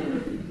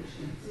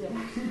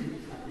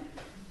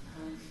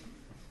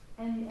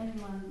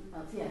 Anyone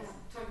else? Yes.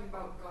 Talking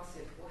about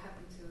gossip, what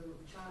happened to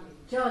Charlie?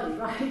 Charlie,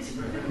 right.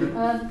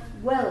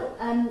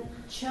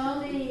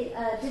 Charlie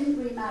didn't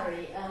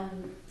remarry,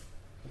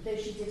 though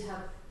she did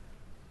have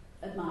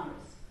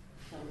admirers,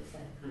 shall we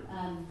say.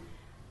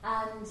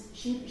 And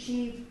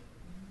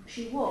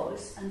she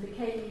was, and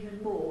became even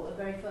more, a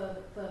very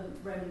firm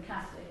Roman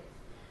Catholic.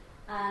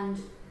 And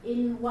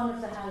in one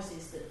of the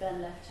houses that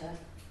Ben left her,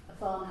 a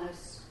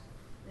farmhouse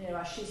near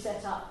us, she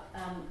set up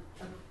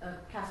a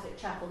Catholic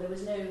chapel. There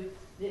was no,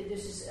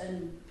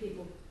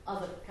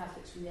 other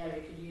Catholics from the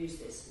area could use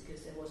this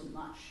because there wasn't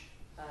much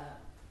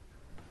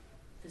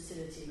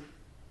facility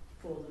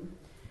for them.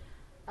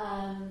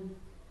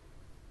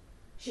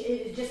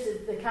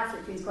 The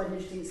Catholic thing is quite an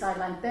interesting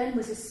sideline. Ben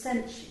was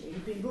essentially,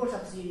 he'd been brought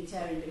up as a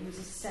Unitarian, but he was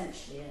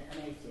essentially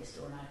an atheist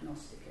or an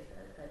agnostic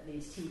at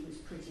least. He was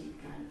pretty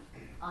kind of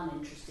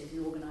uninterested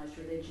in organised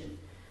religion.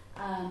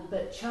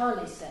 But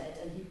Charlie said,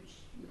 and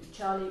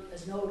Charlie,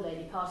 as an old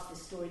lady, passed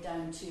this story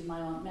down to my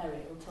Aunt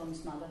Muriel,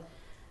 Tom's mother,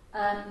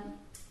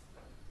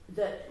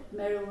 that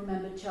Muriel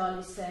remembered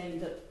Charlie saying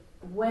that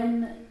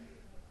when,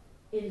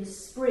 in the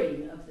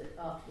spring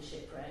after the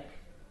shipwreck,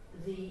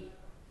 the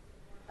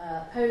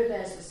polar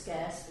bears were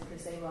scarce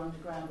because they were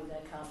underground with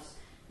their cubs.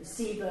 The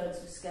seabirds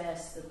were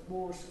scarce, the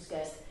walrus were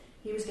scarce.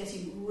 He was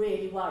getting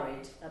really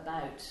worried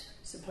about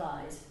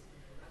supplies.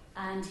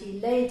 And he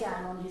lay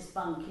down on his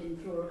bunk in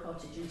Flora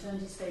Cottage and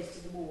turned his face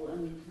to the wall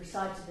and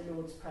recited the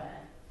Lord's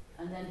Prayer.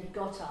 And then he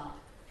got up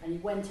and he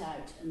went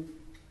out and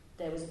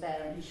there was a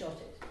bear and he shot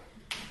it.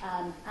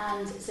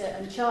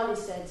 And Charlie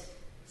said,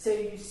 so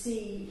you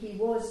see, he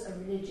was a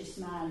religious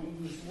man in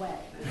his way.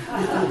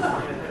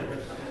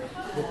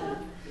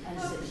 And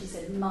so she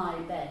said, my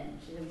Ben.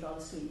 She was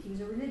rather sweet. He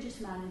was a religious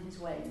man in his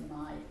way,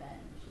 my Ben,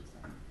 she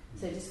said.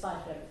 So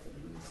despite everything,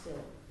 he was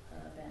still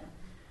Ben.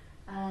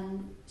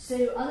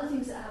 So other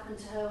things that happened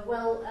to her,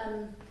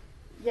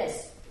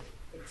 yes,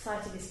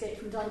 exciting escape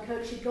from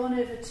Dunkirk, she'd gone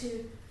over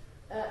to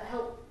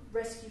help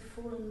rescue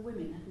fallen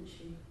women, hadn't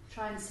she?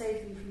 Try and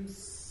save them from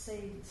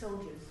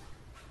soldiers.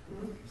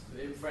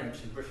 In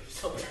French and British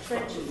soldiers.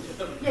 French.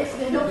 Yes,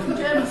 they're not from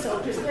German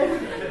soldiers.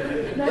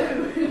 No,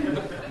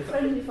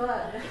 friendly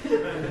fire.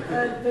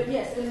 But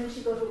yes, then she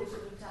got all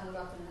sort of tangled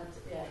up and had to,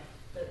 yeah.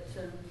 But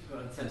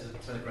I sent a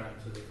telegram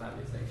to the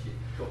family saying she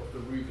got the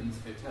Rubens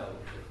Hotel,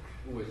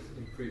 which always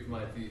improved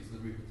my views of the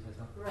Rubens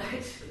Hotel.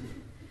 Right.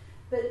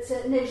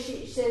 But no,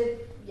 she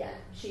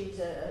was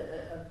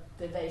a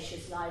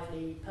vivacious,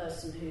 lively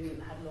person who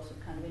had a lot of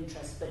kind of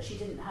interest, but she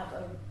didn't have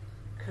a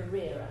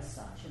career as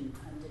such, and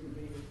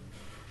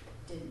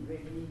didn't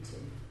really need to.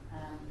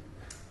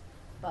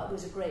 But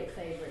was a great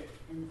favourite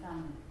in the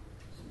family.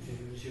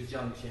 When she was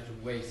young, she had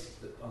a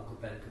waist that Uncle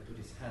Ben could put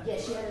his hand.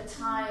 Yes, she had a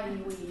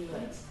tiny weeny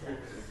waist.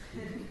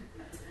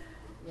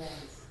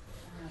 Yes.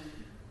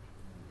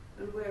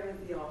 And where are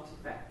the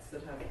artefacts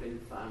that have been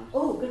found?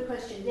 Oh, good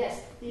question.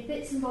 Yes, the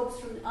bits and bobs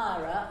from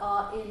Ira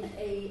are in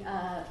a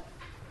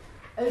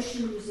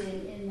ocean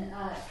museum in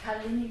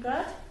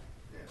Kaliningrad.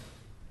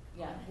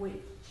 Yeah,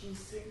 which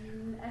is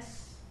in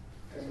It's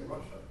in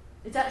Russia.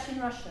 It's actually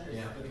in Russia.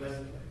 Yeah,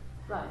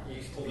 right.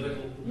 Used to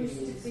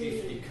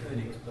be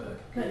Königsberg.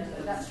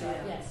 Königsberg, that's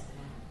right. Yes,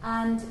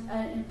 and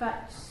in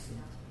fact,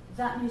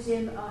 that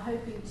museum are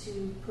hoping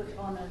to put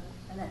on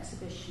an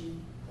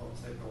exhibition.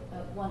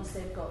 Once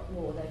they've got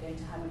more, they're going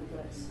to have an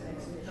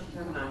exhibition.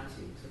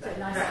 So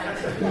nice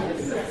item.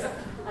 Yes.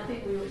 I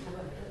think we ought to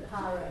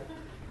hire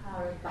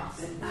a bus.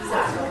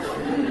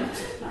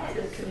 That's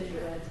a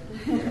familiar word.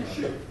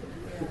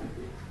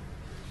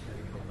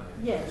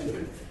 Yes.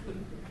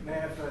 May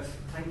I first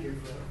thank you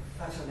for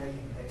a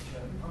fascinating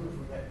lecture,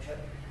 wonderful lecture,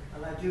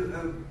 and I do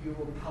hope you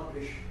will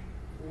publish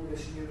all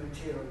this new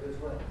material as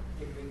well,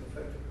 particularly the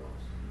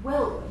photographs.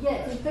 Well,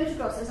 yeah, the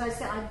photographs, as I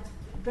said, I'm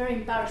very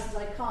embarrassed as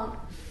I can't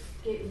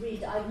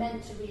read. I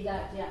meant to read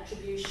out the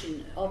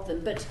attribution of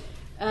them, but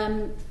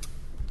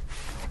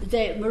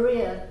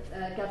Maria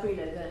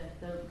Gavrilo,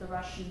 the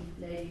Russian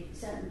lady,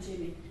 sent them to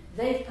me.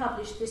 They've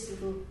published this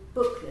little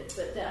booklet,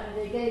 but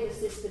they gave us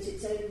this, but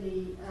it's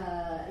only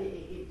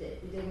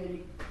they've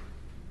only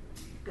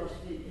got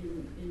it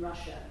in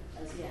Russia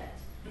as yet.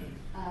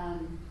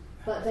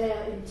 But they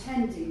are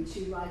intending to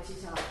write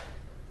it up,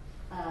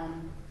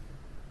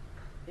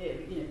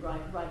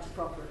 write a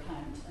proper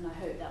account, and I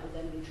hope that will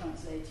then be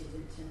translated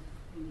into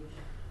English.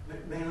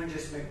 May I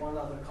just make one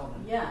other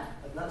comment? Yeah.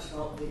 And that's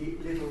not the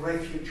little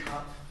refuge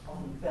hut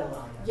on Bell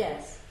Island.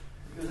 Yes.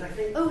 Because I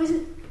think. Oh, is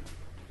it?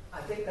 I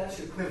think that's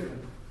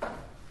equivalent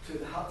to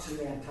the huts in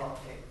the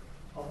Antarctic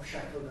of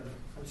Shackleton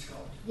and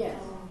Scott.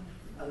 Yes.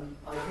 And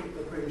I think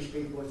the British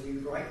people, as you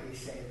rightly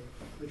said,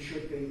 we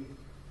should be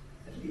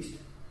at least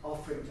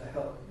offering to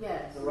help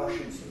the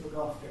Russians to look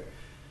after it.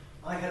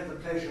 I had the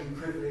pleasure and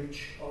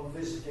privilege of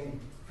visiting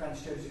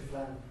Franz Josef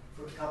Land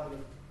for a couple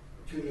of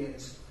 2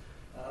 years,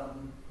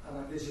 and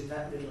I visited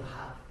that little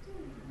hut.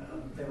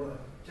 There were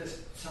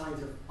just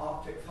signs of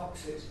Arctic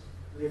foxes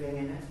living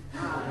in it.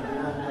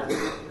 And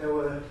there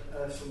were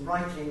some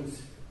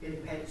writings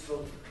in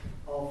pencil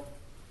of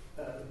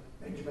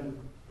Benjamin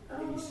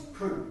Lee's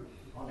crew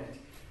on it.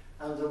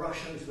 And the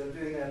Russians were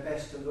doing their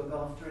best to look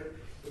after it.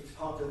 It's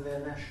part of their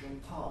national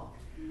park.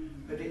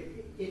 But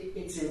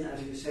it's in,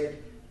 as you said,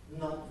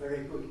 not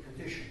very good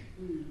condition.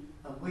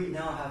 And we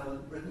now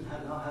have Britain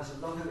now has a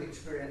lot of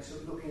experience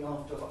of looking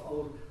after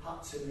old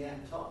huts in the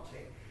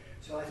Antarctic.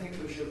 So I think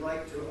we should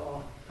write to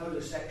our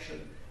polar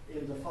section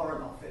in the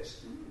Foreign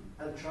Office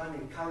and try and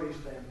encourage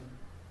them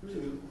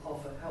to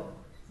offer help.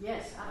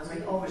 Yes,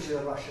 absolutely. I mean, obviously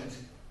the Russians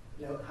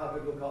know how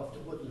to look after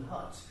wooden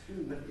huts,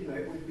 but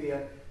it would be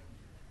a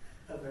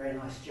very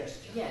nice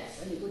gesture.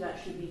 Yes, and it would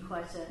actually be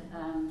quite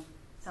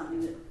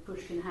something that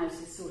Pushkin House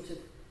is sort of,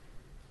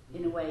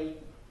 in a way,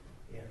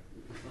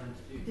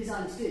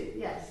 designed to do.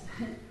 Yes.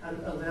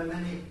 And there are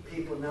many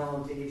people now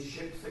on these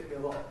ships that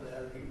go up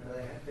there.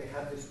 They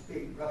have this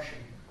big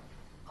Russian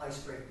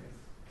icebreaker,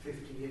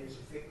 50 years of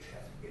fiction,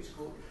 I think it's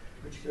called,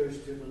 which goes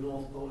to the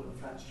North Pole and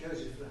Franz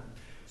Josef Land.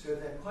 So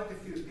there are quite a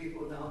few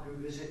people now who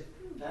visit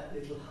that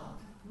little hut.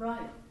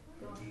 Right.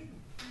 Gosh.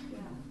 Yeah.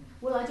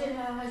 Well, I don't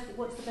know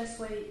what's the best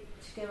way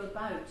to go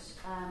about,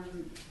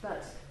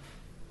 but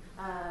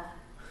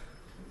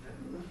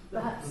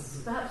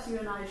perhaps you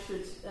and I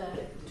should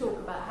talk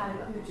about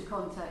who to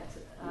contact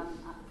at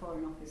the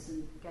Foreign Office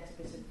and get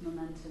a bit of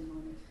momentum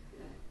on it.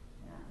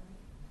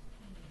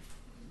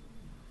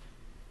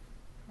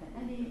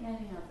 Any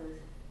other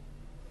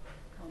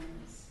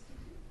comments?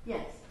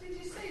 Yes. Did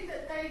you say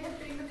that they had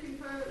been looking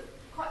for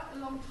quite a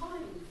long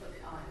time for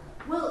the island?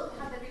 Well,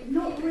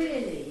 not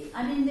really.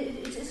 I mean,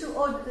 it's sort of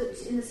odd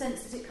that, in the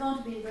sense that it can't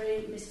have been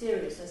very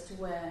mysterious as to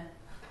where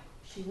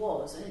she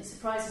was, and it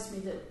surprises me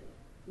that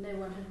no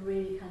one had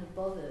really kind of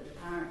bothered,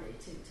 apparently,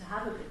 to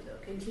have a good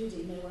look,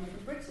 including no one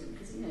from Britain,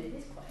 because it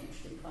is quite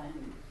interesting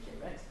finding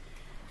shipwrecks.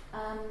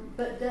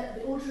 But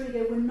the Alter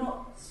Ego were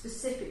not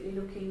specifically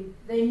looking.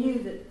 They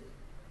knew that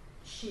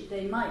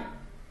they might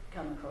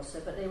come across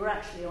her, but they were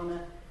actually on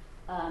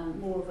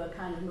more of a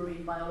kind of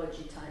marine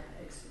biology type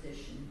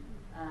expedition,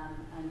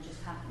 and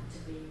just happened to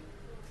be.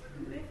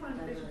 Did they find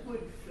a bit of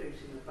wood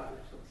floating about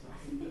or something? I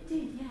think they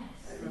did, yes.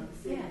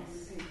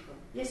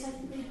 Yes, I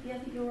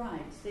think you're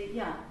right. A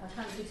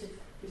kind of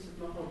bit of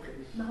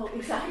mahogany.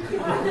 Exactly.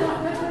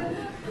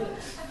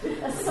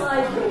 A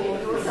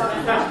sideboard or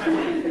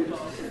something.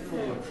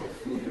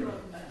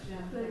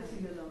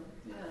 Floating along.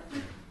 Yeah.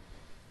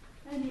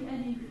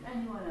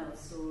 Anyone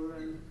else or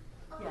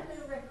Are there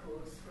no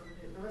records from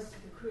the rest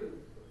of the crew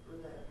were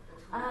there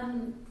at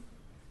all?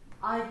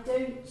 I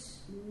don't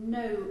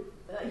know.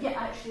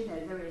 Actually, no,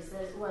 there is.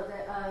 One of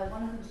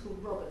them is called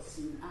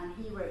Robertson, and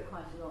he wrote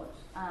quite a lot.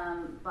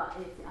 But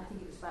I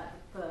think it was about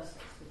the first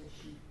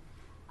expedition.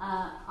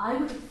 I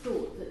would have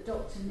thought that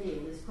Dr.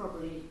 Neil is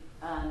probably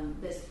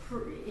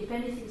if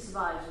anything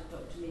survives of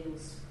Dr.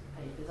 Neil's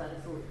papers, I'd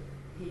have thought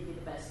he'd be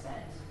the best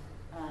bet,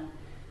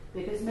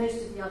 because most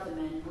of the other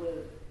men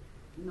were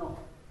not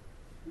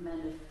men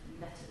of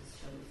letters,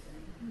 shall we say.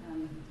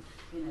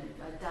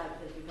 I doubt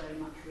they'd be very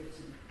much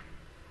written.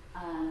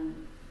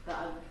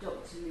 But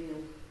Dr.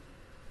 Neil,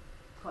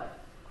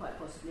 quite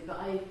possibly. But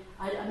I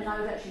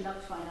would actually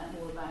love to find out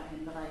more about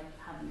him, but I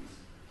haven't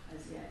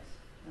as yet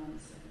done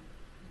so.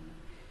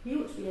 He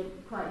ought to be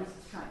quite easy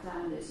to track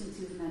down, since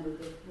he was a member of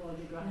the Royal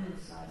Geographical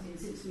Society, and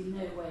since we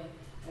know where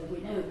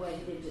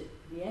he lived at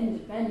the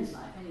end of Ben's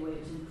life. Anyway, it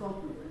was in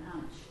Frognall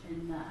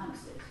in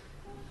Hampstead,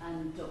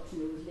 and Dr.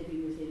 Neil was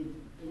living with him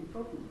in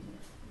Frognall.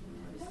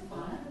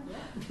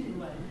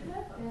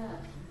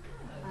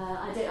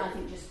 I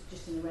think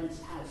just in a rented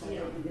house. I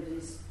don't think there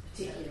is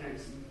particular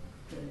reason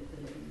for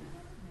living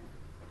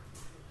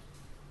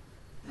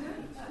there.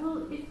 Well,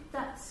 if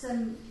that's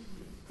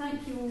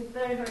thank you all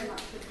very, very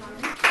much for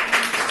coming.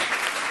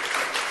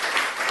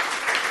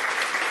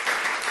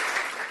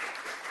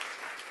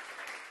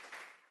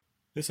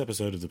 This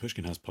episode of the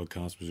Pushkin House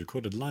podcast was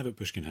recorded live at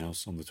Pushkin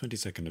House on the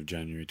 22nd of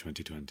January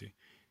 2020.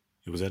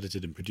 It was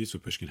edited and produced for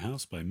Pushkin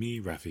House by me,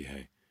 Rafi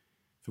Hay.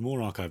 For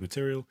more archive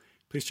material,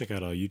 please check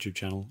out our YouTube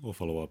channel or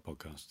follow our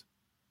podcast.